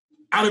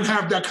 I didn't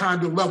have that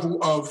kind of level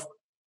of,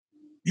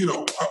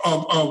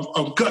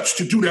 of guts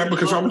to do that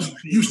because I was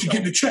used to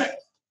getting the check.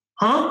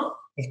 Huh?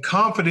 Of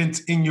confidence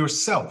in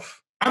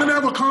yourself. I didn't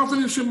have a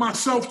confidence in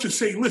myself to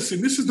say,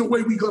 listen, this is the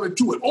way we're going to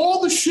do it.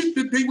 All the shit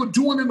that they were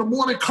doing in the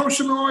morning,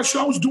 cursing and all that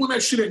shit, I was doing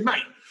that shit at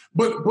night.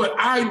 But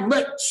I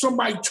let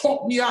somebody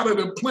talk me out of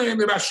the plan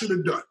that I should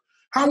have done.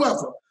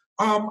 However,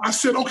 I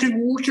said, okay,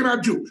 well, what can I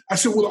do? I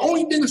said, well, the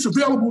only thing that's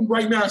available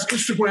right now is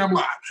Instagram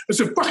Live. I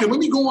said, fuck it, let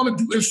me go on and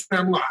do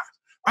Instagram Live.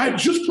 I had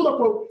just put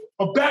up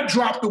a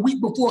backdrop the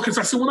week before because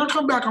I said, when I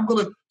come back, I'm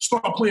going to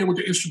start playing with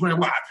the Instagram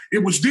Live.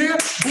 It was there.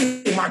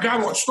 Boom, I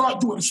got on. Start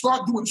doing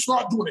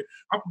it.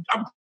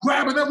 I'm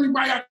grabbing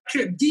everybody I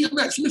can.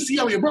 DMX, Missy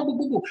Elliott, blah, blah,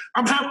 blah, blah.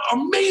 I'm having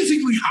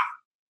amazingly hot,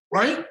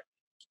 right?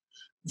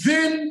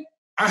 Then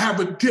I have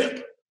a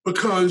dip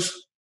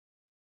because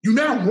you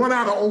now run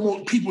out of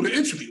almost people to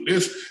interview.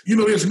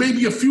 There's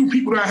maybe a few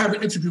people that I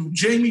haven't interviewed.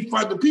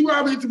 The people I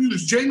haven't interviewed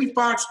is Jamie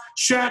Foxx,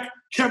 Shaq,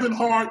 Kevin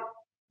Hart,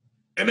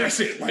 and that's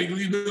it.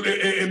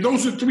 And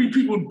those are three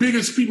people,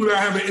 biggest people that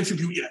I haven't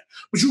interviewed yet.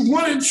 But you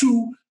run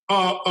into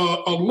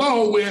a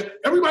lull where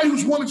everybody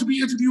who's wanted to be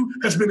interviewed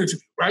has been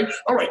interviewed, right?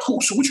 All right,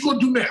 cool. So what you gonna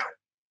do now?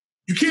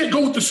 You can't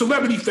go with the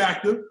celebrity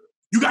factor.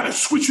 You got to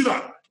switch it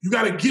up. You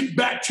got to get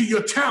back to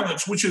your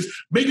talents, which is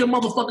making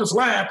motherfuckers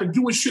laugh and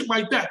doing shit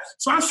like that.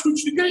 So I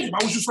switched the game.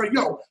 I was just like,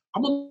 yo,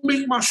 I'm going to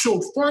make my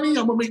show funny.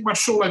 I'm going to make my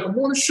show like a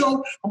morning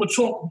show. I'm going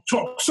to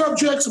talk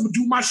subjects. I'm going to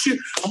do my shit.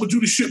 I'm going to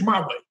do the shit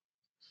my way.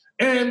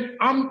 And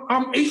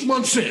I'm 8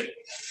 months in,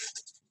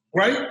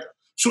 right?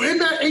 So in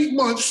that 8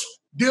 months,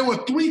 there were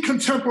three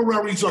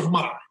contemporaries of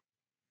mine.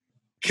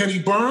 Kenny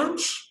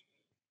Burns,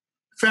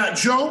 Fat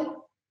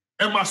Joe,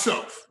 and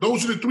myself.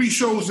 Those are the three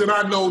shows that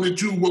I know that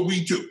do what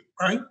we do,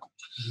 right?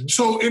 Mm-hmm.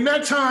 So in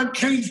that time,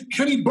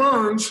 Kenny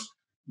Burns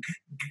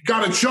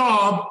got a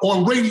job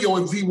on radio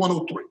at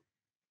V103.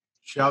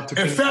 Shout to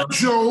and Kenny Fat Burns.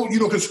 Joe,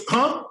 because,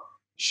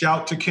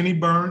 Shout to Kenny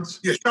Burns.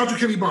 Yeah, shout to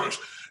Kenny Burns.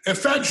 And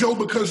Fat Joe,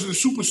 because of the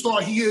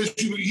superstar he is,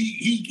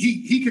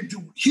 he could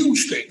do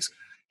huge things.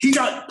 He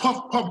got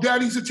Puff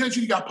Daddy's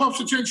attention. He got Puff's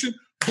attention.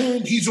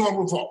 Boom, he's on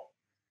Revolt,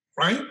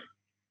 right?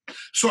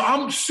 So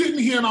I'm sitting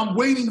here and I'm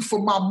waiting for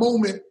my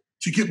moment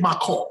to get my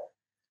call.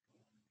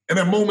 And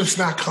that moment's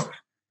not coming.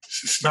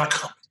 It's not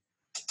coming.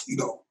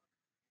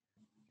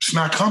 It's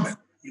not coming.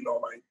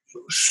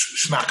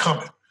 It's not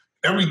coming.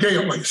 Every day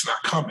I'm like, it's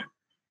not coming.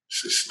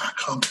 It's not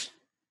coming.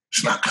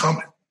 It's not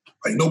coming.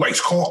 Like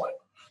nobody's calling.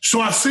 So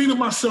I say to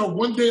myself,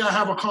 one day I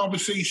have a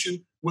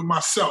conversation with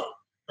myself.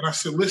 And I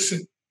said,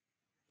 listen,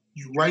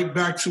 you right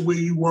back to where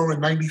you were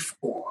in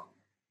 94.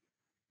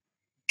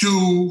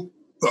 Do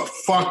the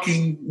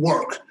fucking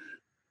work.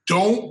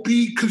 Don't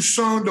be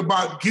concerned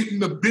about getting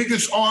the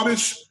biggest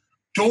artists.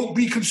 Don't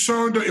be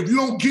concerned. If you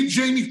don't get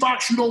Jamie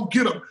Foxx, you don't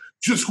get him.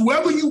 Just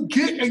whoever you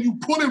get and you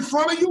put in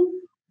front of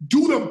you,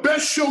 do the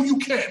best show you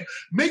can.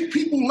 Make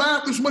people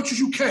laugh as much as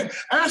you can.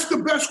 Ask the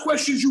best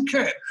questions you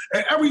can.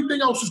 And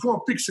everything else is going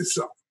to fix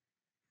itself.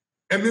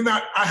 And then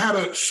I had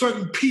a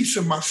sudden peace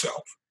in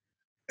myself.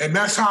 And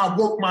that's how I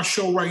work my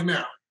show right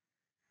now.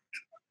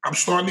 I'm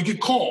starting to get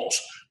calls,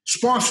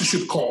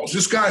 sponsorship calls.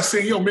 This guy's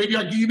saying, yo, maybe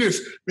I give you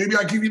this, maybe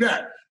I give you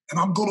that. And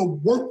I'm going to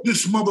work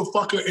this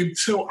motherfucker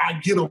until I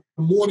get a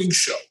morning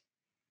show.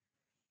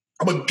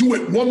 I'm going to do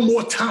it one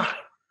more time.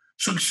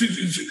 So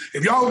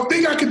if y'all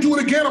think I can do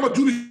it again, I'm going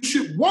to do this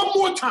shit one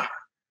more time.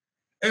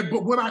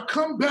 But when I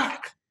come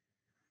back,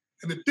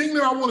 and the thing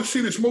that I want to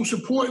say that's most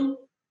important,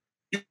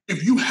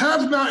 if you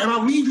have not, and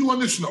I'll leave you on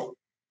this note,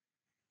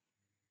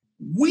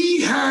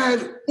 we had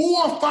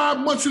 4 or 5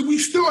 months, and we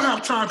still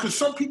have time because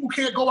some people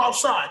can't go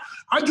outside.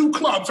 I do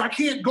clubs. I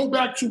can't go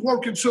back to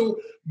work until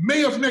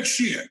May of next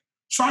year.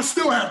 So I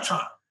still have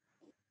time.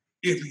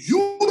 If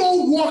you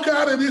don't walk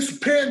out of this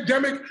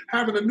pandemic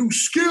having a new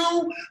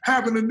skill,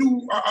 having a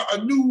new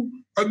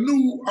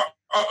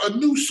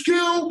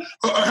skill,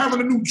 having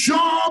a new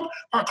job,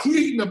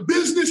 creating a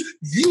business,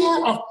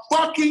 you're a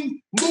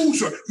fucking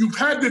loser. You've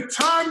had the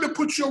time to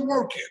put your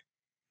work in.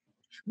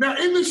 Now,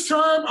 in this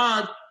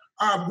time,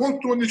 I've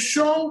worked on this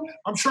show.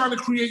 I'm trying to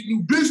create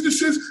new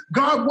businesses.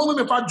 God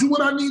willing, if I do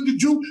what I need to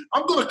do,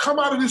 I'm going to come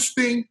out of this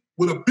thing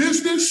with a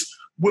business,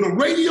 with a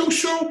radio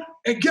show,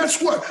 and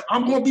guess what?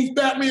 I'm going to be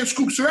Fatman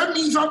Scoop. So that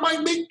means I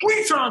might make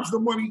 3 times the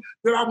money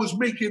that I was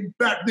making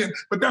back then.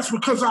 But that's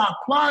because I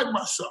applied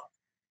myself.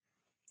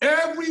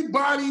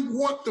 Everybody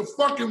want the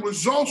fucking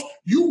results.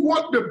 You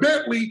want the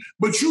Bentley,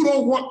 but you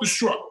don't want the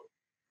struggle.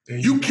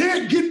 You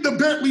can't get the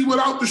Bentley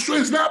without the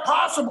struggle. It's not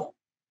possible.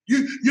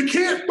 You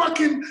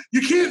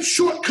can't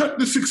shortcut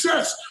the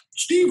success.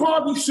 Steve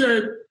Harvey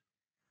said,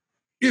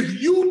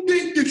 If you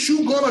think that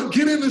you're going to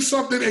get into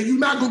something and you're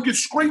not going to get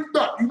scraped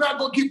up, you're not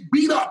going to get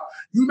beat up,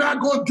 you're not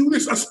going to do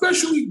this,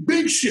 especially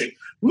big shit.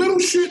 Little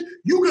shit,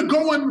 you could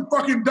go in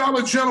fucking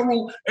Dollar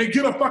General and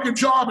get a fucking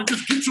job and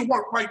just get to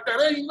work like that.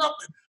 Ain't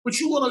nothing. But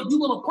you're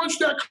gonna punch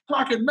that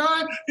clock at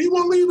 9 and you're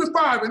going to leave at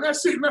 5, and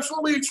that's it. And that's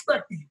all they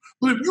expect of you.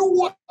 But if you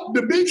want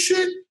the big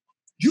shit,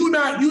 you're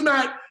going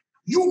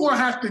to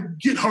have to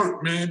get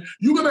hurt, man.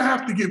 You're going to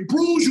have to get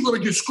bruised. You're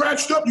going to get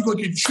scratched up. You're going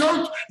to get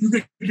jerked. You're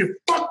going to get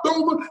fucked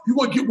over. You're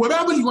going to get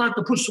whatever. You're going to have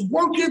to put some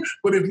work in.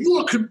 But if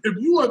you're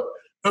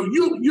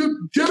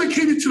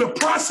dedicated to the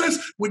process,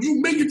 when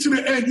you make it to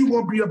the end, you're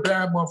going to be a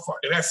bad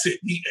motherfucker. That's it.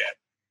 The end.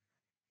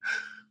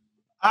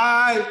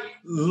 I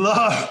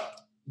love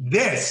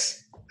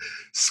this.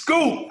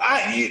 Scoop,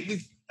 I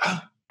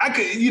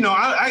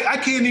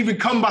can't even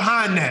come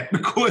behind that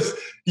because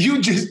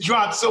you just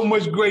dropped so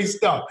much great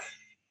stuff.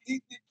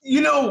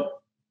 You know,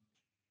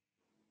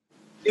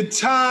 the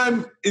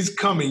time is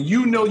coming.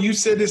 You know, you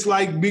said it's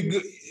like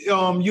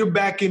you're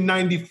back in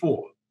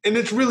 94, and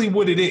it's really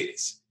what it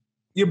is.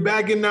 You're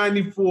back in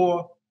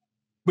 94,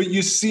 but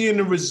you're seeing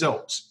the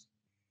results.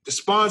 The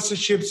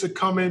sponsorships are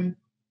coming.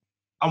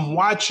 I'm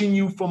watching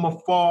you from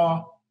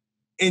afar,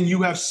 and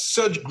you have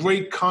such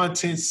great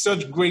content,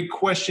 such great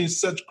questions,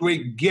 such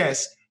great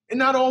guests, and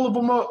not all of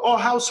them are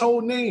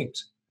household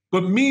names.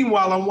 But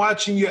meanwhile, I'm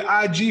watching your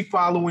IG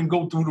following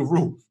go through the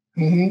roof.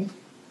 Mm-hmm.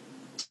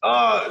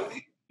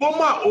 For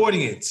my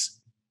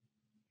audience,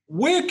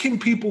 where can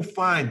people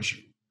find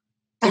you?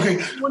 Okay.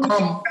 If you want to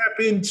tap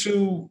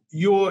into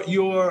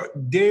your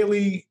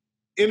daily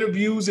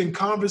interviews and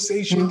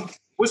conversations,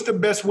 what's the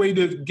best way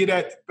to get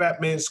at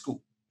Fatman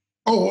Scoop?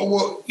 Oh,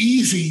 well,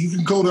 easy. You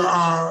can go to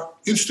our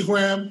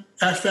Instagram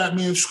at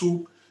Fatman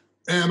Scoop.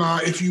 And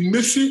if you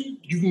miss it,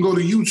 you can go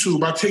to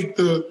YouTube. I take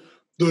the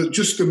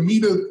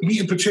meat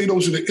and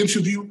potatoes of the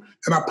interview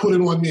and I put it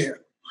on there.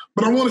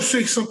 But I want to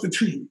say something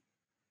to you.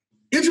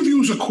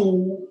 Interviews are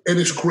cool and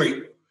it's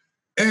great.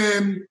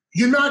 And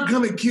you're not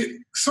going to get,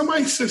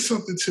 somebody said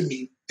something to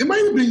me. It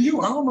might have been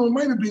you. I don't know. It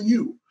might have been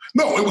you.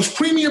 No, it was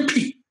Premium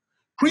Pete.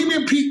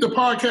 Premium Pete, the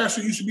podcast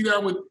that used to be there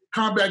with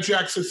Combat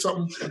Jack, said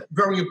something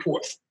very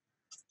important.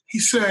 He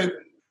said,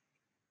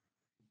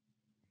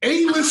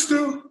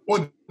 A-lister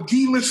or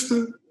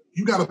D-lister,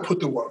 you got to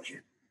put the work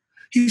in.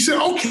 He said,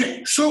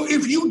 okay, so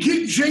if you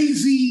get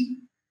Jay-Z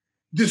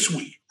this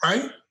week,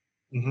 right?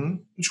 Mm-hmm.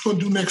 What you going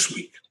to do next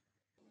week?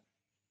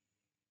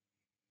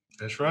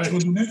 That's right. What you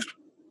going to do next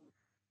week?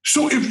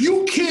 So if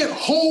you can't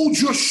hold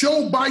your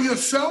show by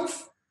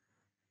yourself,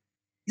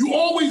 you're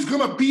always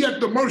going to be at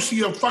the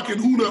mercy of fucking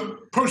who the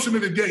person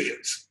of the day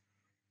is.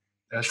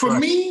 That's For right.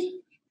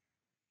 me,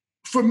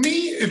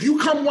 if you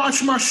come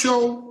watch my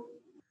show,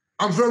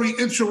 I'm very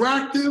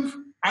interactive.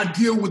 I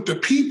deal with the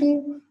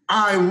people.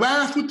 I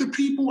laugh with the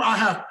people. I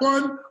have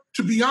fun.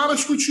 To be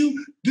honest with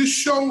you, this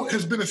show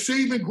has been a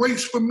saving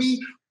grace for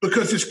me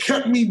because it's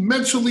kept me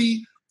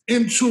mentally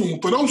in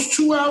tune. For those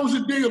 2 hours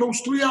a day or those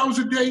 3 hours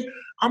a day,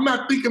 I'm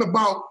not thinking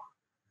about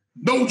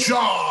no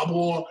job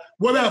or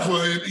whatever.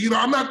 And,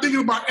 I'm not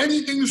thinking about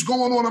anything that's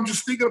going on. I'm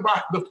just thinking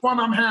about the fun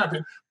I'm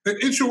having and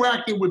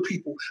interacting with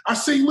people. I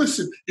say,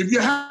 listen, if you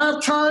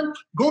have time,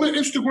 go to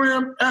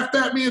Instagram at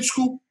Fatman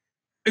Scoop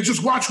and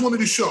just watch one of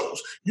the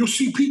shows. You'll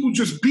see people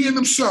just being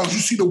themselves. You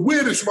see the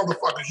weirdest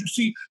motherfuckers. You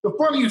see the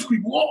funniest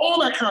people,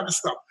 all that kind of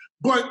stuff.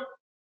 But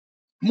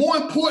more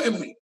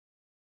importantly,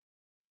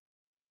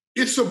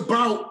 it's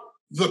about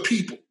the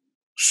people.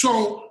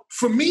 So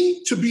for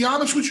me, to be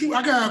honest with you,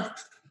 I had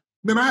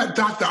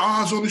Dr.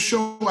 Oz on the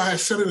show. I had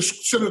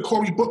Senator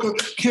Cory Booker,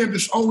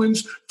 Candace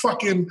Owens,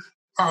 fucking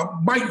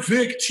Mike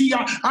Vick,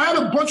 T.I. I had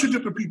a bunch of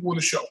different people on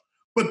the show.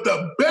 But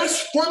the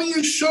best,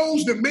 funniest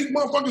shows that make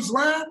motherfuckers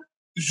laugh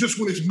is just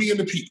when it's me and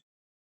the people.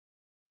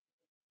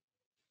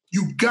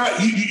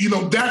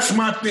 That's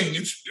my thing.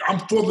 I'm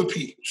for the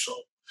people. So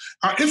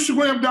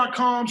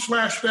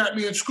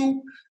Instagram.com/Fatman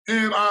Scoop.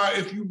 And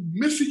if you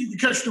miss it, you can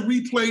catch the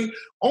replay.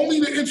 Only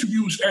the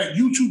interviews at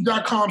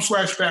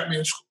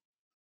YouTube.com/Fatman Scoop.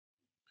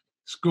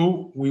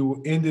 Scoop, we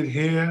will end it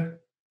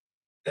here.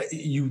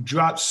 You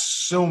dropped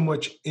so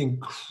much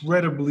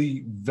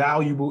incredibly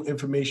valuable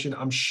information.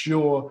 I'm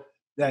sure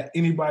that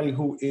anybody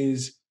who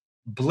is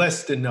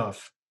blessed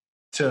enough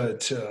to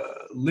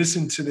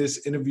listen to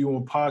this interview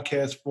on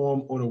podcast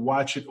form or to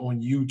watch it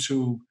on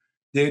YouTube,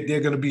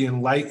 they're going to be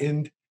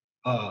enlightened.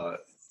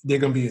 They're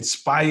going to be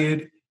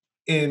inspired.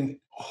 And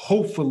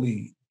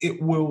hopefully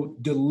it will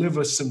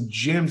deliver some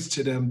gems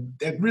to them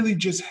that really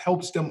just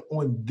helps them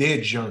on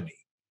their journey.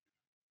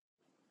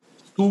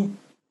 Scoop,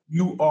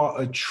 you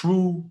are a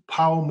true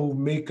power move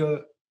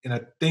maker, and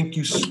I thank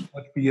you so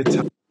much for your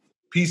time.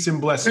 Peace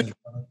and blessings,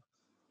 brother.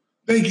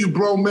 Thank you,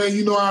 bro,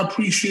 man. I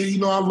appreciate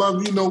it. I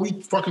love you.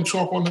 We fucking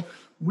talk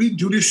we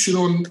do this shit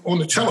on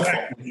the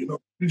telephone.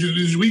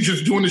 We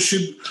just doing this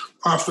shit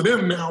for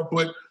them now.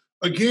 But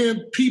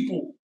again,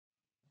 people,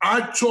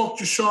 I talk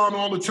to Sean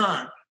all the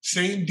time.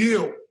 Same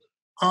deal.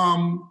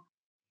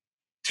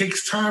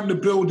 Takes time to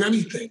build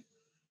anything.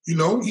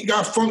 He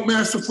got Funk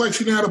Master Flex.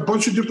 He had a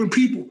bunch of different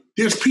people.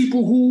 There's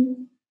people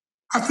who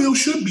I feel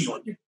should be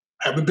on there.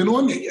 Haven't been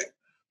on there yet.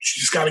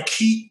 You just got to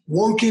keep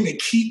working and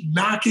keep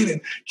knocking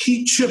and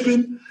keep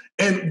chipping.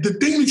 And the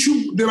thing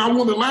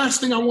the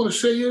last thing I want to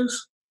say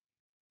is,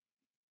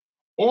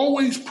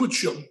 always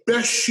put your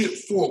best shit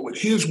forward.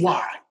 Here's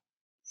why.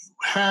 You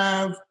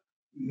have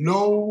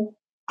no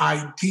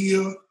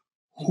idea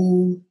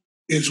who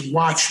is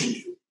watching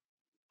you.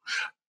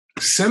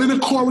 Senator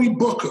Cory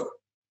Booker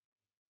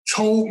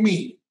told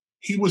me,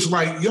 he was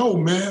like, yo,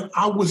 man,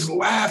 I was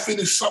laughing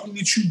at something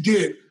that you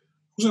did. I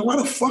was like, why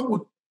the fuck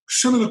would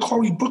Senator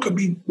Cory Booker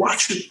be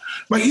watching?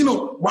 Like,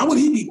 why would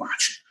he be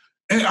watching?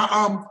 And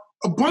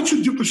a bunch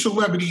of different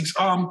celebrities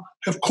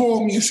have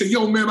called me and said,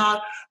 yo, man,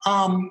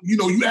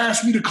 you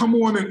asked me to come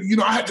on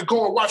and, I had to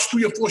go and watch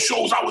 3 or 4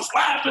 shows. I was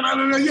laughing.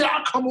 Yeah,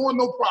 I'll come on,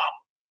 no problem.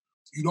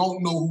 You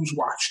don't know who's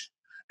watching.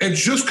 And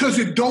just because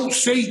it don't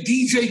say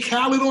DJ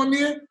Khaled on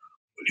there,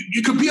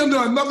 it could be under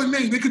another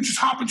name. They could just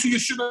hop into your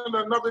shit under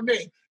another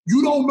name.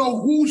 You don't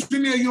know who's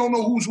in there. You don't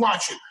know who's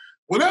watching.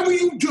 Whatever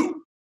you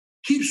do,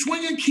 keep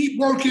swinging, keep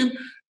working,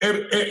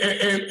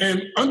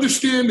 and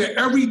understand that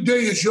every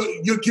day is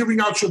you're giving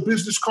out your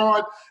business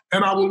card.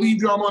 And I will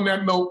leave y'all on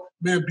that note.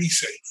 Man, be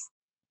safe.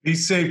 Be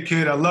safe,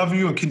 kid. I love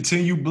you and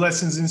continue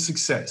blessings and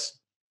success.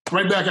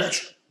 Right back at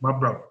you. My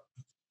brother.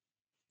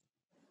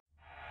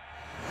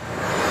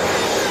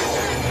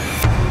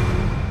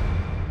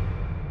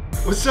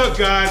 What's up,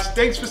 guys?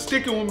 Thanks for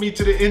sticking with me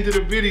to the end of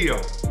the video.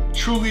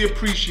 Truly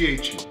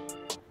appreciate you.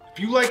 If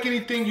you like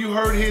anything you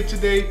heard here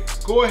today,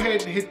 go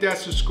ahead and hit that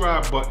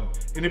subscribe button.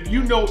 And if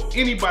you know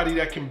anybody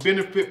that can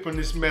benefit from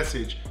this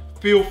message,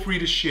 feel free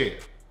to share.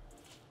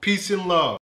 Peace and love.